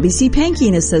 Dr. Bobby C. Pankey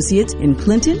and Associates in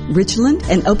Clinton, Richland,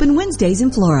 and open Wednesdays in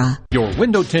Flora. Your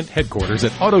window tint headquarters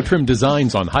at Auto Trim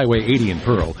Designs on Highway 80 in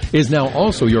Pearl is now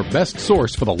also your best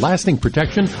source for the lasting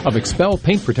protection of Expel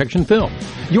paint protection film.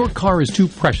 Your car is too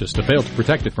precious to fail to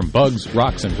protect it from bugs,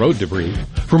 rocks, and road debris.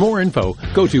 For more info,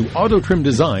 go to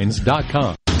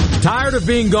autotrimdesigns.com. Tired of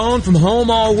being gone from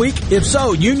home all week? If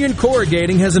so, Union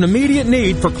Corrugating has an immediate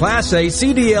need for Class A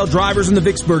CDL drivers in the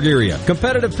Vicksburg area.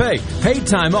 Competitive pay, paid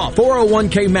time off,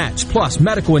 401k match, plus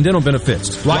medical and dental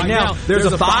benefits. Right now, there's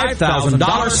a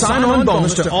 $5,000 sign-on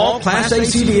bonus to all Class A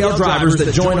CDL drivers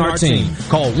that join our team.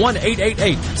 Call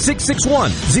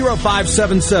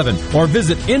 1-888-661-0577 or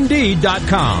visit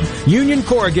Indeed.com. Union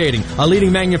Corrugating, a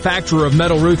leading manufacturer of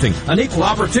metal roofing, an equal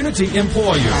opportunity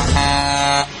employer.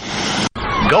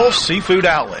 Gulf Seafood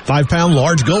Outlet. 5-pound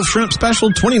large Gulf shrimp special,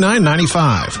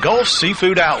 $29.95. Gulf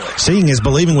Seafood Outlet. Seeing is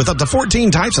believing with up to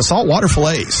 14 types of saltwater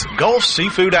fillets. Gulf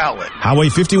Seafood Outlet. Highway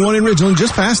 51 in Ridgeland,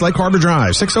 just past Lake Harbor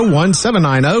Drive,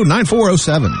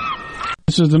 601-790-9407.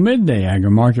 This is the Midday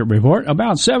Agri-Market Report.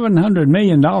 About $700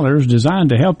 million designed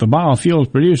to help the biofuels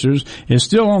producers is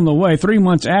still on the way 3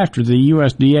 months after the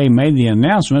USDA made the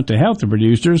announcement to help the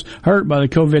producers hurt by the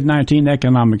COVID-19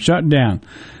 economic shutdown.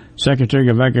 Secretary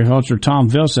of Agriculture Tom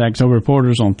Vilsack told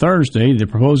reporters on Thursday the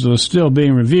proposal is still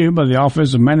being reviewed by the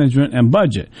Office of Management and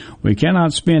Budget. We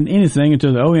cannot spend anything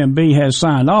until the OMB has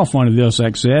signed off on it,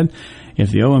 Vilsack said. If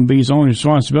the OMB's only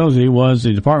responsibility was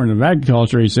the Department of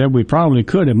Agriculture, he said, we probably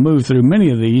could have moved through many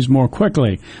of these more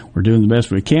quickly. We're doing the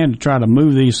best we can to try to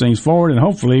move these things forward, and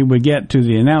hopefully we get to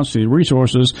the announced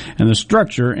resources and the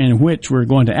structure in which we're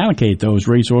going to allocate those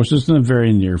resources in the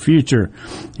very near future.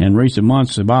 In recent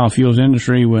months, the biofuels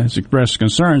industry has expressed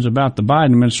concerns about the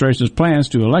Biden administration's plans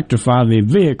to electrify the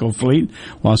vehicle fleet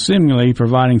while seemingly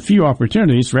providing few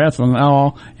opportunities for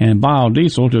ethanol and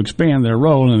biodiesel to expand their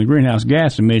role in the greenhouse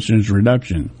gas emissions reduction.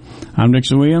 I'm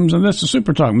Dixon Williams, and this is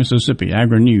Super Talk Mississippi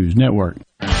Agri-News Network.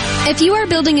 If you are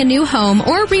building a new home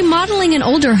or remodeling an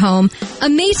older home,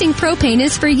 Amazing Propane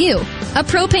is for you. A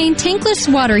propane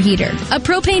tankless water heater, a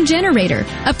propane generator,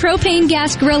 a propane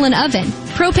gas grill and oven,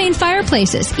 propane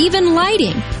fireplaces, even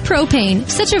lighting. Propane,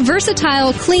 such a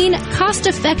versatile, clean,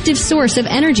 cost-effective source of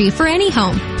energy for any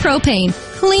home. Propane,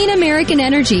 clean American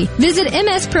energy. Visit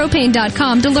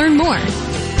mspropane.com to learn more.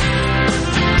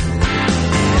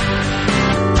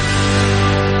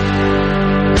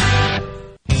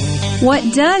 What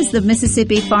does the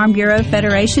Mississippi Farm Bureau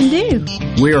Federation do?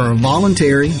 We are a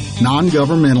voluntary,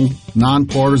 non-governmental,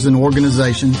 nonpartisan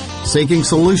organization seeking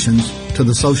solutions to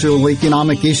the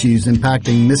social-economic issues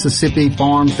impacting Mississippi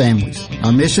farm families.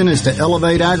 Our mission is to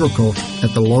elevate agriculture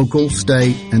at the local,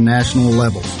 state, and national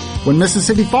levels. When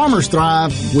Mississippi farmers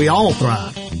thrive, we all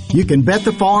thrive. You can bet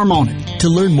the farm on it. To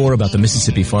learn more about the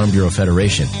Mississippi Farm Bureau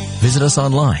Federation, visit us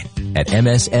online at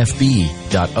msfb.org.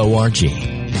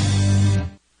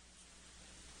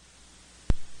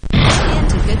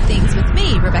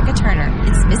 Rebecca Turner.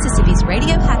 It's Mississippi's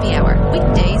Radio Happy Hour,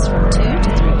 weekdays from 2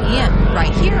 to 3 p.m.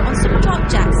 right here on Super Talk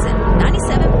Jackson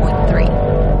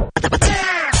 97.3.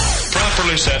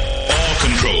 Properly set all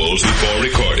controls before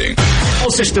recording.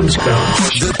 All systems go.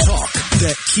 The talk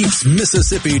that keeps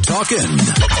Mississippi talking.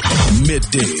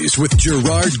 Middays with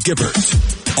Gerard Gibert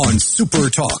on Super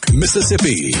Talk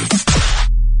Mississippi.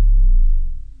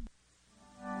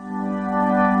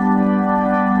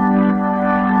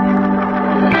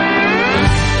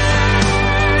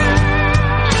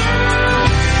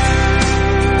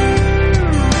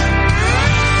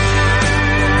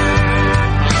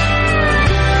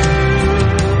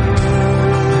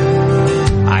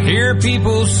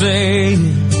 People say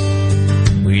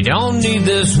we don't need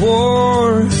this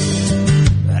war,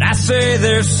 but I say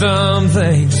there's some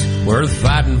things worth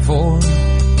fighting for.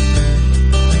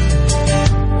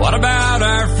 What about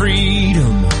our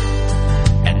freedom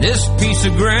and this piece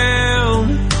of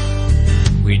ground?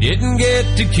 We didn't get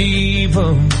to keep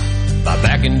them by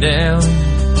backing down.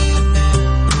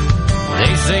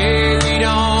 They say we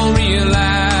don't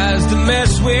realize the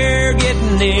mess we're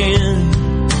getting in.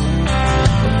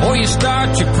 Before you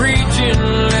start your preaching,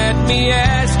 let me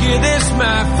ask you this,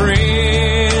 my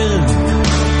friend.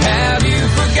 Have you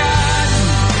forgotten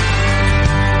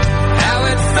how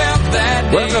it felt that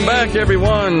Welcome back,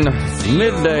 everyone.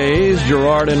 Middays,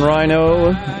 Gerard and Rhino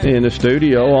in the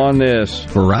studio on this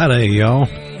Friday, y'all.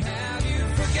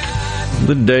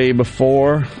 The day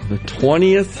before the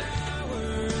 20th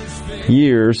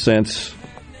year since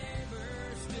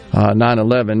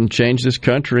 9/11 changed this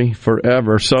country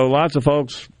forever. So lots of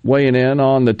folks weighing in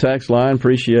on the text line.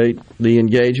 Appreciate the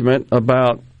engagement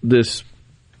about this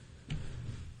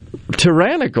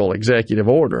tyrannical executive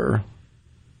order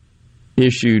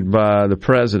issued by the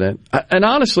president. And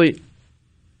honestly,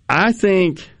 I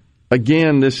think,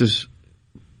 again, this is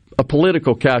a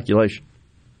political calculation.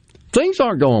 Things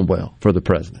aren't going well for the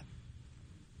president.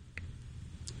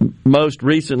 Most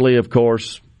recently, of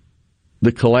course,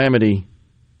 the calamity,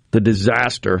 the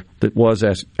disaster that was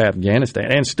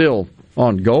Afghanistan, and still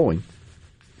ongoing.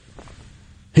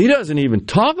 He doesn't even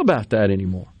talk about that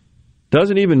anymore.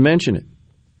 Doesn't even mention it.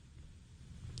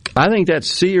 I think that's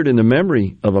seared in the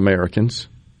memory of Americans.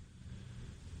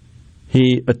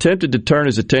 He attempted to turn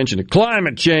his attention to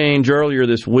climate change earlier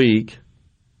this week.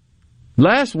 Late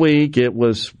last week, it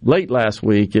was,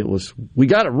 we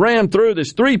got to ram through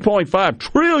this $3.5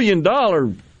 trillion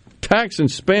tax and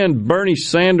spend Bernie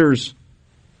Sanders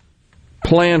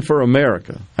plan for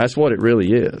America. That's what it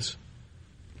really is.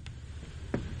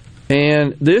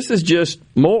 And this is just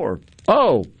more.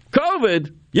 Oh,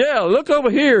 COVID. Yeah, look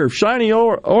over here, shiny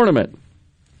ornament,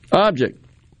 object.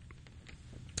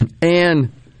 And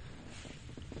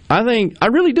I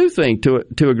really do think,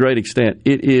 to a great extent,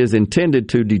 it is intended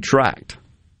to detract,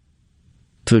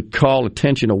 to call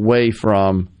attention away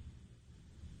from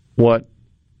what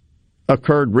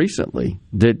occurred recently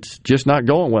that's just not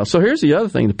going well. So here's the other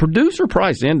thing. The producer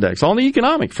price index on the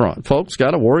economic front. Folks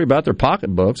got to worry about their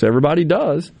pocketbooks. Everybody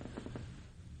does.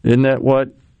 Isn't that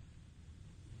what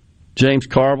James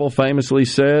Carville famously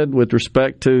said with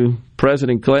respect to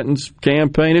President Clinton's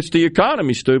campaign? It's the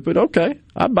economy, stupid. Okay,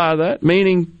 I buy that.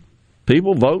 Meaning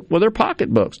people vote with their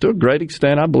pocketbooks. To a great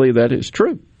extent, I believe that is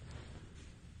true.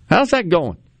 How's that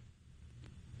going?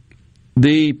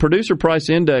 The producer price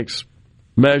index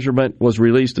measurement was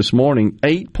released this morning,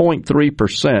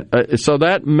 8.3%. So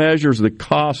that measures the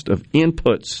cost of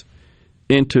inputs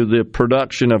into the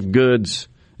production of goods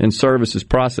and services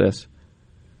process.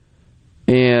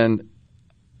 And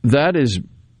that is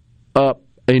up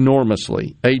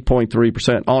enormously,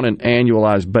 8.3% on an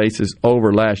annualized basis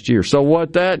over last year. So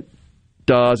what that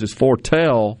does is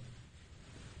foretell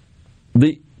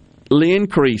the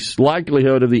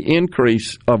likelihood of the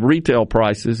increase of retail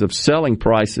prices, of selling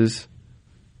prices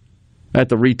at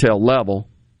the retail level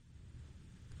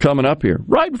coming up here,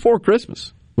 right before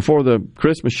Christmas, before the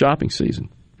Christmas shopping season.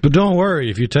 But don't worry,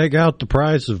 if you take out the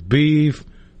price of beef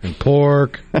and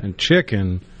pork and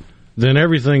chicken, then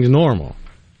everything's normal.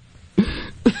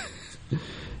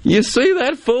 You see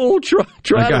that fool try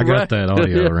I got that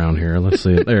audio around here. Let's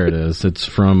see it. There it is. It's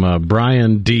from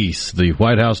Brian Deese, the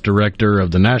White House director of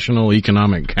the National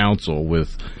Economic Council,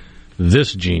 with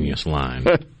this genius line.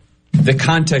 The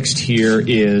context here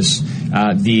is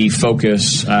the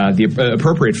focus, the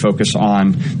appropriate focus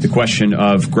on the question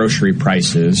of grocery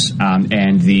prices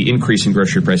and the increase in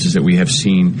grocery prices that we have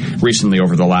seen recently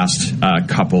over the last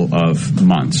couple of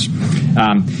months.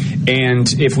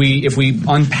 And if we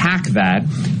unpack that,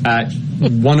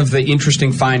 one of the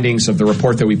interesting findings of the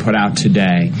report that we put out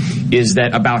today is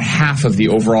that about half of the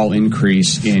overall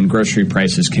increase in grocery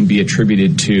prices can be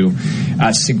attributed to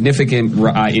a significant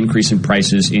increase in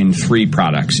prices in three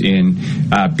products, in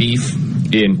beef,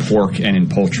 in pork, and in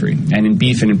poultry. And in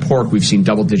beef and in pork, we've seen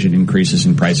double-digit increases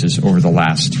in prices over the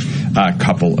last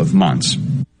couple of months.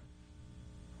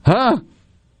 Huh?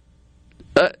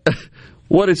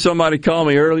 What did somebody call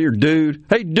me earlier? Dude.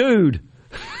 Hey, dude.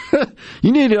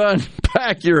 You need to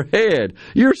unpack your head.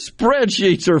 Your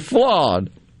spreadsheets are flawed.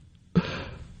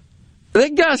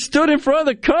 That guy stood in front of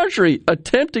the country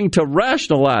attempting to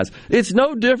rationalize. It's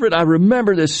no different. I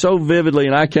remember this so vividly,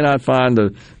 and I cannot find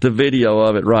the video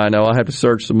of it right now. I'll have to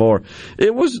search some more.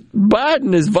 It was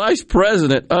Biden as vice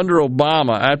president under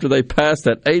Obama after they passed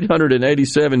that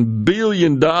 $887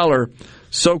 billion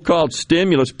so-called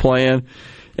stimulus plan.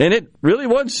 And it really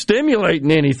wasn't stimulating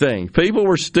anything.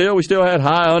 We still had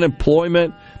high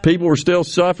unemployment. People were still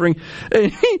suffering.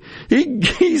 And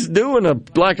he's doing a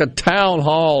town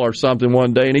hall or something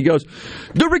one day, and he goes,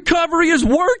 "The recovery is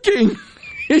working."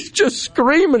 He's just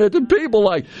screaming at the people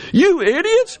like, "You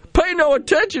idiots, pay no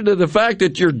attention to the fact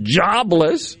that you're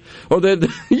jobless or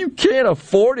that you can't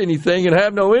afford anything and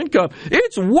have no income.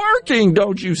 It's working,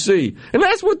 don't you see?" And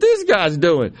that's what this guy's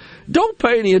doing. Don't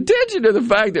pay any attention to the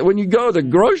fact that when you go to the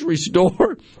grocery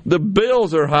store, the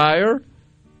bills are higher.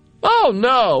 Oh,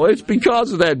 no, it's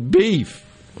because of that beef.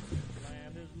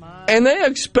 And they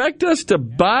expect us to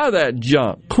buy that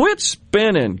junk. Quit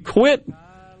spinning. Quit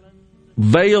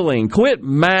veiling. Quit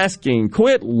masking.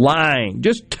 Quit lying.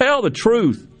 Just tell the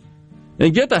truth.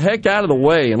 And get the heck out of the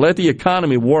way and let the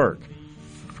economy work.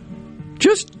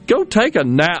 Just go take a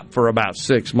nap for about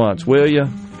 6 months, will you?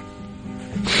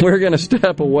 We're going to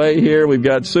step away here. We've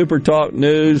got Super Talk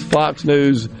News, Fox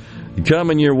News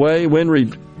coming your way.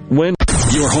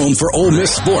 Your home for Ole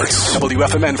Miss sports.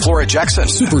 WFMN Flora Jackson.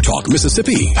 Super Talk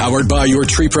Mississippi. Powered by your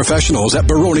tree professionals at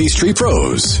Barone's Tree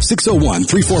Pros.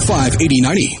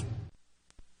 601-345-8090.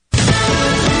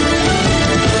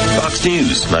 Fox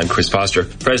News. I'm Chris Foster.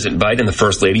 President Biden and the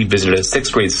First Lady visited a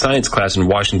 6th grade science class in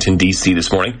Washington, D.C.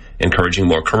 this morning, encouraging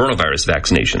more coronavirus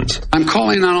vaccinations. I'm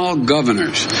calling on all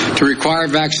governors to require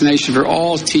vaccination for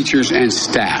all teachers and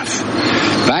staff.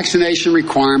 Vaccination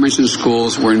requirements in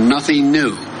schools were nothing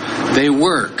new. They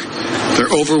work. They're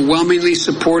overwhelmingly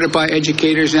supported by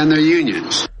educators and their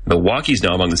unions. Milwaukee's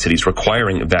now among the cities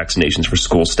requiring vaccinations for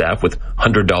school staff with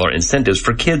 $100 incentives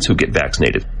for kids who get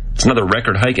vaccinated. It's another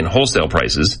record hike in wholesale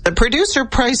prices. The Producer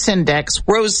Price Index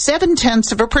rose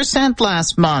 0.7%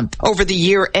 last month. Over the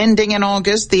year ending in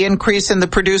August, the increase in the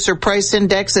Producer Price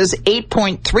Index is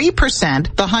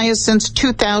 8.3%, the highest since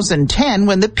 2010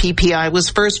 when the PPI was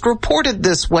first reported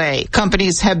this way.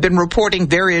 Companies have been reporting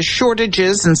various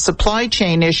shortages and supply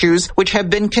chain issues, which have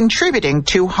been contributing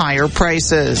to higher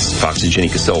prices. Fox's Jenny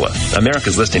Casola.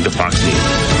 America's listening to Fox News.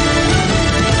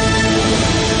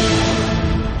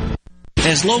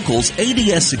 As locals,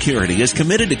 ADS Security is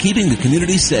committed to keeping the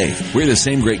community safe. We're the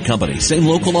same great company, same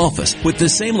local office, with the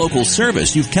same local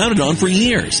service you've counted on for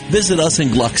years. Visit us in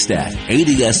Gluckstadt.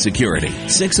 ADS Security,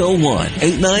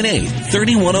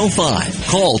 601-898-3105.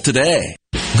 Call today.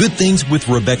 Good Things with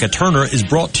Rebecca Turner is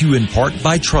brought to you in part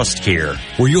by TrustCare,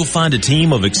 where you'll find a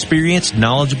team of experienced,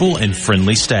 knowledgeable, and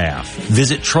friendly staff.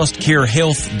 Visit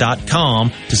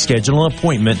TrustCareHealth.com to schedule an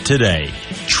appointment today.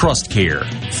 TrustCare.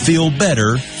 Feel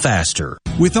better, faster.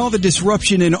 With all the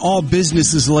disruption in all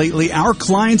businesses lately, our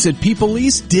clients at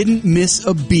PeopleLease didn't miss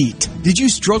a beat. Did you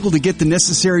struggle to get the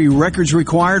necessary records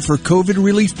required for COVID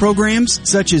relief programs,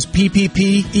 such as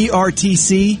PPP,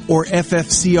 ERTC, or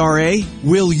FFCRA?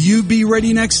 Will you be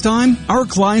ready next time? Our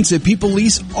clients at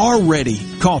PeopleLease are ready.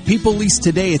 Call PeopleLease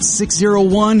today at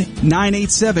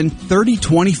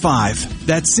 601-987-3025.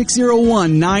 That's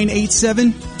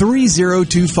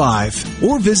 601-987-3025.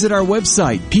 Or visit our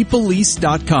website,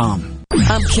 peoplelease.com.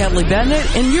 I'm Kelly Bennett,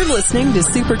 and you're listening to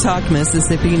Super Talk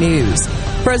Mississippi News.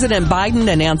 President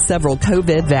Biden announced several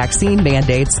COVID vaccine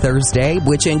mandates Thursday,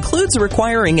 which includes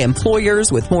requiring employers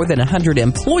with more than 100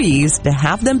 employees to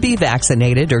have them be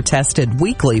vaccinated or tested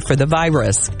weekly for the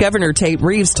virus. Governor Tate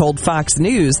Reeves told Fox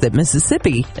News that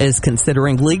Mississippi is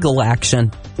considering legal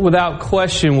action. Without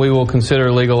question, we will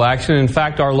consider legal action. In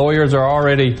fact, our lawyers are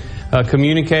already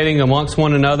communicating amongst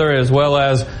one another as well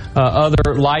as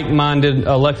other like-minded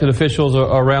elected officials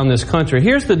around this country.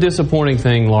 Here's the disappointing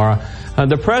thing, Laura.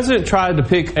 The president tried to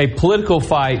pick a political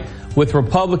fight with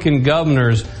Republican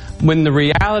governors when the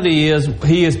reality is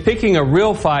he is picking a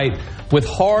real fight with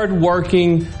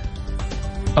hard-working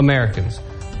Americans.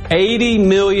 80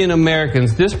 million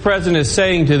Americans. This president is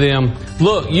saying to them,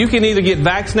 look, you can either get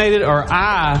vaccinated or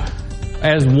I,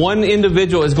 as one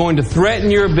individual, is going to threaten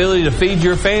your ability to feed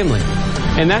your family.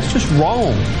 And that's just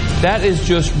wrong. That is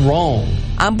just wrong.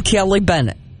 I'm Kelly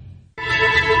Bennett.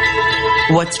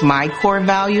 What's my core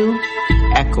value?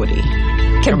 Equity.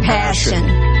 Compassion.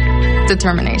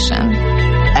 Determination.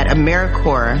 At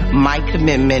AmeriCorps, my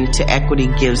commitment to equity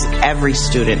gives every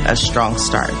student a strong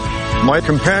start. My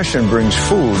compassion brings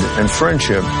food and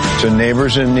friendship to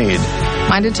neighbors in need.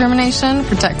 My determination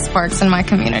protects parks in my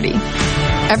community.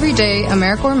 Every day,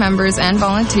 AmeriCorps members and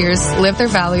volunteers live their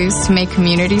values to make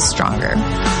communities stronger.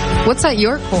 What's at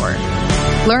your core?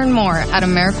 Learn more at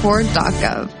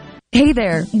AmeriCorps.gov. Hey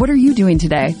there, what are you doing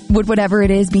today? Would whatever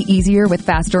it is be easier with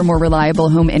faster, more reliable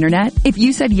home internet? If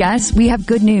you said yes, we have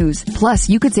good news. Plus,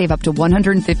 you could save up to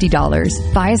 $150.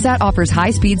 Viasat offers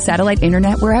high-speed satellite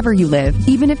internet wherever you live,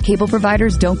 even if cable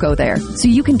providers don't go there. So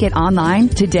you can get online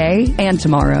today and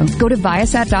tomorrow. Go to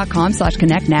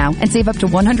Viasat.com/connect now and save up to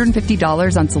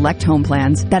 $150 on select home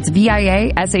plans. That's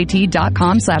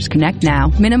Viasat.com/connect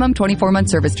now. Minimum 24-month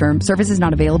service term. Service is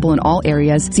not available in all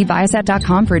areas. See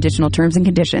Viasat.com for additional terms and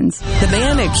conditions. The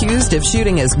man accused of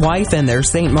shooting his wife in their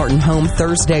St. Martin home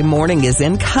Thursday morning is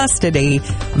in custody.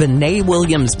 Vinay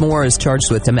Williams-Moore is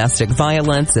charged with domestic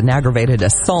violence and aggravated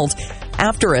assault.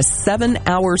 After a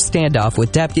 7-hour standoff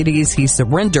with deputies, he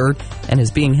surrendered and is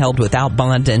being held without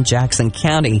bond in Jackson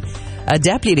County. A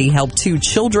deputy helped 2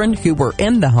 children who were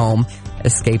in the home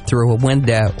escape through a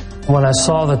window. When I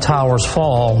saw the towers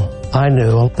fall, I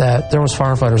knew that there was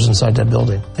firefighters inside that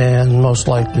building, and most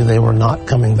likely they were not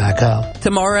coming back out.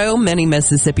 Tomorrow, many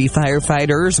Mississippi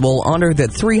firefighters will honor the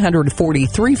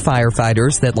 343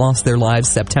 firefighters that lost their lives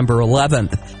September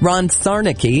 11th. Ron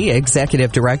Sarnicki,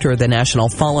 executive director of the National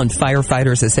Fallen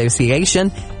Firefighters Association,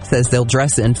 says they'll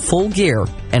dress in full gear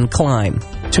and climb.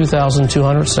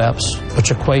 2,200 steps, which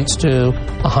equates to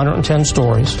 110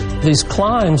 stories. These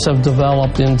climbs have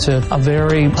developed into a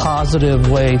very positive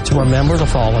way to remember the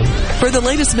fallen. For the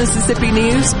latest Mississippi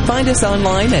news, find us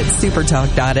online at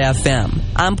supertalk.fm.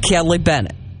 I'm Kelly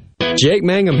Bennett. Jake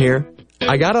Mangum here.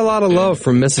 I got a lot of love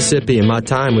from Mississippi in my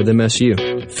time with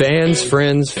MSU. Fans,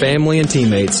 friends, family, and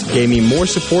teammates gave me more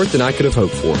support than I could have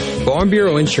hoped for. Farm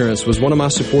Bureau Insurance was one of my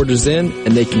supporters then,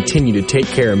 and they continue to take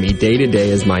care of me day to day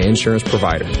as my insurance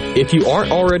provider. If you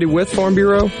aren't already with Farm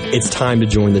Bureau, it's time to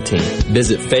join the team.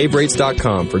 Visit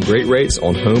favrates.com for great rates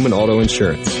on home and auto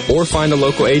insurance, or find a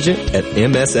local agent at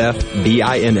msfbins.com.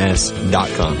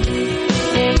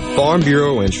 Farm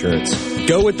Bureau Insurance.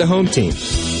 Go with the home team.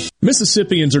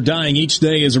 Mississippians are dying each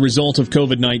day as a result of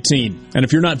COVID-19. And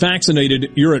if you're not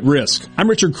vaccinated, you're at risk. I'm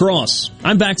Richard Cross.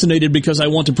 I'm vaccinated because I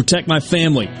want to protect my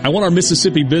family. I want our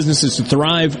Mississippi businesses to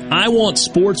thrive. I want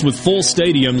sports with full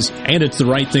stadiums, and it's the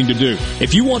right thing to do.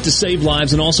 If you want to save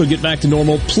lives and also get back to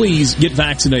normal, please get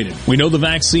vaccinated. We know the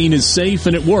vaccine is safe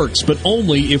and it works, but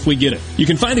only if we get it. You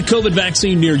can find a COVID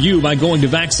vaccine near you by going to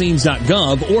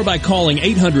vaccines.gov or by calling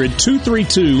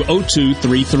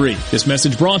 800-232-0233. This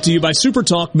message brought to you by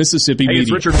SuperTalk Mississippi Media.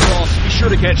 It's Richard Cross. Be sure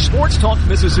to catch Sports Talk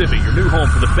Mississippi, your new home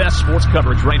for the best sports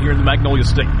coverage right here in the Magnolia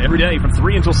State. Every day from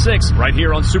 3 until 6, right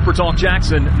here on Super Talk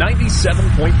Jackson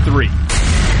 97.3.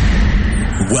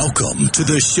 Welcome to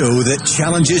the show that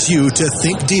challenges you to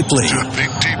think deeply.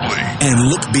 And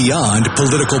look beyond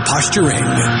political posturing.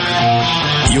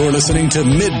 You're listening to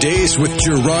Middays with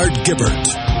Gerard Gibert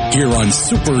here on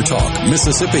Super Talk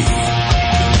Mississippi.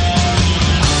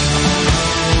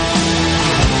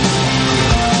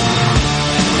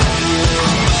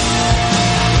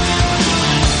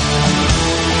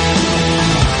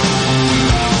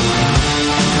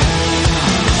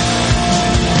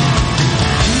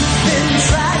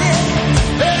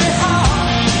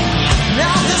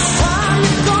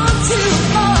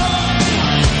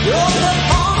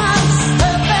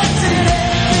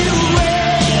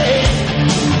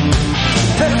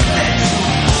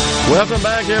 Welcome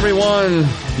back, everyone.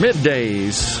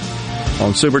 Middays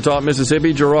on Super Talk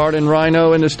Mississippi. Gerard and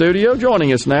Rhino in the studio.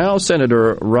 Joining us now,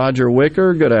 Senator Roger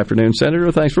Wicker. Good afternoon,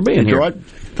 Senator. Thanks for being here. Gerard,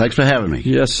 thanks for having me.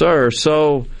 Yes, sir.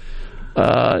 So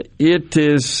it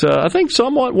is, I think,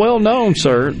 somewhat well known,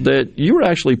 sir, that you were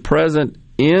actually present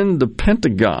in the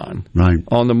Pentagon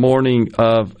on the morning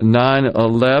of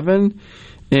 9/11.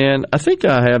 And I think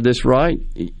I have this right.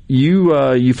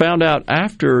 You found out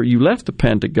after you left the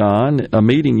Pentagon, a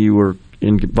meeting you were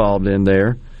involved in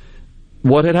there,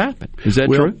 what had happened. Is that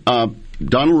true?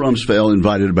 Donald Rumsfeld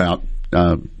invited about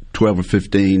 12 or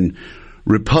 15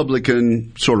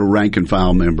 Republican sort of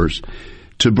rank-and-file members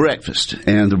to breakfast.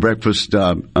 And the breakfast,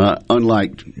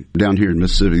 unlike down here in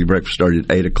Mississippi, the breakfast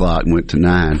started at 8 o'clock and went to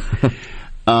 9.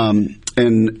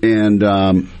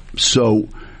 So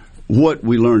what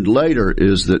we learned later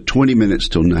is that 20 minutes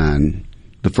till 9,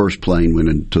 the first plane went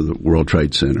into the World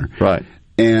Trade Center. Right.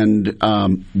 And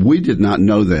we did not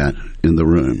know that in the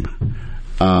room.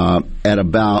 At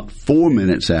about 4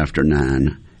 minutes after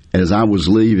 9, as I was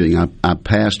leaving, I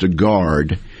passed a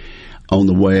guard on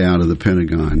the way out of the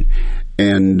Pentagon.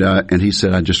 And he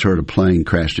said, I just heard a plane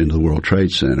crashed into the World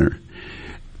Trade Center.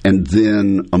 And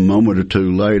then a moment or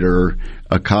two later,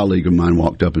 a colleague of mine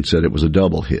walked up and said it was a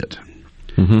double hit.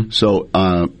 Mm-hmm. So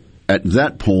at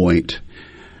that point,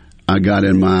 I got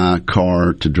in my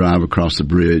car to drive across the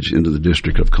bridge into the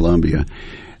District of Columbia,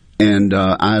 and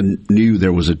I knew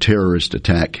there was a terrorist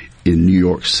attack in New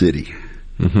York City.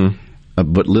 Mm-hmm.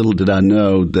 But little did I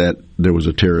know that there was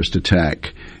a terrorist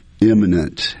attack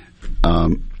imminent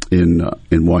in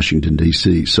Washington,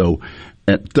 D.C. So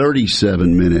at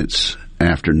 37 minutes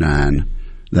after 9,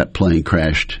 that plane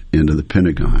crashed into the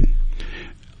Pentagon.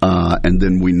 And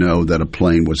then we know that a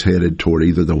plane was headed toward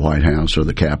either the White House or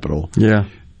the Capitol. Yeah.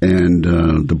 And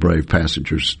the brave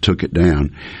passengers took it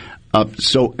down. I've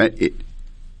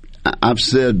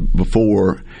said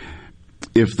before,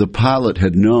 if the pilot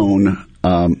had known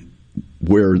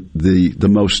where the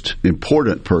most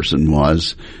important person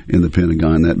was in the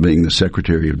Pentagon, that being the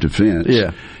Secretary of Defense,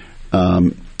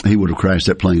 he would have crashed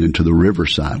that plane into the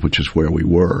riverside, which is where we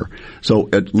were. So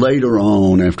later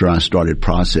on, after I started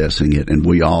processing it, and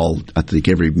we all, I think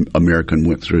every American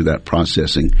went through that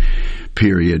processing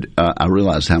period, I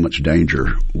realized how much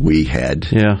danger we had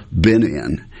been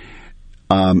in.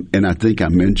 And I think I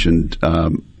mentioned,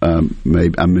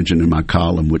 maybe I mentioned in my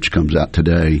column, which comes out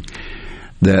today,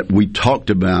 that we talked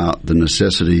about the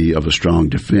necessity of a strong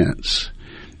defense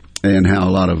and how a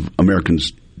lot of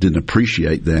Americans didn't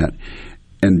appreciate that.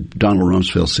 And Donald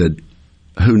Rumsfeld said,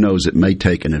 who knows, it may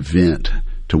take an event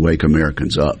to wake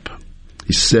Americans up.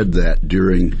 He said that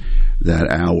during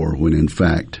that hour when, in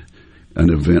fact,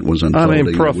 an event was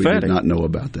unfolding. Prophetic. We did not know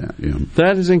about that. Yeah.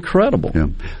 That is incredible. Yeah.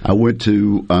 I went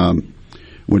to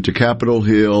Capitol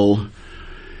Hill.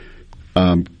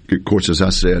 Of course, as I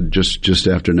said, just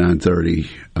after 9:30,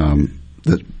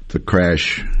 the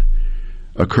crash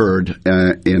occurred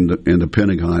in the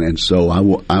Pentagon, and so I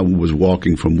was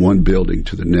walking from one building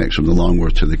to the next, from the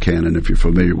Longworth to the Cannon, if you're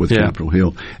familiar with Capitol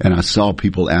Hill, and I saw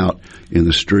people out in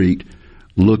the street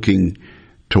looking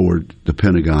toward the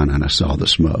Pentagon, and I saw the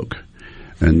smoke.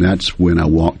 And that's when I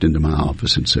walked into my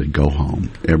office and said, go home.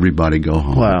 Everybody go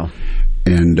home. Wow.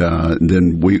 And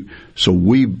then we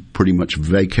pretty much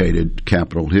vacated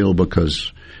Capitol Hill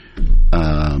because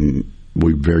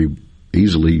we very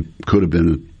easily could have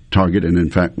been a target, and in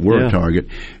fact were a target.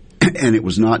 And it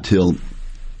was not till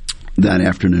that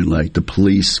afternoon late the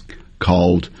police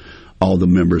called all the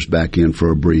members back in for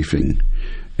a briefing.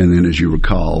 And then, as you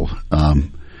recall,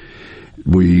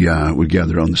 we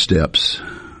gathered on the steps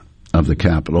of the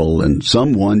Capitol, and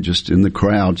someone just in the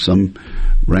crowd, some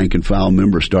rank and file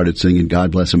member, started singing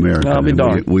 "God Bless America." I'll be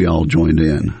darned. We all joined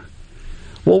in.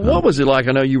 Well, what was it like?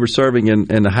 I know you were serving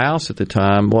in the House at the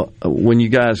time. Well, when you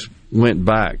guys went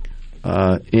back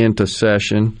into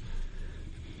session,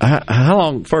 how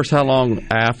long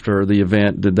after the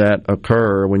event did that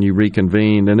occur when you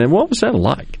reconvened, and then what was that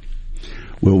like?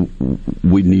 Well,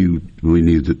 we knew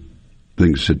that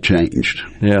things had changed.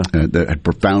 Yeah, that had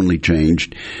profoundly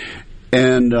changed.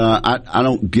 And I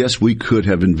don't guess we could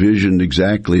have envisioned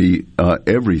exactly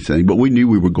everything, but we knew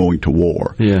we were going to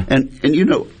war. Yeah. And you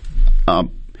know,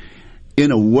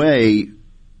 in a way,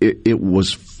 it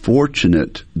was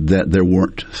fortunate that there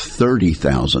weren't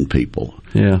 30,000 people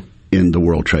in the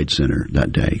World Trade Center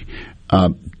that day.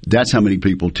 That's how many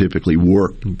people typically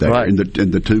work there in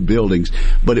the two buildings.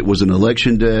 But it was an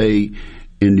election day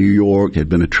in New York. There had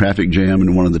been a traffic jam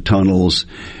in one of the tunnels.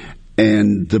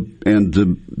 And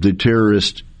the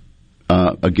terrorist,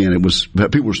 again, it was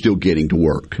people were still getting to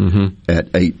work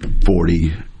at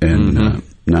 8:40 and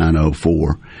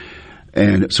 9:04,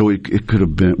 and so it could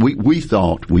have been. We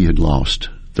thought we had lost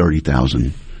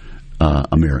 30,000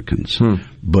 Americans,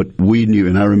 but we knew.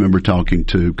 And I remember talking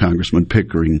to Congressman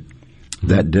Pickering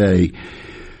that day,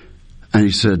 and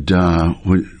he said,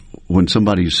 "When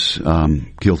somebody's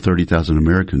killed 30,000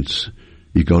 Americans,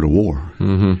 you go to war."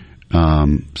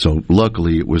 So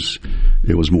luckily it was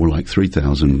more like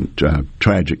 3,000,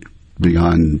 tragic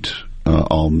beyond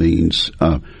all means.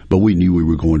 But we knew we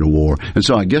were going to war. And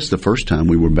so I guess the first time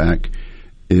we were back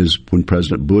is when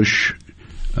President Bush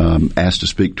asked to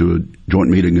speak to a joint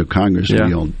meeting of Congress, and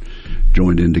we all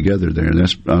joined in together there. And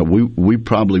that's we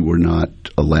probably were not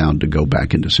allowed to go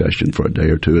back into session for a day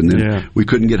or two, and then we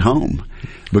couldn't get home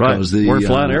because we're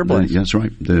flying airplanes. That's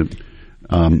right.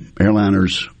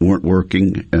 Airliners weren't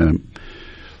working.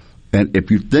 And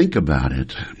if you think about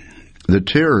it, the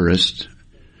terrorists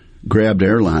grabbed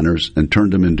airliners and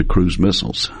turned them into cruise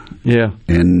missiles. Yeah.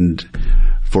 And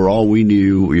for all we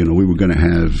knew, we were going to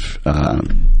have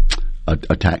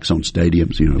attacks on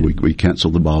stadiums. We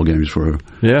canceled the ball games for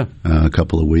a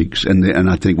couple of weeks. And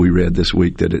I think we read this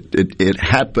week that it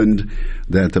happened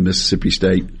that the Mississippi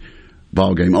State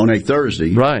ball game on a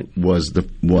Thursday was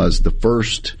the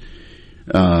first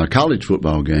college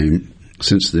football game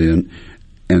since then,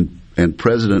 and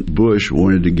President Bush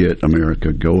wanted to get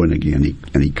America going again.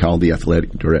 He called the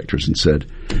athletic directors and said,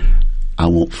 "I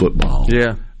want football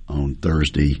on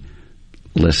Thursday.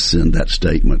 Let's send that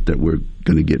statement that we're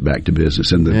going to get back to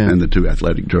business." And the two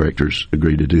athletic directors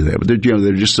agreed to do that. But there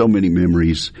are just so many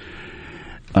memories,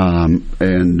 there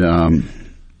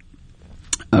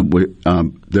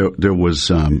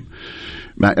was.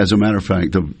 As a matter of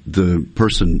fact, the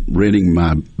person renting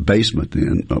my basement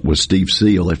then was Steve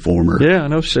Seal, a former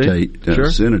state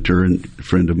senator and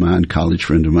friend of mine, college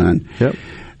friend of mine. Yep.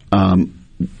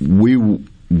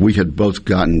 We had both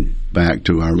gotten back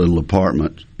to our little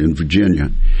apartment in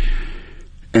Virginia,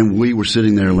 and we were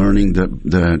sitting there learning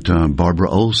that Barbara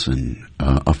Olson,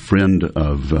 a friend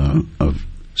of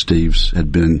Steve's,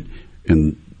 had been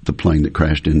in the plane that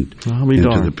crashed into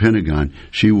the Pentagon.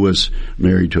 She was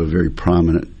married to a very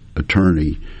prominent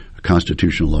attorney, a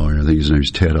constitutional lawyer. I think his name is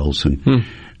Ted Olson.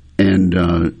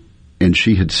 And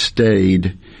she had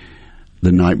stayed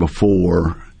the night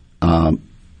before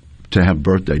to have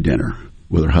birthday dinner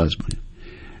with her husband,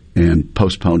 and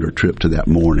postponed her trip to that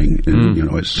morning. And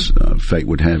as fate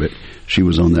would have it, she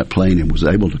was on that plane and was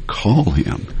able to call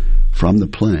him from the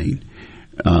plane.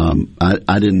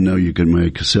 I didn't know you could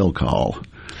make a cell call.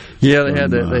 Yeah,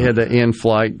 they had the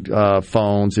in-flight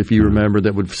phones, if you remember,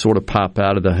 that would sort of pop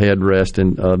out of the headrest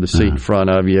and the seat in front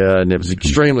of you, and it was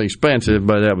extremely expensive,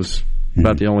 but that was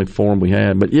about the only form we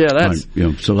had. But yeah, that's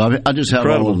so I just have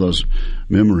all of those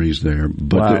memories there.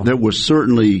 But there was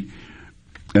certainly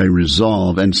a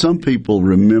resolve, and some people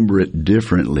remember it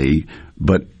differently.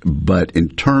 But in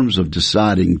terms of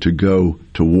deciding to go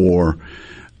to war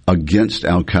against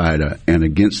Al Qaeda and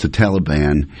against the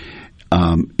Taliban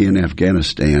in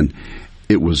Afghanistan,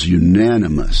 it was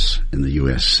unanimous in the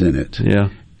U.S. Senate. Yeah.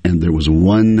 And there was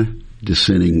one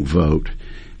dissenting vote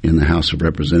in the House of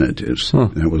Representatives.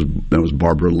 That was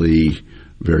Barbara Lee,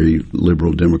 very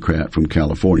liberal Democrat from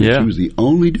California. Yeah. She was the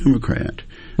only Democrat,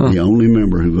 the only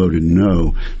member who voted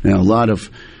no. Now, a lot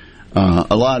of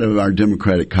our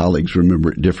Democratic colleagues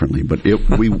remember it differently, but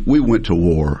we went to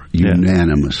war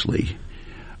unanimously.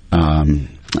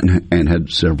 And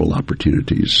had several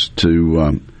opportunities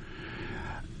to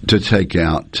take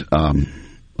out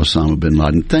Osama bin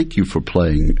Laden. Thank you for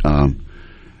playing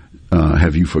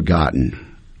Have You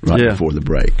Forgotten before the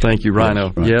break. Thank you,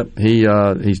 Rhino. Right. Yep,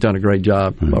 he's done a great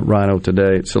job, Rhino,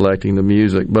 today at selecting the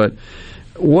music. But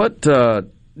what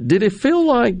did it feel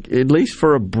like, at least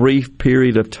for a brief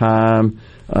period of time,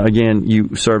 again,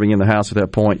 you serving in the House at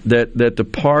that point, that the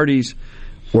parties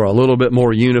were a little bit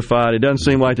more unified? It doesn't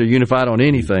seem like they're unified on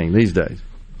anything these days.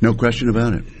 No question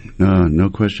about it. No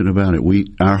question about it.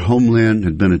 Our homeland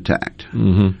had been attacked.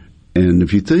 Mm-hmm. And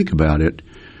if you think about it,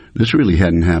 this really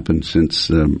hadn't happened since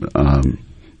the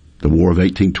War of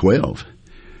 1812.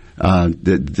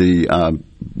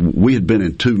 We had been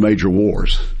in two major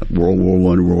wars, World War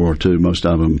I and World War II, most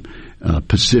of them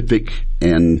Pacific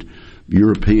and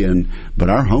European, but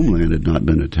our homeland had not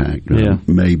been attacked.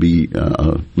 Maybe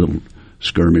a little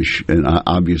skirmish, and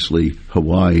obviously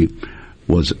Hawaii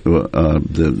was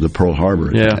the Pearl Harbor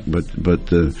attack, but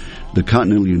the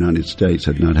continental United States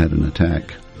had not had an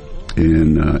attack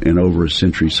in over a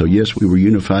century. So yes, we were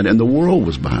unified, and the world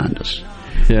was behind us.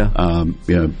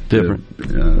 Different.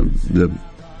 The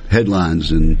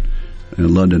headlines in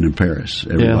London and Paris.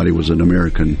 Everybody was an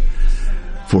American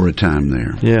for a time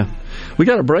there. Yeah. We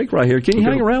got a break right here. Can you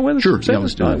hang around with us? Sure. Yeah,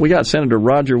 let's do it. We got Senator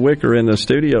Roger Wicker in the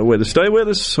studio with us. Stay with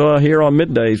us here on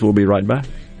Middays. We'll be right back.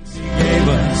 Gave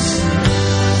us,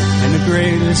 and the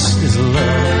greatest is love. The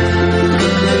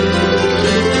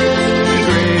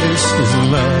greatest is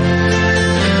love.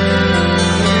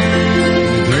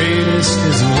 The greatest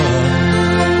is love.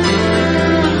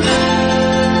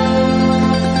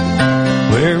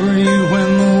 Where were you when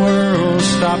the world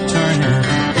stopped turning?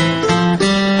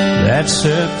 That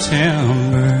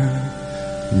September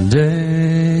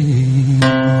day.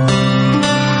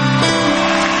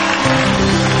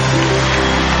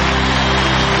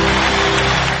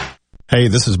 Hey,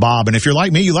 this is Bob, and if you're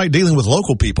like me, you like dealing with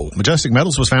local people. Majestic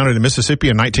Metals was founded in Mississippi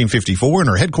in 1954 and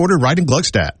are headquartered right in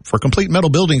Gluckstadt. For complete metal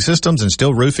building systems and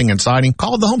steel roofing and siding,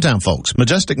 call the hometown folks.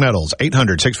 Majestic Metals,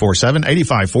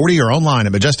 800-647-8540 or online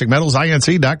at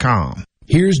majesticmetalsinc.com.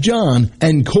 Here's John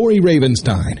and Corey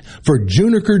Ravenstein for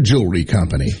Juniker Jewelry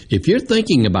Company. If you're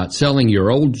thinking about selling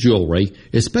your old jewelry,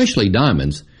 especially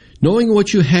diamonds, knowing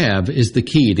what you have is the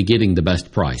key to getting the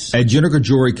best price. At Juniker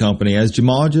Jewelry Company, as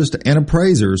gemologists and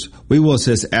appraisers, we will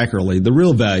assess accurately the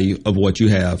real value of what you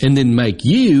have. And then make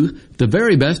you the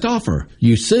very best offer.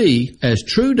 You see, as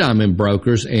true diamond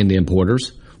brokers and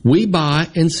importers, we buy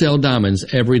and sell diamonds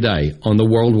every day on the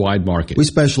worldwide market. We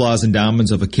specialize in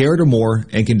diamonds of a carat or more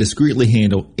and can discreetly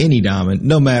handle any diamond,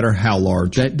 no matter how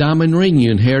large. That diamond ring you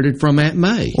inherited from Aunt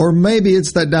May. Or maybe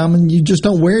it's that diamond you just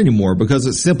don't wear anymore because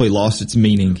it simply lost its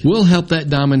meaning. We'll help that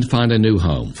diamond find a new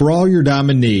home. For all your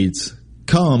diamond needs,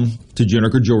 come to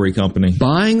Juniker Jewelry Company.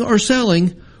 Buying or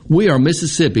selling, we are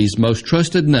Mississippi's most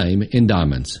trusted name in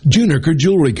diamonds. Juniker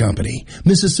Jewelry Company,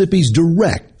 Mississippi's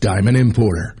direct diamond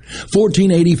importer.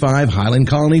 1485 Highland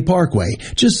Colony Parkway,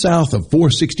 just south of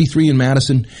 463 in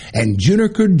Madison, and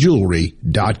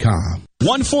junikerjewelry.com.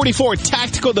 144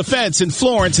 Tactical Defense in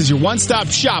Florence is your one-stop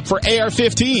shop for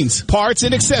AR-15s, parts,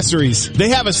 and accessories. They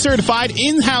have a certified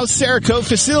in-house Cerakote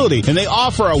facility, and they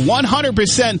offer a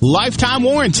 100% lifetime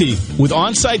warranty with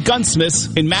on-site gunsmiths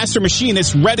and master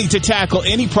machinists ready to tackle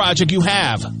any project you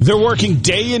have. They're working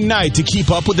day and night to keep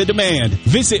up with the demand.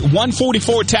 Visit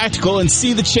 144 Tactical and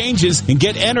see the changes and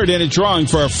get entered in a drawing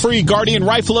for a free Guardian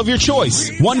rifle of your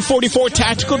choice. 144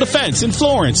 Tactical Defense in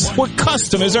Florence, where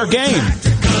custom is our game.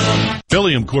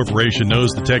 Phylium Corporation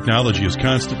knows the technology is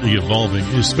constantly evolving,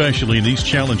 especially in these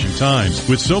challenging times.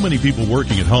 With so many people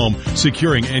working at home,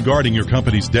 securing and guarding your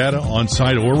company's data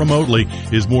on-site or remotely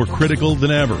is more critical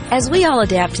than ever. As we all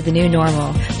adapt to the new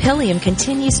normal, Phylium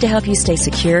continues to help you stay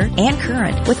secure and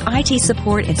current with IT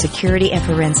support in security and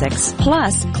forensics,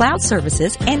 plus cloud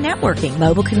services and networking,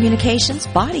 mobile communications,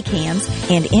 body cams,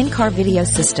 and in-car video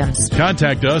systems.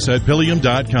 Contact us at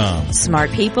Phylium.com.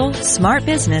 Smart people, smart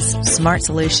business, smart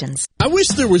solutions. I wish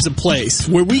there was a place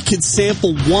where we could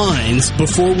sample wines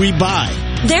before we buy.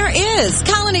 There is.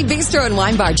 Colony Bistro and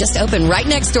Wine Bar just opened right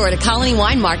next door to Colony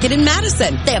Wine Market in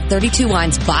Madison. They have 32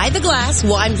 wines by the glass,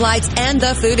 wine flights, and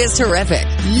the food is terrific.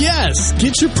 Yes.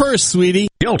 Get your purse, sweetie.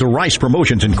 Delta Rice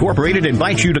Promotions Incorporated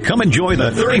invites you to come enjoy the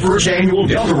 31st Annual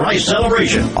Delta Rice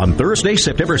Celebration on Thursday,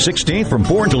 September 16th from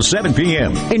 4 until 7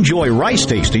 p.m. Enjoy rice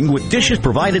tasting with dishes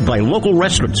provided by local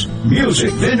restaurants,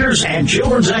 music, vendors, and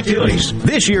children's activities.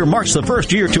 This year marks the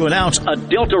first year to announce a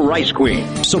Delta Rice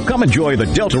Queen. So come enjoy the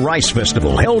Delta Rice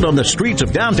Festival held on the streets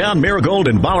of downtown Marigold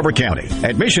in Bolivar County.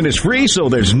 Admission is free, so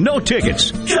there's no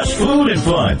tickets, just food and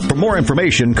fun. For more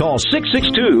information, call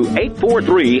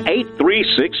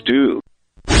 662-843-8362.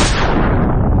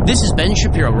 This is Ben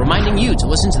Shapiro reminding you to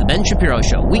listen to The Ben Shapiro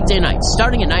Show weekday nights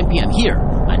starting at 9 p.m. here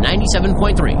on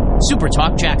 97.3 Super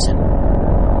Talk Jackson.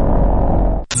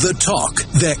 The talk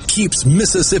that keeps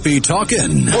Mississippi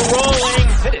talking. We're rolling.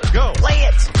 Hit it. Go. Play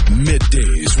it.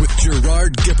 Middays with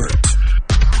Gerard Gibert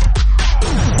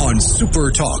on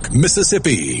Super Talk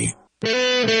Mississippi.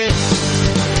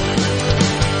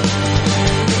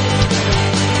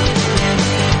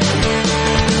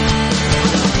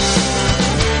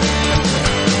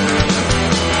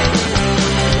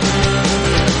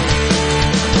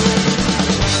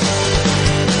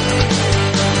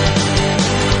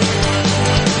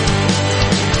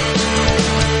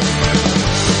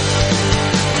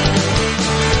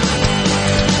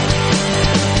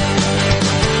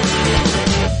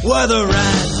 We're the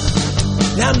red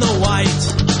and the white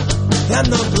and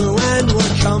the blue, and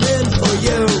we're coming for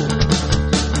you.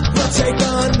 We'll take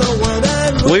on the world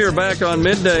and we are back on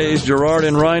Middays. Gerard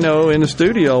and Rhino in the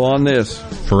studio on this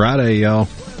Friday, y'all.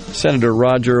 Senator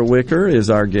Roger Wicker is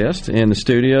our guest in the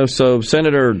studio. So,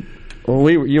 Senator,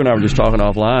 you and I were just talking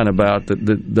offline about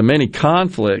the many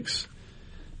conflicts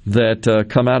that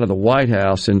come out of the White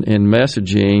House in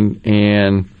messaging,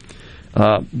 and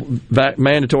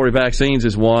mandatory vaccines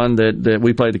is one that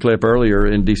we played the clip earlier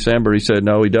in December. He said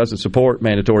no, he doesn't support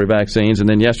mandatory vaccines, and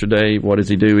then yesterday, what does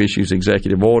he do? Issues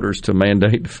executive orders to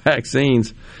mandate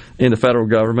vaccines in the federal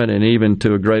government and even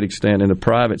to a great extent in the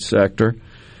private sector.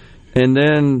 And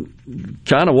then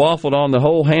kind of waffled on the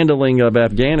whole handling of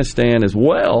Afghanistan as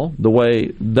well, the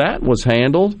way that was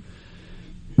handled.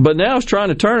 But now it's trying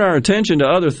to turn our attention to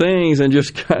other things and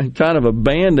just kind of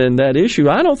abandon that issue.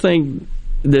 I don't think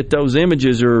that those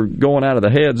images are going out of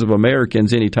the heads of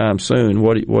Americans anytime soon.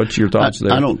 What's your thoughts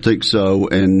there? I don't think so.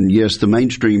 And yes, the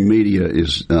mainstream media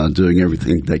is doing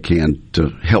everything they can to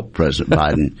help President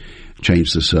Biden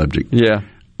change the subject. Yeah.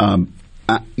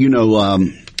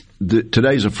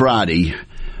 Today's a Friday.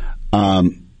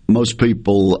 Most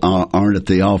people aren't at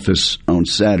the office on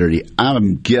Saturday.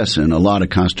 I'm guessing a lot of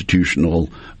constitutional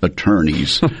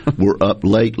attorneys were up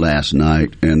late last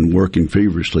night and working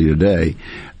feverishly today,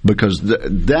 because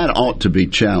that ought to be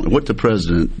challenged. What the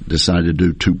president decided to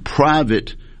do to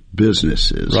private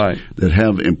businesses that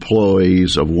have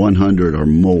employees of 100 or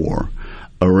more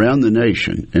around the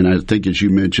nation, and I think, as you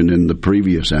mentioned in the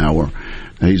previous hour,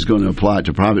 he's going to apply it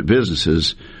to private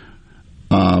businesses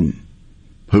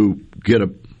who get a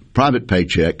private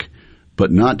paycheck,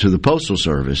 but not to the Postal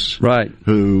Service,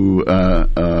 who are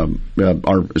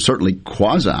certainly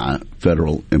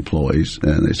quasi-federal employees,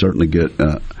 and they certainly get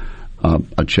a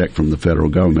check from the federal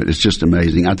government. It's just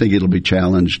amazing. I think it'll be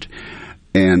challenged.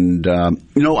 And,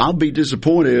 I'll be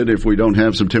disappointed if we don't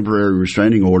have some temporary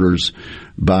restraining orders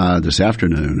by this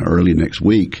afternoon or early next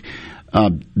week.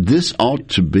 This ought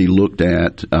to be looked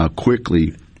at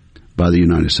quickly by the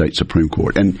United States Supreme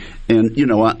Court. And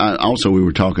also we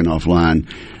were talking offline,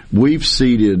 we've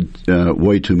ceded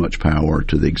way too much power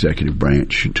to the executive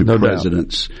branch, to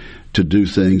presidents, to do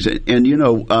things. And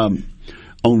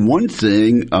on one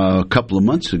thing, a couple of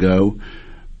months ago,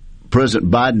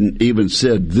 President Biden even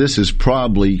said, this is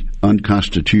probably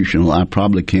unconstitutional. I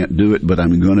probably can't do it, but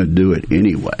I'm going to do it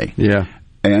anyway. Yeah.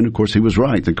 And, of course, he was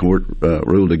right. The court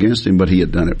ruled against him, but he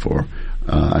had done it for,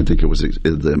 I think it was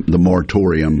the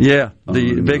moratorium. Yeah,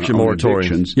 the eviction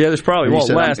moratorium. Yeah, this probably won't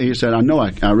last. He said, I know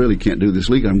I really can't do this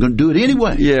legally. I'm going to do it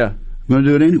anyway. Yeah. going to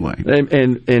do it anyway.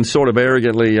 And sort of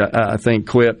arrogantly, I think,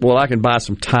 quip, well, I can buy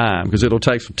some time because it'll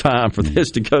take some time for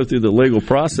this to go through the legal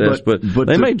process. But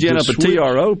they may gin up a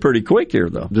TRO pretty quick here,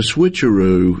 though. The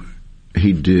switcheroo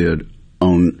he did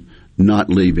on not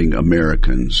leaving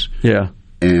Americans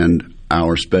and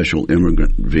our special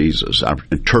immigrant visas, our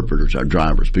interpreters, our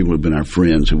drivers, people who've been our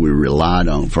friends who we relied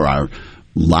on for our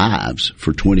lives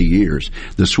for 20 years.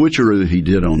 The switcheroo he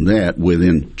did on that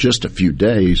within just a few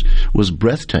days was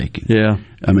breathtaking. Yeah.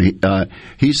 I mean,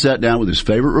 he sat down with his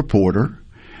favorite reporter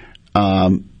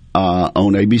on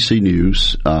ABC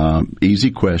News,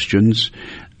 easy questions,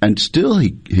 and still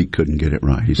he couldn't get it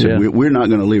right. He said, we're not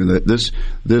going to leave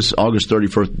this August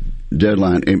 31st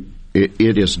deadline.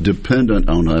 It is dependent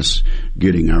on us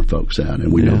getting our folks out.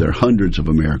 And we know there are hundreds of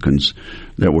Americans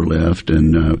that were left.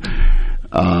 And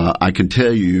I can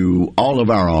tell you all of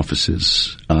our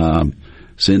offices,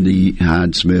 Cindy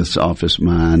Hyde-Smith's office,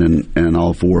 mine, and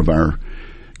all four of our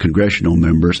congressional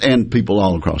members and people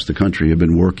all across the country have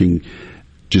been working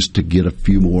just to get a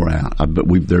few more out. But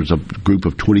there's a group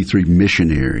of 23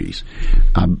 missionaries.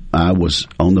 I was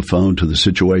on the phone to the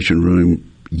Situation Room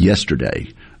yesterday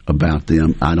about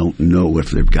them. I don't know if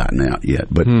they've gotten out yet,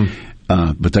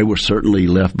 but they were certainly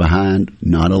left behind,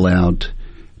 not allowed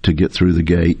to get through the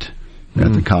gate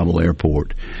at the Kabul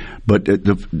airport. But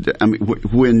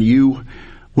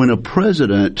when a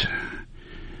president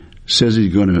says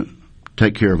he's going to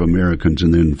take care of Americans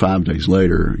and then 5 days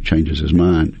later changes his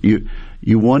mind,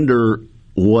 you wonder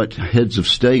what heads of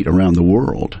state around the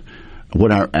world,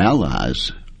 what our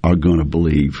allies are going to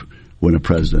believe when a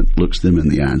president looks them in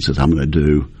the eye and says, I'm going to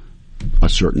do a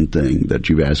certain thing that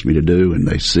you've asked me to do, and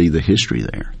they see the history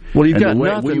there. Well, you've got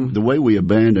the way we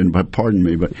abandoned, pardon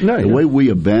me, but the way we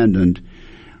abandoned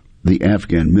the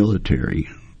Afghan military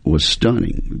was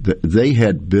stunning. They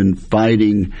had been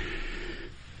fighting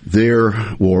their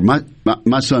war.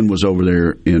 My son was over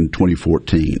there in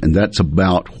 2014, and that's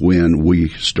about when we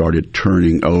started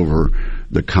turning over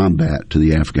the combat to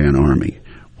the Afghan army.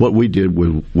 What we did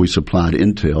was we supplied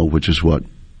intel, which is what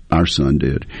our son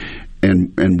did,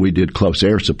 and we did close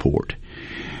air support.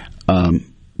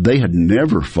 They had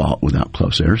never fought without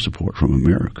close air support from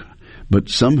America. But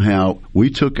somehow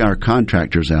we took our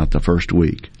contractors out the first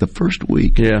week. The first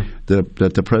week that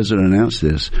the president announced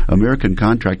this, American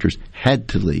contractors had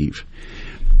to leave.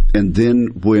 And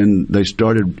then when they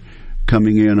started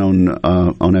coming in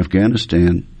on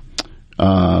Afghanistan,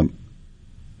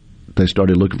 they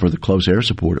started looking for the close air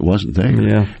support. It wasn't there.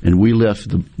 Yeah. And we left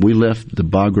the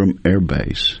Bagram Air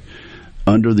Base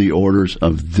under the orders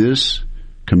of this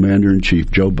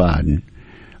Commander-in-Chief, Joe Biden.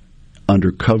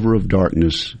 Under cover of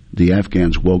darkness, the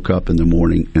Afghans woke up in the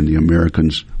morning and the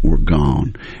Americans were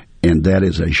gone. And that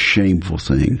is a shameful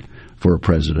thing for a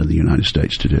president of the United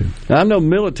States to do. I'm no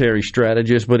military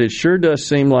strategist, but it sure does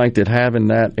seem like that having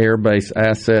that airbase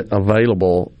asset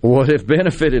available would have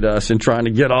benefited us in trying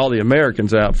to get all the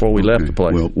Americans out before we left the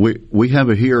place. Well, we have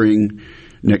a hearing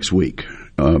next week,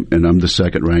 and I'm the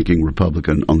second-ranking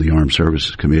Republican on the Armed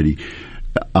Services Committee.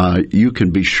 You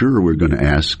can be sure we're going to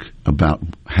ask about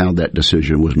how that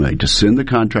decision was made to send the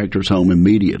contractors home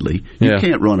immediately. You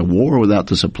can't run a war without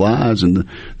the supplies and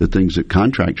the things that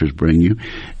contractors bring you,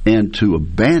 and to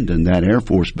abandon that Air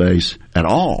Force base at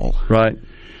all. Right.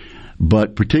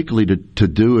 But particularly to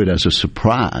do it as a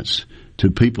surprise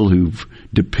to people who've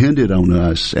depended on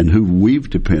us and who we've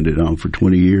depended on for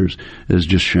 20 years is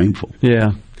just shameful.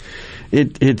 Yeah.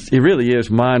 It really is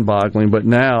mind-boggling, but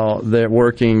now they're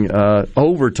working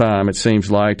overtime, it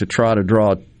seems like, to try to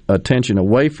draw attention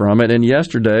away from it. And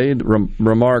yesterday,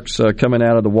 remarks coming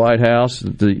out of the White House,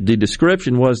 the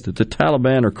description was that the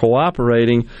Taliban are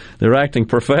cooperating, they're acting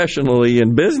professionally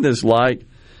and businesslike,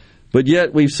 but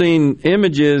yet we've seen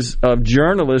images of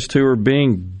journalists who are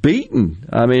being beaten.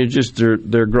 I mean, it's just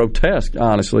they're grotesque,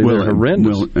 honestly. They're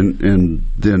horrendous. And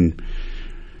then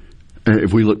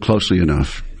if we look closely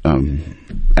enough,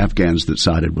 Afghans that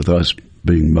sided with us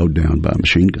being mowed down by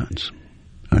machine guns.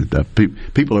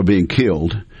 People are being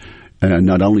killed, and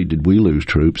not only did we lose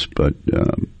troops, but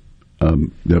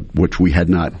which had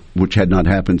not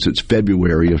happened since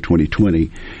February of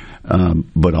 2020,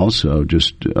 but also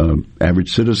just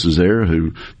average citizens there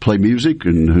who play music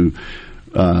and who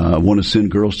want to send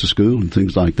girls to school and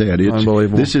things like that.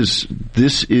 Unbelievable.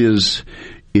 This is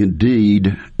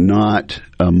indeed not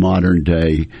a modern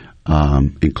day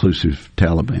inclusive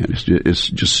Taliban. It's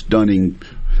just stunning.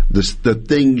 The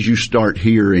things you start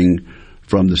hearing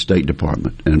from the State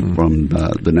Department and from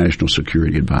the National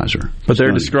Security Advisor. But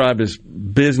they're described as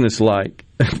businesslike.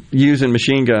 using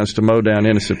machine guns to mow down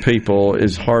innocent people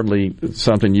is hardly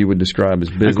something you would describe as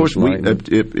business. Of course,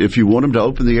 if you want them to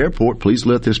open the airport, please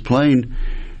let this plane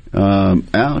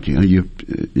out.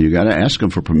 You got to ask them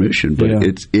for permission, but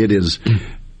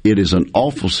it is an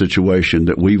awful situation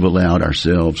that we've allowed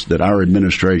ourselves, that our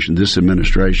administration, this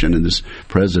administration and this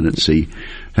presidency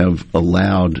have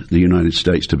allowed the United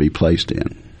States to be placed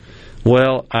in.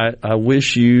 Well, I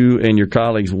wish you and your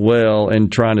colleagues well in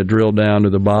trying to drill down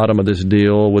to the bottom of this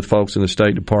deal with folks in the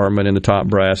State Department and the top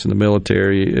brass in the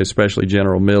military, especially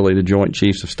General Milley, the Joint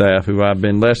Chiefs of Staff, who I've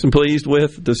been less than pleased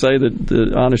with, to say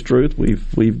the honest truth.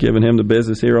 We've given him the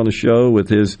business here on the show with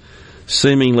his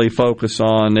seemingly focus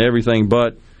on everything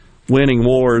but winning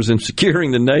wars and securing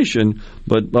the nation,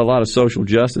 but a lot of social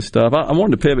justice stuff. I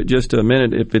wanted to pivot just a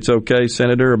minute, if it's okay,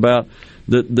 Senator, about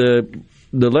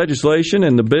the legislation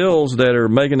and the bills that are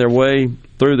making their way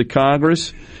through the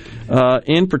Congress.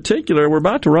 In particular, we're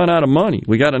about to run out of money.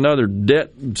 We got another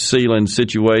debt ceiling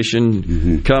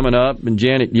situation coming up, and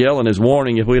Janet Yellen is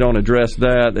warning if we don't address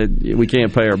that we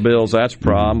can't pay our bills. That's a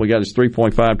problem. We got this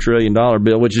 $3.5 trillion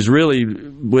bill, which is really,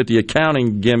 with the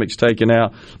accounting gimmicks taken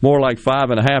out, more like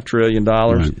 $5.5 trillion.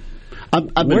 Right.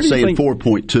 I've been saying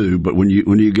 4.2, but when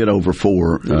you get over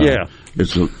 4,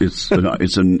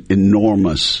 it's an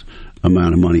enormous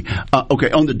amount of money. Okay,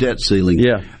 on the debt ceiling,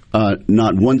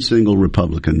 not one single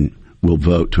Republican will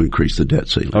vote to increase the debt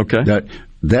ceiling. Okay,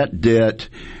 that debt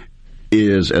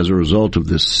is as a result of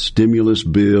this stimulus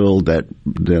bill that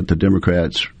the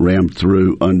Democrats rammed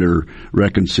through under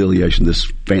reconciliation,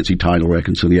 this fancy title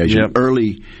reconciliation,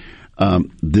 early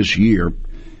this year.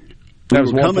 We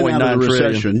were coming out of the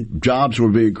recession. Jobs were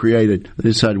being created. They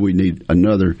decided we need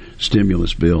another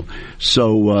stimulus bill.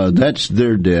 So that's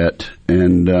their debt.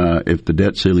 And if the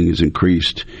debt ceiling is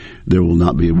increased, there will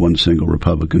not be one single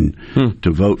Republican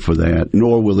to vote for that,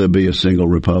 nor will there be a single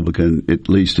Republican, at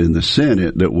least in the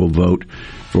Senate, that will vote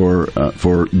for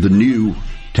the new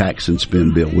tax and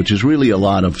spend bill, which is really a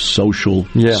lot of social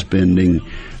spending,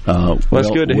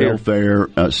 that's good to welfare.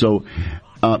 So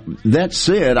that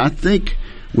said, I think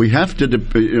we have to,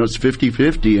 it's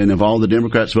 50-50, and if all the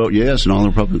Democrats vote yes and all the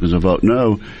Republicans vote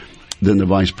no, then the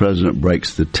vice president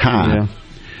breaks the tie.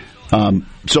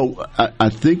 So I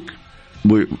think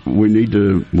we need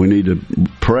to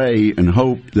pray and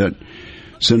hope that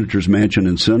Senators Manchin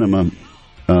and Sinema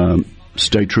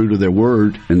stay true to their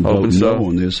word and vote no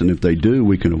on this, and if they do,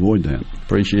 we can avoid that.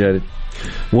 Appreciate it.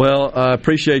 Well, I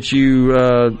appreciate you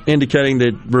indicating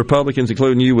that Republicans,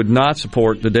 including you, would not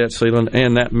support the debt ceiling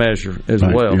and that measure as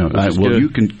well. Well, you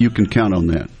can count on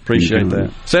that. Appreciate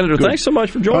that. Senator, thanks so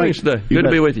much for joining us today. Good to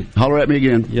be with you. Holler at me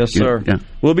again. Yes, sir. Yeah.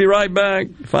 We'll be right back.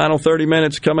 Final 30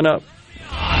 minutes coming up.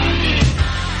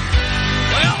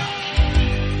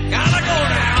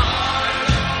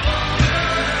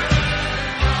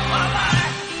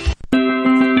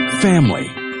 Family.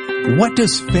 What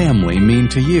does family mean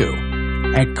to you?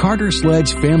 At Carter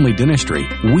Sledge Family Dentistry,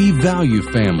 we value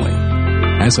family.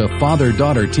 As a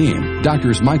father-daughter team,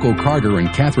 Doctors Michael Carter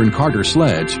and Catherine Carter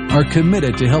Sledge are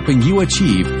committed to helping you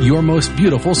achieve your most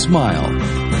beautiful smile.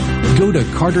 Go to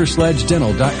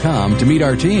CarterSledgeDental.com to meet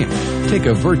our team, take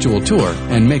a virtual tour,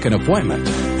 and make an appointment.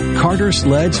 Carter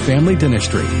Sledge Family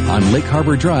Dentistry on Lake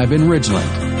Harbor Drive in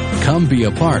Ridgeland. Come be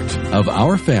a part of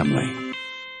our family.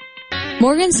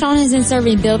 Morganstone has been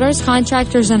serving builders,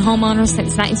 contractors, and homeowners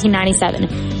since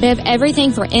 1997. We have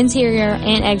everything for interior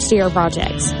and exterior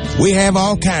projects. We have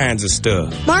all kinds of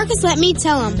stuff. Marcus, let me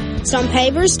tell them. Stone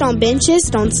pavers, stone benches,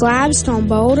 stone slabs, stone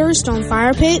boulders, stone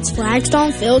fire pits,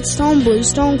 flagstone, fieldstone,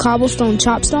 bluestone, cobblestone,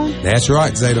 chopstone. That's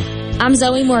right, Zeta. I'm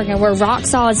Zoe Morgan. We're rock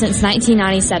solid since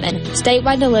 1997.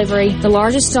 Statewide delivery, the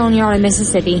largest stone yard in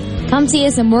Mississippi. Come see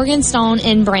us in Morganstone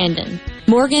in Brandon.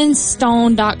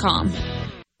 Morganstone.com.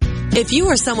 If you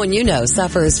or someone you know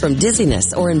suffers from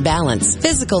dizziness or imbalance,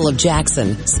 Physical of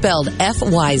Jackson, spelled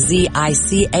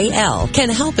F-Y-Z-I-C-A-L, can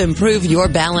help improve your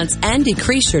balance and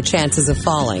decrease your chances of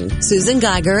falling. Susan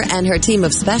Geiger and her team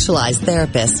of specialized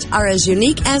therapists are as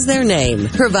unique as their name,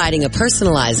 providing a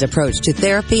personalized approach to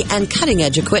therapy and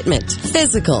cutting-edge equipment.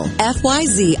 Physical,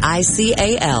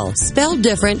 F-Y-Z-I-C-A-L, spelled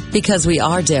different because we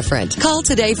are different. Call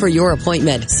today for your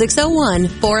appointment,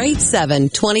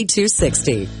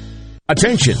 601-487-2260.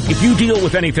 Attention! If you deal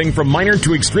with anything from minor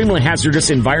to extremely hazardous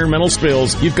environmental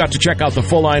spills, you've got to check out the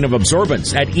full line of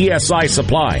absorbents at ESI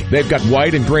Supply. They've got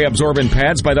white and gray absorbent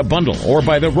pads by the bundle or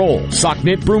by the roll, sock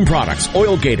knit broom products,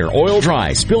 oil gator, oil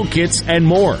dry, spill kits, and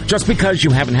more. Just because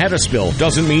you haven't had a spill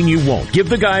doesn't mean you won't. Give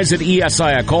the guys at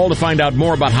ESI a call to find out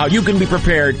more about how you can be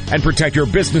prepared and protect your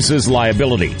business's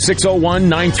liability.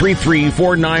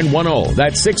 601-933-4910.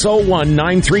 That's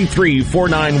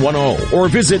 601-933-4910. Or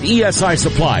visit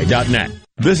esisupply.net.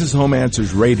 This is Home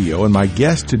Answers Radio, and my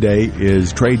guest today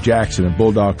is Trey Jackson of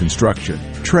Bulldog Construction.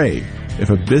 Trey,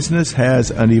 if a business has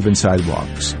uneven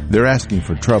sidewalks, they're asking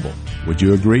for trouble. Would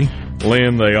you agree?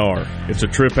 Lynn, they are. It's a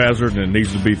trip hazard and it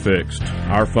needs to be fixed.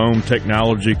 Our foam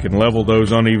technology can level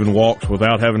those uneven walks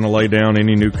without having to lay down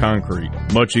any new concrete.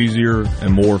 Much easier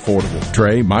and more affordable.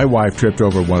 Trey, my wife tripped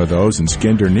over one of those and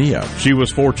skinned her knee up. She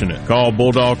was fortunate. Call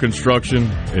Bulldog Construction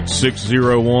at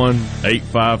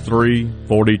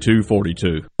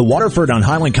 601-853-4242. The Waterford on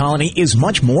Highland Colony is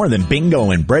much more than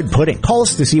bingo and bread pudding. Call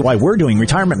us to see why we're doing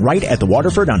retirement right at the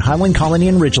Waterford on Highland Colony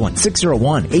in Ridgeland.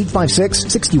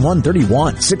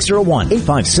 601-856-6131.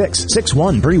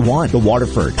 601-856-6131. The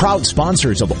Waterford, proud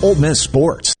sponsors of Ole Miss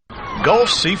Sports. Gulf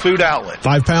Seafood Outlet.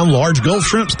 5-pound large Gulf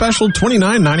shrimp special,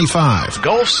 $29.95.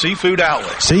 Gulf Seafood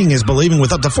Outlet. Seeing is believing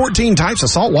with up to 14 types of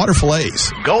saltwater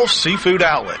fillets. Gulf Seafood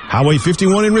Outlet. Highway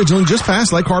 51 in Ridgeland, just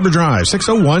past Lake Harbor Drive,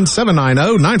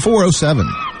 601-790-9407.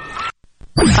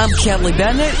 I'm Kelly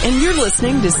Bennett, and you're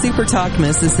listening to Super Talk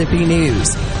Mississippi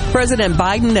News. President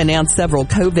Biden announced several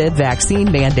COVID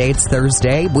vaccine mandates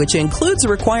Thursday, which includes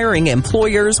requiring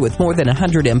employers with more than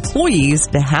 100 employees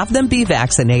to have them be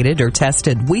vaccinated or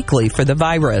tested weekly for the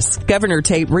virus. Governor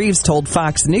Tate Reeves told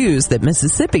Fox News that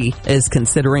Mississippi is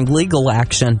considering legal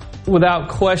action. Without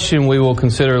question, we will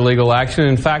consider legal action.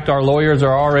 In fact, our lawyers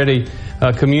are already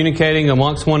communicating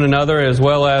amongst one another as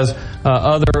well as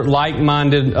other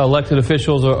like-minded elected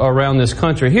officials around this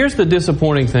country. Here's the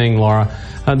disappointing thing, Laura.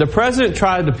 The president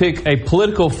tried to pick a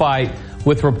political fight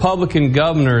with Republican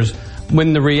governors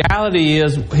when the reality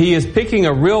is he is picking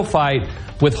a real fight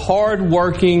with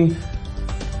hard-working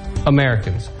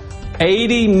Americans.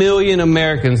 80 million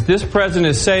Americans. This president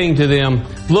is saying to them,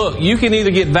 look, you can either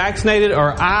get vaccinated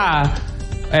or I,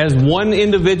 as one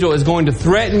individual, is going to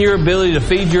threaten your ability to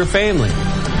feed your family.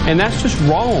 And that's just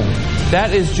wrong.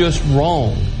 That is just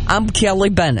wrong. I'm Kelly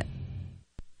Bennett.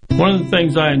 One of the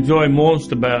things I enjoy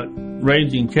most about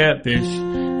raising catfish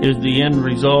is the end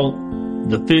result,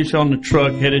 the fish on the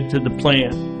truck headed to the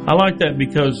plant. I like that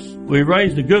because we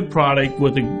raised a good product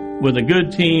with a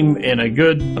good team and a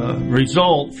good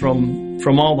result from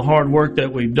all the hard work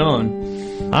that we've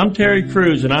done. I'm Terry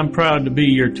Cruz, and I'm proud to be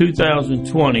your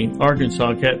 2020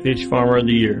 Arkansas Catfish Farmer of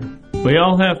the Year. We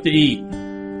all have to eat.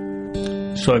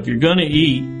 So if you're going to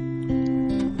eat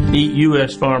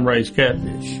U.S. farm-raised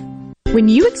catfish. When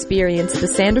you experience the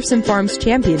Sanderson Farms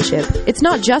Championship, it's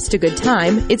not just a good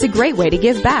time, it's a great way to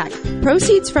give back.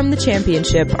 Proceeds from the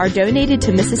championship are donated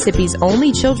to Mississippi's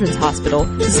only children's hospital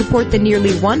to support the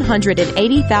nearly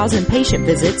 180,000 patient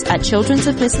visits at Children's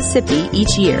of Mississippi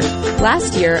each year.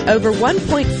 Last year, over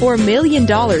 $1.4 million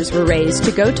were raised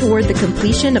to go toward the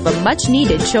completion of a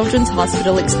much-needed children's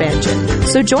hospital expansion.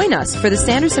 So join us for the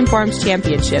Sanderson Farms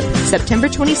Championship, September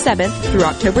 27th through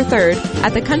October 3rd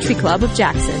at the Country Club of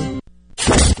Jackson.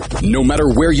 No matter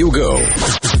where you go,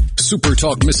 Super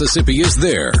Talk Mississippi is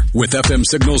there. With FM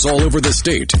signals all over the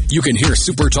state, you can hear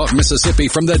Super Talk Mississippi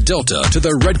from the Delta to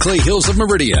the Red Clay Hills of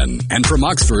Meridian and from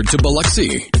Oxford to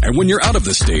Biloxi. And when you're out of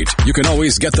the state, you can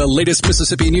always get the latest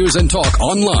Mississippi news and talk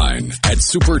online at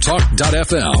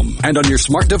supertalk.fm and on your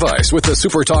smart device with the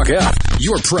Super Talk app.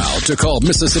 You're proud to call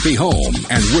Mississippi home,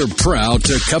 and we're proud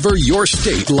to cover your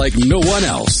state like no one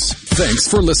else. Thanks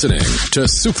for listening to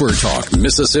Super Talk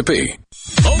Mississippi.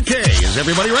 Okay, is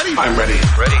everybody ready? I'm ready.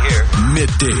 Ready here.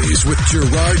 Middays with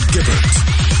Gerard Gibert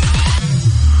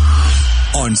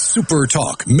on Super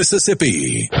Talk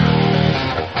Mississippi.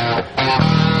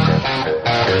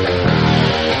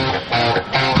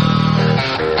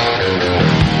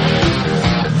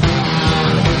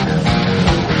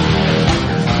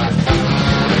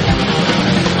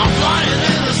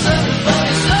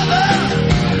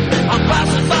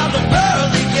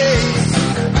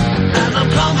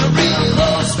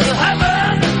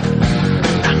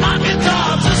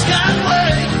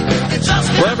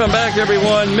 Welcome back,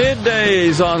 everyone.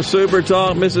 Middays on Super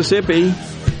Talk Mississippi.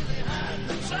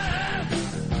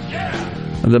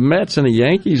 The Mets and the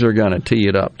Yankees are going to tee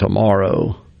it up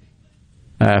tomorrow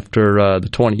after the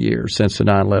 20 years since the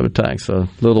 9/11 attacks. A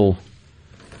little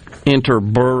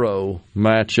inter-borough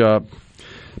matchup.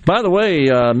 By the way,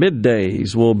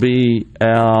 MidDays will be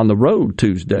on the road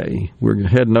Tuesday. We're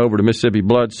heading over to Mississippi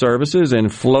Blood Services in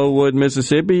Flowood,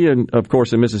 Mississippi. And, of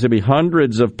course, in Mississippi,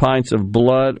 hundreds of pints of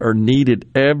blood are needed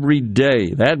every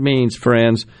day. That means,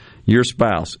 friends, your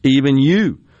spouse, even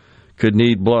you, could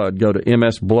need blood. Go to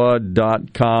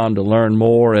msblood.com to learn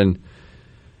more. And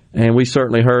we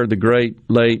certainly heard the great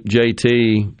late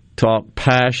JT talk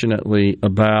passionately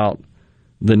about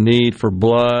the need for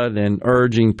blood and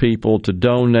urging people to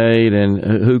donate.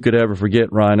 And who could ever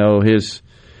forget, Rhino, his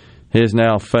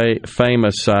now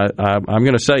famous, I'm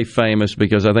going to say famous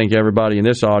because I think everybody in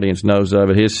this audience knows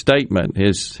of it, his statement,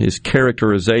 his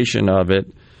characterization of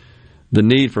it, the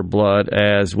need for blood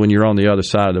as when you're on the other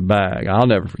side of the bag. I'll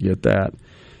never forget that.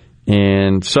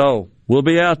 And so we'll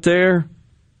be out there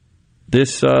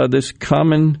this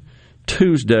coming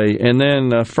Tuesday. And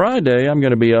then Friday, I'm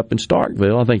going to be up in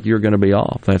Starkville. I think you're going to be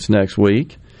off. That's next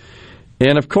week.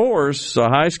 And, of course,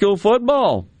 high school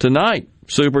football tonight.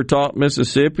 Super Talk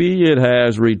Mississippi, it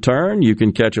has returned. You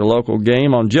can catch a local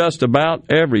game on just about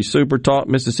every Super Talk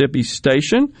Mississippi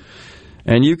station.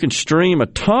 And you can stream a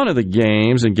ton of the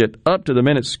games and get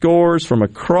up-to-the-minute scores from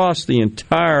across the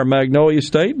entire Magnolia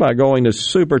State by going to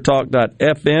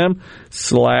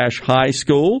supertalk.fm/high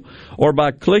school or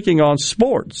by clicking on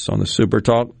sports on the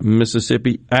Supertalk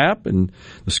Mississippi app. And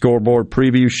the scoreboard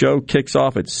preview show kicks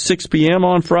off at 6 p.m.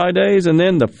 on Fridays. And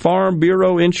then the Farm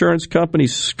Bureau Insurance Company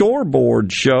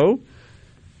scoreboard show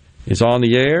is on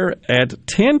the air at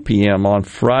 10 p.m. on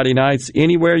Friday nights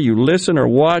anywhere you listen or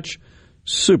watch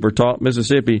Super Talk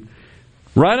Mississippi.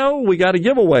 Rhino, we got a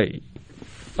giveaway.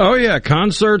 Oh, yeah.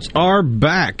 Concerts are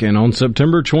back. And on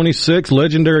September 26th,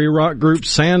 legendary rock group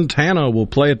Santana will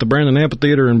play at the Brandon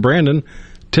Amphitheater in Brandon.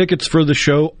 Tickets for the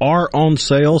show are on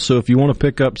sale, so if you want to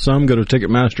pick up some, go to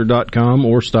Ticketmaster.com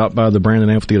or stop by the Brandon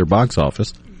Amphitheater box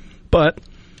office. But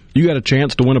you got a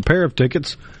chance to win a pair of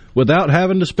tickets without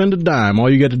having to spend a dime.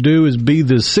 All you got to do is be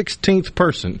the 16th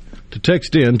person to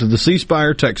text in to the C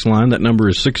Spire text line. That number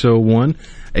is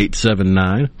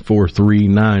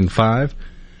 601-879-4395.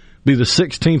 Be the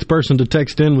 16th person to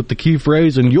text in with the key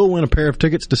phrase, and you'll win a pair of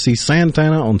tickets to see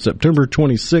Santana on September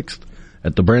 26th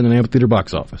at the Brandon Amphitheater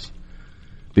box office.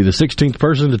 Be the 16th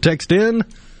person to text in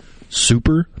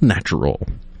Supernatural,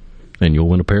 and you'll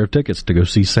win a pair of tickets to go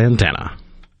see Santana.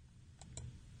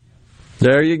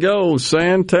 There you go,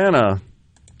 Santana.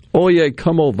 Oye,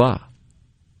 como va?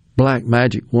 Black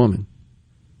Magic Woman.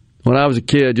 When I was a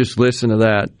kid, just listen to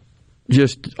that.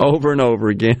 Just over and over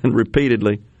again,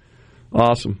 repeatedly.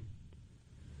 Awesome.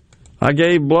 I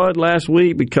gave blood last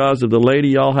week because of the lady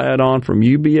y'all had on from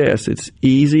UBS. It's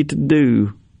easy to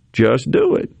do. Just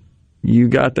do it. You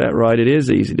got that right. It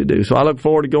is easy to do. So I look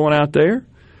forward to going out there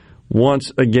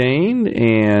once again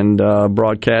and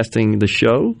broadcasting the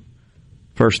show.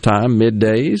 First time,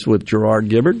 MidDays with Gerard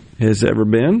Gibert has ever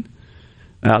been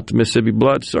out to Mississippi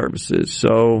Blood Services.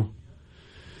 So,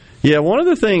 yeah, one of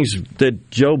the things that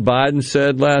Joe Biden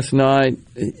said last night,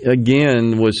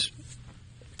 again, was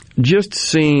just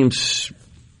seems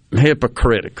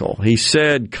hypocritical. He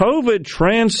said COVID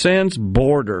transcends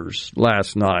borders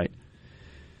last night.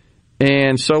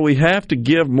 And so we have to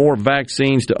give more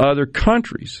vaccines to other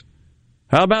countries.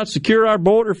 How about secure our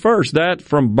border first? That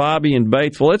from Bobby in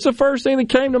Batesville. It's the first thing that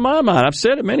came to my mind. I've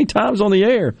said it many times on the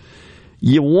air.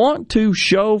 You want to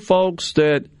show folks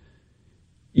that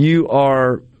you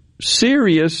are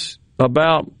serious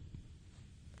about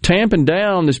tamping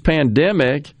down this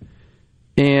pandemic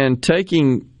and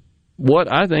taking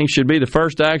what I think should be the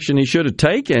first action he should have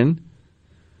taken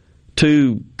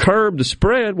to curb the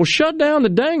spread. Well, shut down the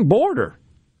dang border.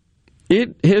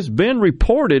 It has been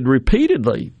reported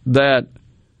repeatedly that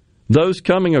those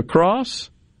coming across,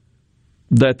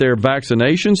 that their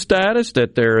vaccination status,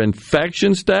 that their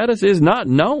infection status is not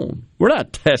known. We're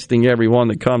not testing everyone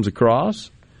that comes across.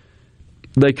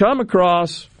 They come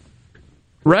across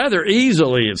rather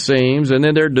easily, it seems, and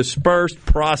then they're dispersed,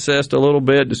 processed a little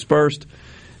bit, dispersed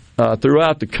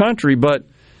throughout the country, but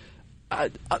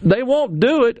they won't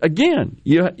do it. Again,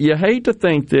 you hate to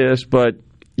think this, but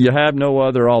you have no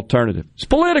other alternative. It's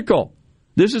political.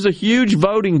 This is a huge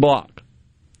voting block,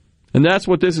 and that's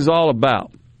what this is all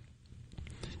about.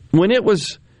 When it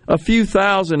was a few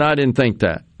thousand, I didn't think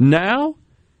that. Now,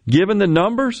 given the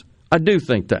numbers, I do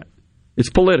think that. It's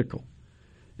political.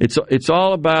 It's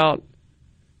all about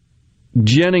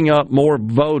ginning up more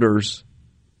voters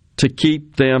to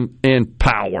keep them in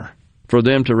power, for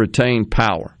them to retain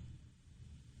power.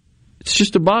 It's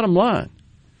just the bottom line.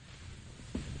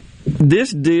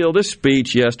 This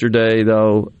speech yesterday,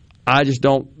 though, I just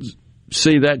don't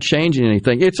see that changing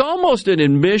anything. It's almost an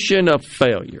admission of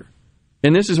failure.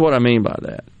 And this is what I mean by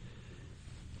that.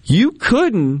 You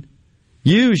couldn't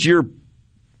use your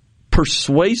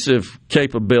persuasive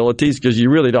capabilities, because you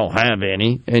really don't have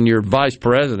any, and your vice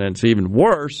president's even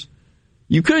worse.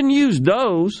 You couldn't use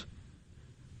those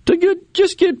to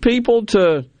just get people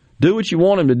to do what you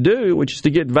want them to do, which is to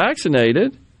get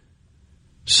vaccinated.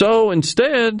 So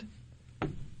instead,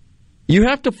 you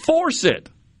have to force it.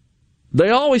 They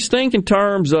always think in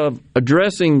terms of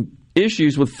addressing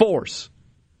issues with force.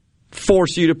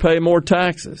 Force you to pay more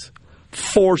taxes.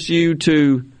 Force you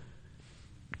to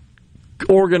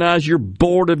organize your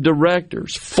board of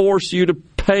directors. Force you to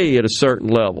pay at a certain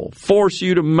level. Force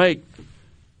you to make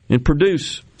and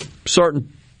produce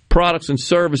certain products and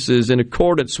services in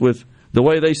accordance with the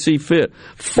way they see fit.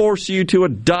 Force you to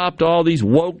adopt all these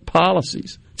woke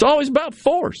policies. It's always about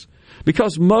force,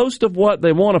 because most of what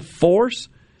they want to force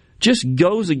just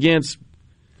goes against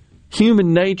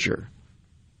human nature.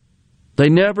 They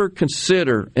never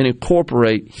consider and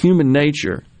incorporate human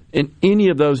nature in any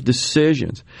of those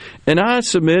decisions. And I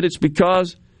submit it's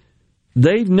because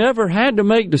they've never had to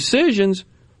make decisions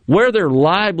where their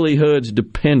livelihoods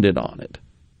depended on it.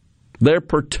 They're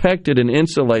protected and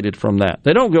insulated from that.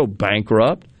 They don't go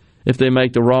bankrupt if they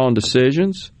make the wrong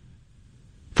decisions.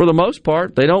 For the most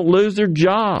part, they don't lose their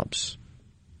jobs.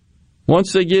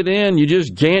 Once they get in, you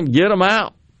just can't get them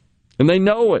out. And they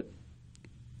know it.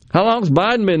 How long has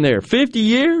Biden been there? 50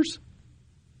 years?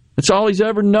 That's all he's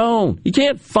ever known. He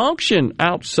can't function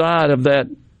outside of that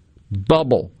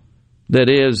bubble that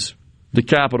is the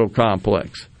Capitol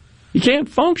complex. He can't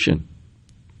function.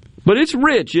 But it's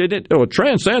rich. It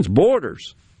transcends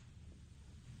borders.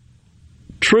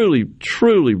 Truly,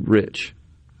 truly rich.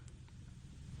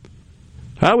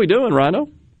 How are we doing, Rhino?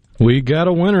 We got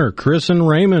a winner. Chris and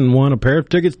Raymond won a pair of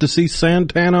tickets to see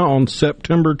Santana on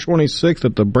September 26th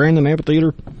at the Brandon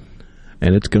Amphitheater,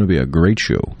 and it's going to be a great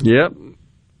show. Yep.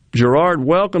 Gerard,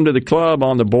 welcome to the club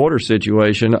on the border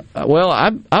situation. Well,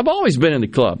 I've always been in the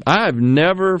club. I have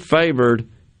never favored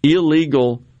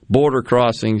illegal border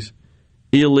crossings,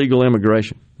 illegal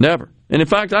immigration. Never. And in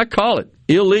fact, I call it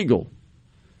illegal.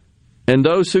 And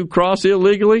those who cross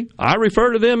illegally, I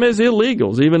refer to them as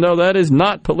illegals, even though that is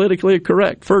not politically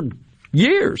correct. For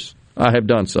years, I have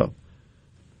done so.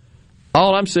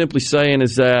 All I'm simply saying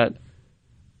is that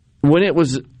when it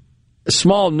was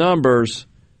small numbers,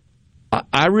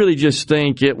 I really just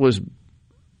think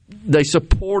they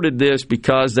supported this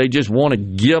because they just want to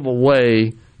give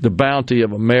away the bounty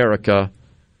of America.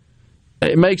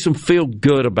 It makes them feel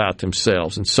good about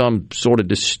themselves in some sort of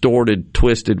distorted,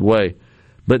 twisted way.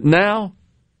 But now,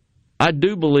 I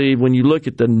do believe when you look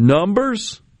at the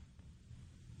numbers,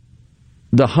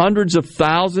 the hundreds of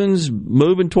thousands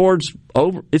moving towards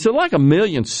over, it's like 1.7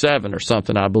 million or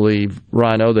something, I believe,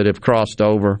 Rhino, that have crossed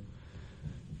over.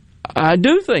 I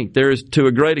do think there is, to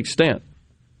a great extent,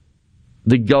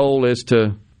 the goal is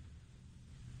to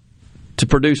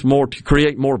produce more, to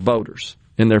create more voters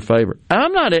in their favor.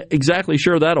 I'm not exactly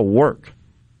sure that'll work.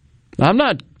 I'm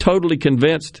not totally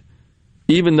convinced,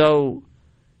 even though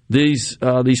these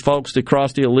folks that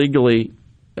crossed illegally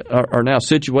are now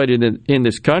situated in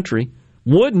this country,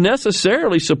 would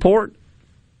necessarily support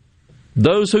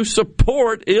those who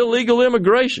support illegal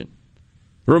immigration.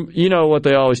 You know what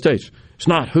they always say. It's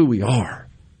not who we are.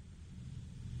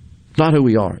 It's not who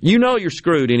we are. You know you're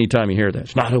screwed anytime you hear that.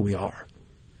 It's not who we are.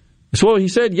 That's what he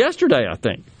said yesterday, I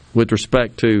think, with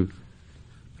respect to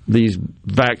these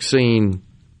vaccine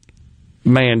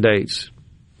mandates.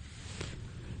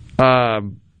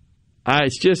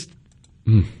 It's just,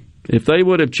 if they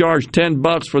would have charged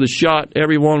 $10 for the shot,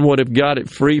 everyone would have got it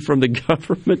free from the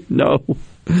government. No,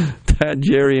 that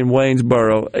Jerry in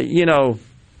Waynesboro. You know,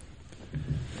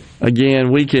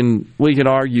 again, we can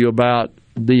argue about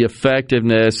the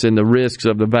effectiveness and the risks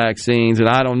of the vaccines, and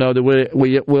I don't know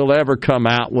that we'll ever come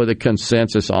out with a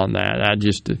consensus on that.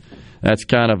 That's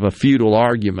kind of a futile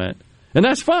argument, and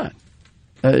that's fine.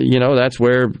 That's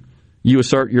where you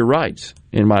assert your rights,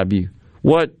 in my view.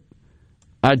 What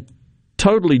I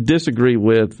totally disagree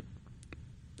with,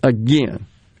 again,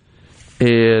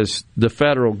 is the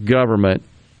federal government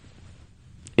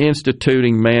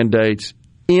instituting mandates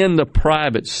in the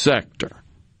private sector.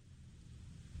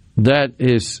 That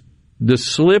is the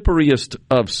slipperiest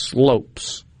of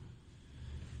slopes.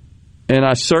 And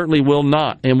I certainly will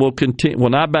not, and will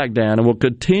not back down, and will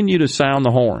continue to sound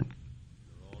the horn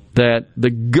that the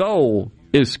goal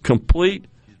is complete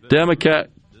Democrat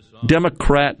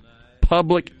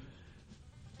public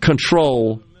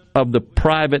control of the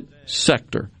private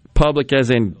sector. Public as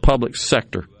in public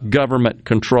sector. Government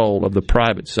control of the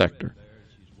private sector.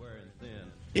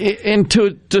 And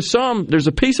to some, there's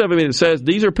a piece of me that says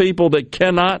these are people that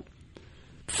cannot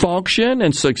function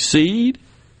and succeed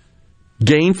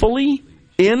gainfully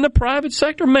in the private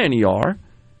sector, many are,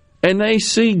 and they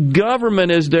see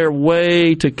government as their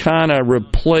way to kind of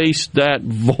replace that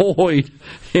void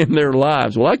in their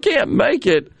lives. Well, I can't make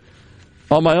it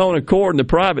on my own accord in the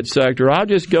private sector. I'll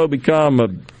just go become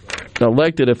an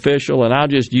elected official, and I'll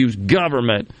just use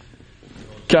government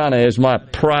kind of as my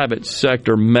private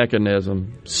sector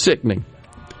mechanism. Sickening.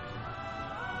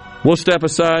 We'll step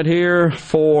aside here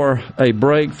for a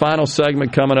break. Final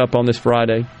segment coming up on this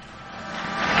Friday.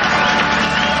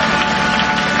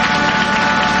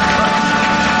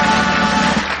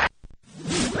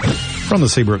 From the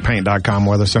SeabrookPaint.com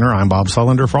Weather Center, I'm Bob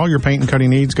Sullender. For all your paint and cutting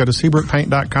needs, go to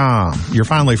SeabrookPaint.com. Your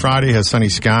Finally Friday has sunny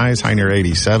skies, high near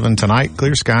 87. Tonight,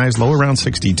 clear skies, low around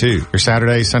 62. Your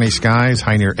Saturday, sunny skies,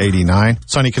 high near 89.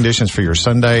 Sunny conditions for your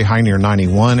Sunday, high near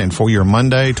 91. And for your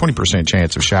Monday, 20%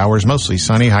 chance of showers, mostly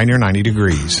sunny, high near 90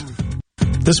 degrees.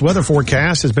 This weather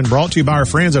forecast has been brought to you by our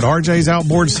friends at RJ's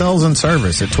Outboard Sales and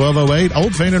Service at 1208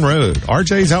 Old Fannin Road.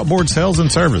 RJ's Outboard Sales and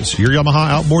Service, your Yamaha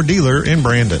outboard dealer in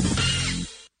Brandon.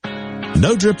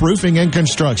 No Drip Roofing and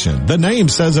Construction. The name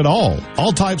says it all.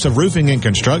 All types of roofing and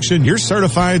construction. Your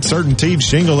certified, CertainTeed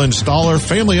shingle installer,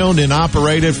 family owned and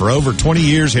operated for over 20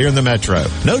 years here in the Metro.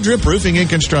 No Drip Roofing and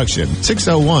Construction.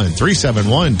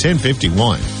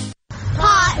 601-371-1051.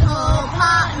 Pothole,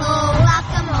 pothole,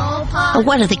 whack-a-mole, pothole.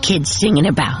 What are the kids singing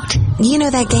about? You know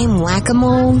that game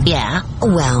Whack-A-Mole? Yeah.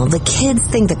 Well, the kids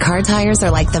think the car tires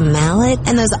are like the mallet,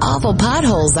 and those awful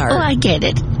potholes are... Oh, I get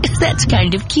it. That's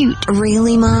kind of cute.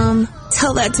 Really, Mom?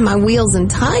 Tell that to my wheels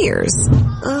and tires.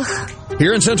 Ugh.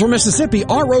 Here in Central Mississippi,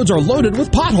 our roads are loaded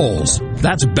with potholes.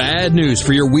 That's bad news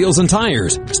for your wheels and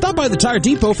tires. Stop by the Tire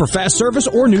Depot for fast service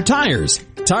or new tires.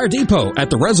 Tire Depot at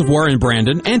the Reservoir in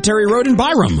Brandon and Terry Road in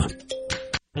Byram.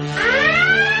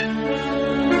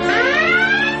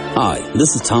 Hi,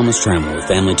 this is Thomas Trammell with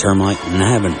Family Termite, and I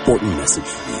have an important message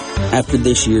for you. After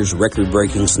this year's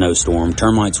record-breaking snowstorm,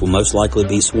 termites will most likely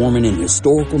be swarming in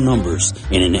historical numbers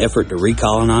in an effort to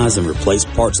recolonize and replace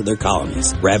parts of their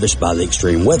colonies ravished by the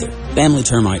extreme weather. Family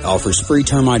Termite offers free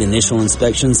termite initial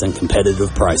inspections and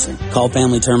competitive pricing. Call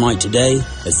Family Termite today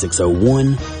at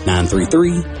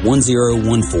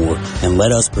 601-933-1014 and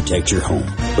let us protect your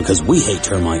home, because we hate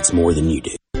termites more than you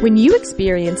do. When you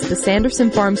experience the Sanderson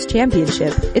Farms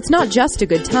Championship, it's not just a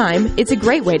good time, it's a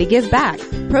great way to give back.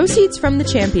 Proceeds from the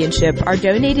championship are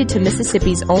donated to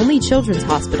Mississippi's only children's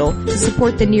hospital to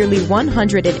support the nearly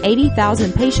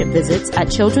 180,000 patient visits at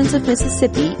Children's of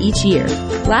Mississippi each year.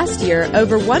 Last year,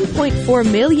 over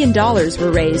 $1.4 million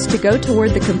were raised to go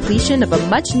toward the completion of a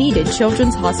much-needed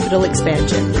children's hospital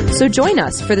expansion. So join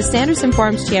us for the Sanderson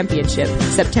Farms Championship,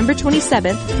 September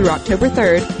 27th through October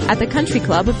 3rd at the Country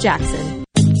Club of Jackson.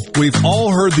 We've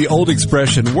all heard the old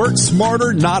expression, work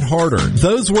smarter, not harder.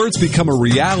 Those words become a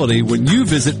reality when you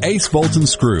visit Ace Bolt &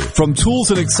 Screw. From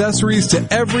tools and accessories to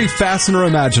every fastener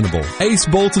imaginable, Ace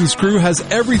Bolt & Screw has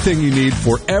everything you need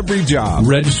for every job.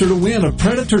 Register to win a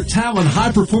Predator Talon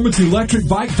high-performance electric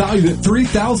bike valued at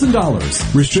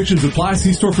 $3,000. Restrictions apply.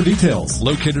 See store for details.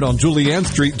 Located on Julianne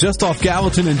Street, just off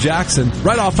Gallatin and Jackson,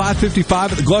 right off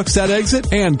I-55 at the Gluckstadt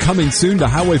exit, and coming soon to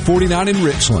Highway 49 in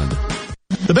Richland.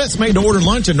 The best made-to-order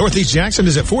lunch in Northeast Jackson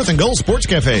is at 4th and Gold Sports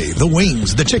Cafe. The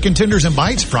wings, the chicken tenders and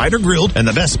bites, fried or grilled, and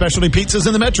the best specialty pizzas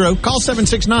in the metro. Call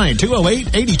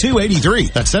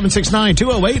 769-208-8283. That's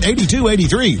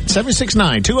 769-208-8283.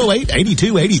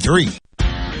 769-208-8283.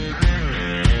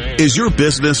 Is your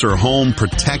business or home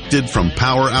protected from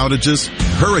power outages?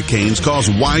 Hurricanes cause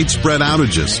widespread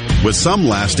outages, with some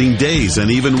lasting days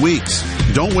and even weeks.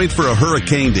 Don't wait for a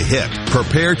hurricane to hit.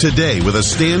 Prepare today with a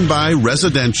standby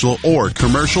residential or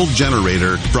commercial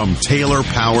generator from Taylor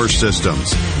Power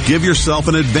Systems. Give yourself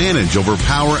an advantage over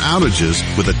power outages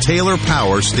with a Taylor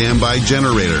Power standby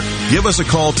generator. Give us a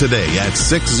call today at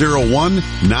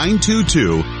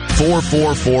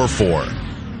 601-922-4444.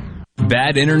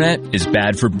 Bad internet is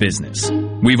bad for business.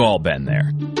 We've all been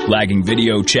there. Lagging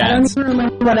video chats,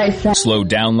 slow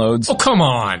downloads. Oh, come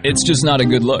on. It's just not a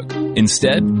good look.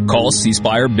 Instead, call C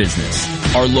Spire Business.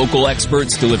 Our local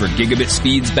experts deliver gigabit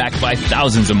speeds backed by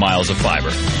thousands of miles of fiber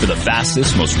for the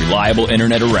fastest, most reliable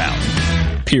internet around.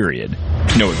 Period.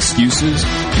 No excuses,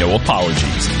 no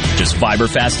apologies. Just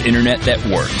fiber-fast internet that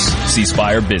works. C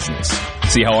Spire Business.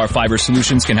 See how our fiber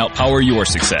solutions can help power your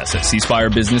success at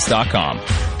cspirebusiness.com.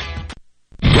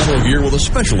 Gallo here with a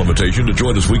special invitation to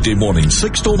join us weekday morning,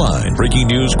 6 to 9. Breaking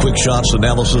news, quick shots,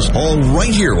 analysis, all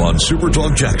right here on Super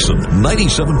Talk Jackson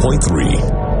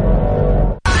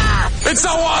 97.3. It's so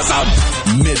awesome!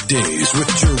 Middays with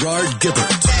Gerard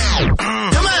Gibert.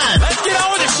 Come on, let's get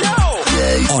on with the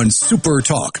show! On Super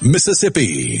Talk,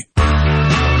 Mississippi.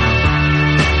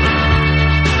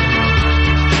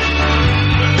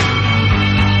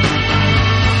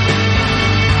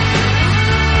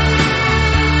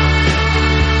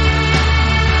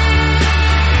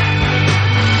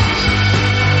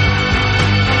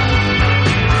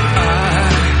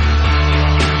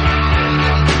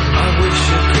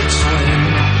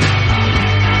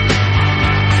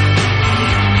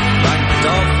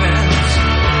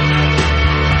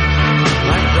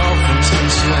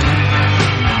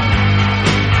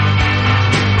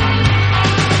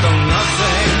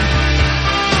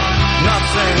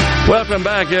 Welcome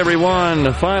back, everyone.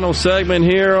 The final segment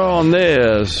here on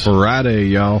this Friday,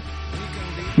 y'all.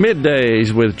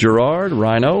 Middays with Gerard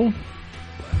Rhino.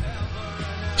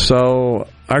 So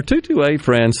our 228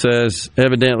 friend says,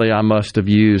 evidently I must have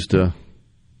used the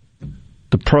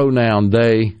pronoun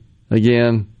they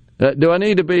again. Do I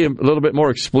need to be a little bit more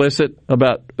explicit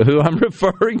about who I'm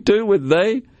referring to with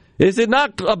they? Is it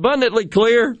not abundantly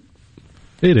clear?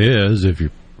 It is, if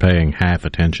you're paying half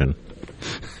attention.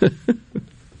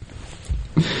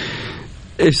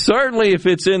 It's certainly if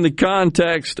it's in the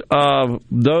context of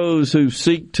those who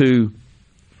seek to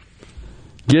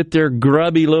get their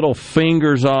grubby little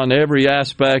fingers on every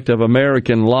aspect of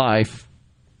American life,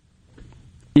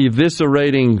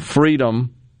 eviscerating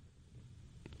freedom,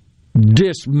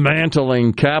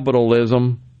 dismantling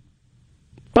capitalism.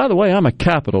 By the way, I'm a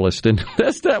capitalist, and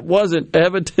that wasn't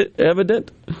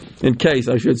evident. In case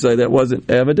I should say that wasn't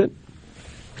evident.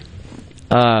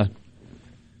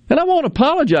 And I won't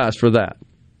apologize for that.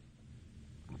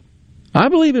 I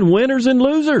believe in winners and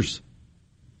losers.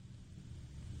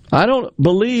 I don't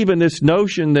believe in this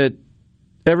notion that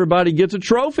everybody gets a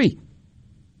trophy.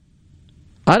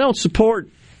 I don't support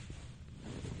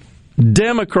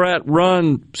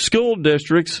Democrat-run school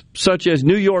districts such as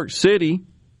New York City,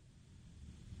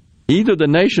 either the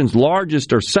nation's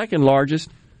largest or second largest,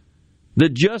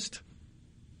 that just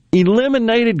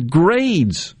eliminated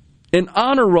grades and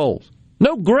honor rolls.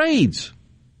 No grades.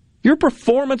 Your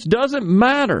performance doesn't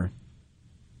matter.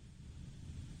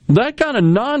 That kind of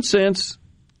nonsense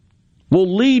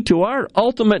will lead to our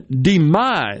ultimate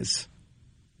demise.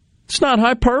 It's not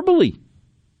hyperbole.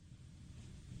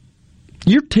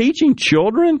 You're teaching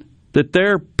children that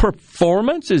their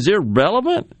performance is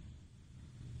irrelevant.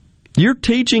 You're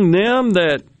teaching them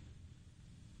that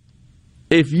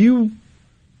if you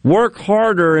work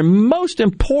harder, and most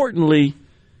importantly,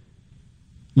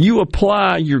 you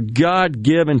apply your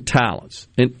God-given talents,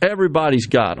 and everybody's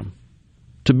got them,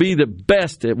 to be the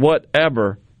best at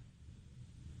whatever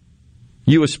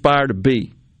you aspire to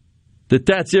be,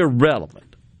 that's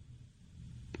irrelevant,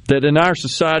 that in our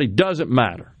society doesn't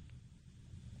matter.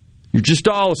 You're just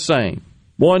all the same.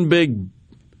 One big,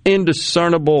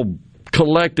 indiscernible,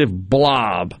 collective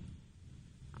blob.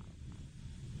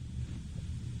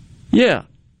 Yeah,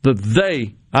 the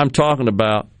they I'm talking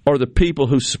about are the people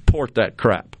who support that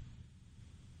crap.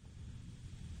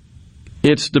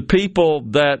 It's the people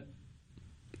that,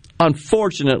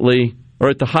 unfortunately, are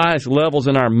at the highest levels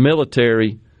in our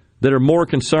military that are more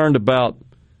concerned about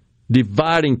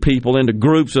dividing people into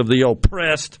groups of the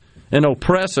oppressed and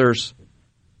oppressors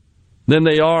than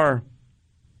they are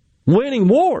winning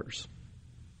wars.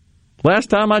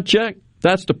 Last time I checked,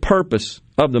 that's the purpose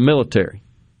of the military.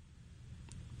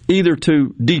 Either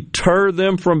to deter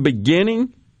them from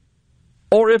beginning,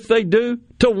 or if they do,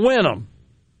 to win them.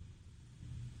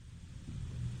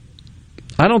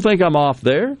 I don't think I'm off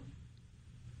there.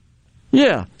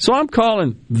 Yeah, so I'm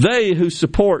calling they who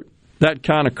support that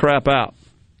kind of crap out.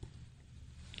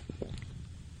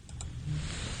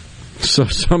 So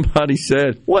somebody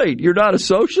said, wait, you're not a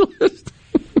socialist?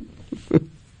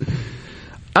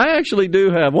 I actually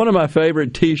do have one of my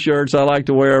favorite T-shirts I like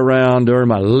to wear around during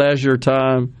my leisure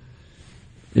time.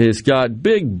 It's got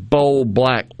big, bold,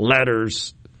 black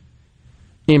letters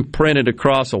imprinted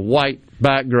across a white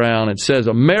background. It says,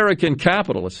 American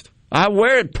Capitalist. I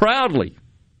wear it proudly.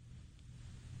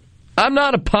 I'm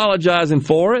not apologizing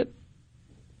for it.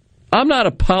 I'm not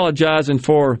apologizing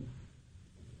for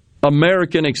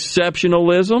American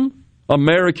exceptionalism,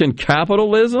 American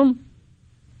capitalism.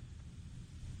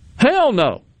 Hell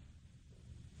no.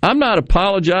 I'm not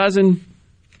apologizing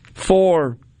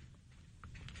for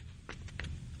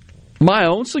my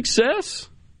own success.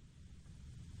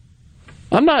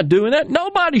 I'm not doing that.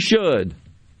 Nobody should.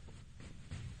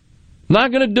 I'm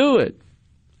not going to do it.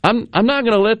 I'm not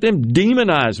going to let them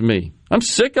demonize me. I'm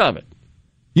sick of it.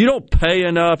 You don't pay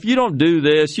enough. You don't do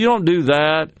this. You don't do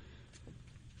that.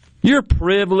 You're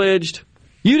privileged.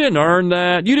 You didn't earn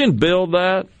that. You didn't build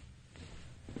that.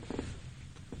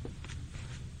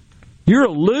 You're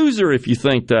a loser if you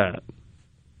think that.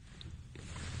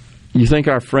 You think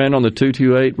our friend on the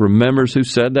 228 remembers who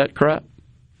said that crap?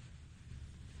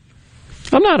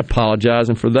 I'm not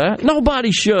apologizing for that.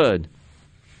 Nobody should.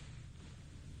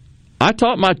 I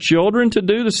taught my children to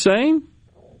do the same.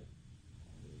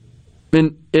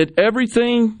 And at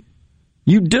everything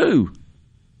you do,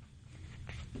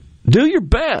 do your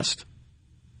best.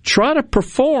 Try to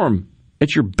perform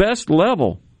at your best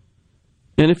level.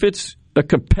 And if it's a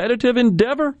competitive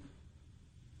endeavor,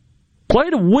 play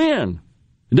to win.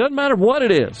 It doesn't matter what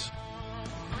it is.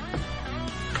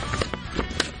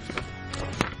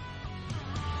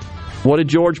 What did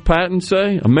George Partin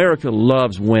say? America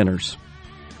loves winners.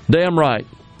 Damn right.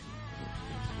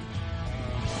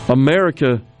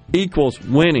 America equals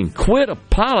winning. Quit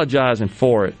apologizing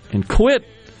for it and quit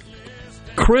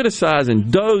criticizing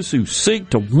those who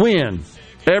seek to win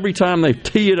every time they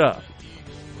tee it up.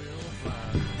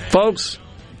 Folks,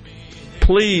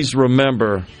 please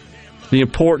remember the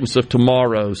importance of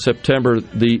tomorrow, September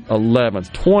the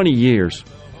 11th, 20 years.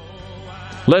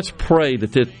 Let's pray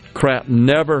that this crap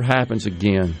never happens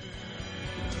again.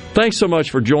 Thanks so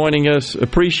much for joining us.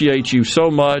 Appreciate you so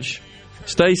much.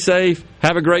 Stay safe.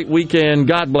 Have a great weekend.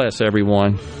 God bless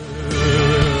everyone.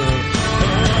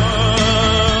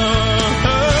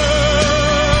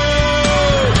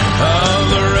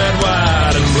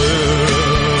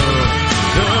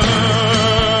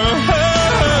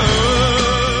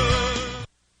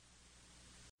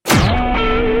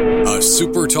 A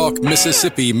SuperTalk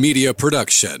Mississippi media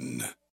production.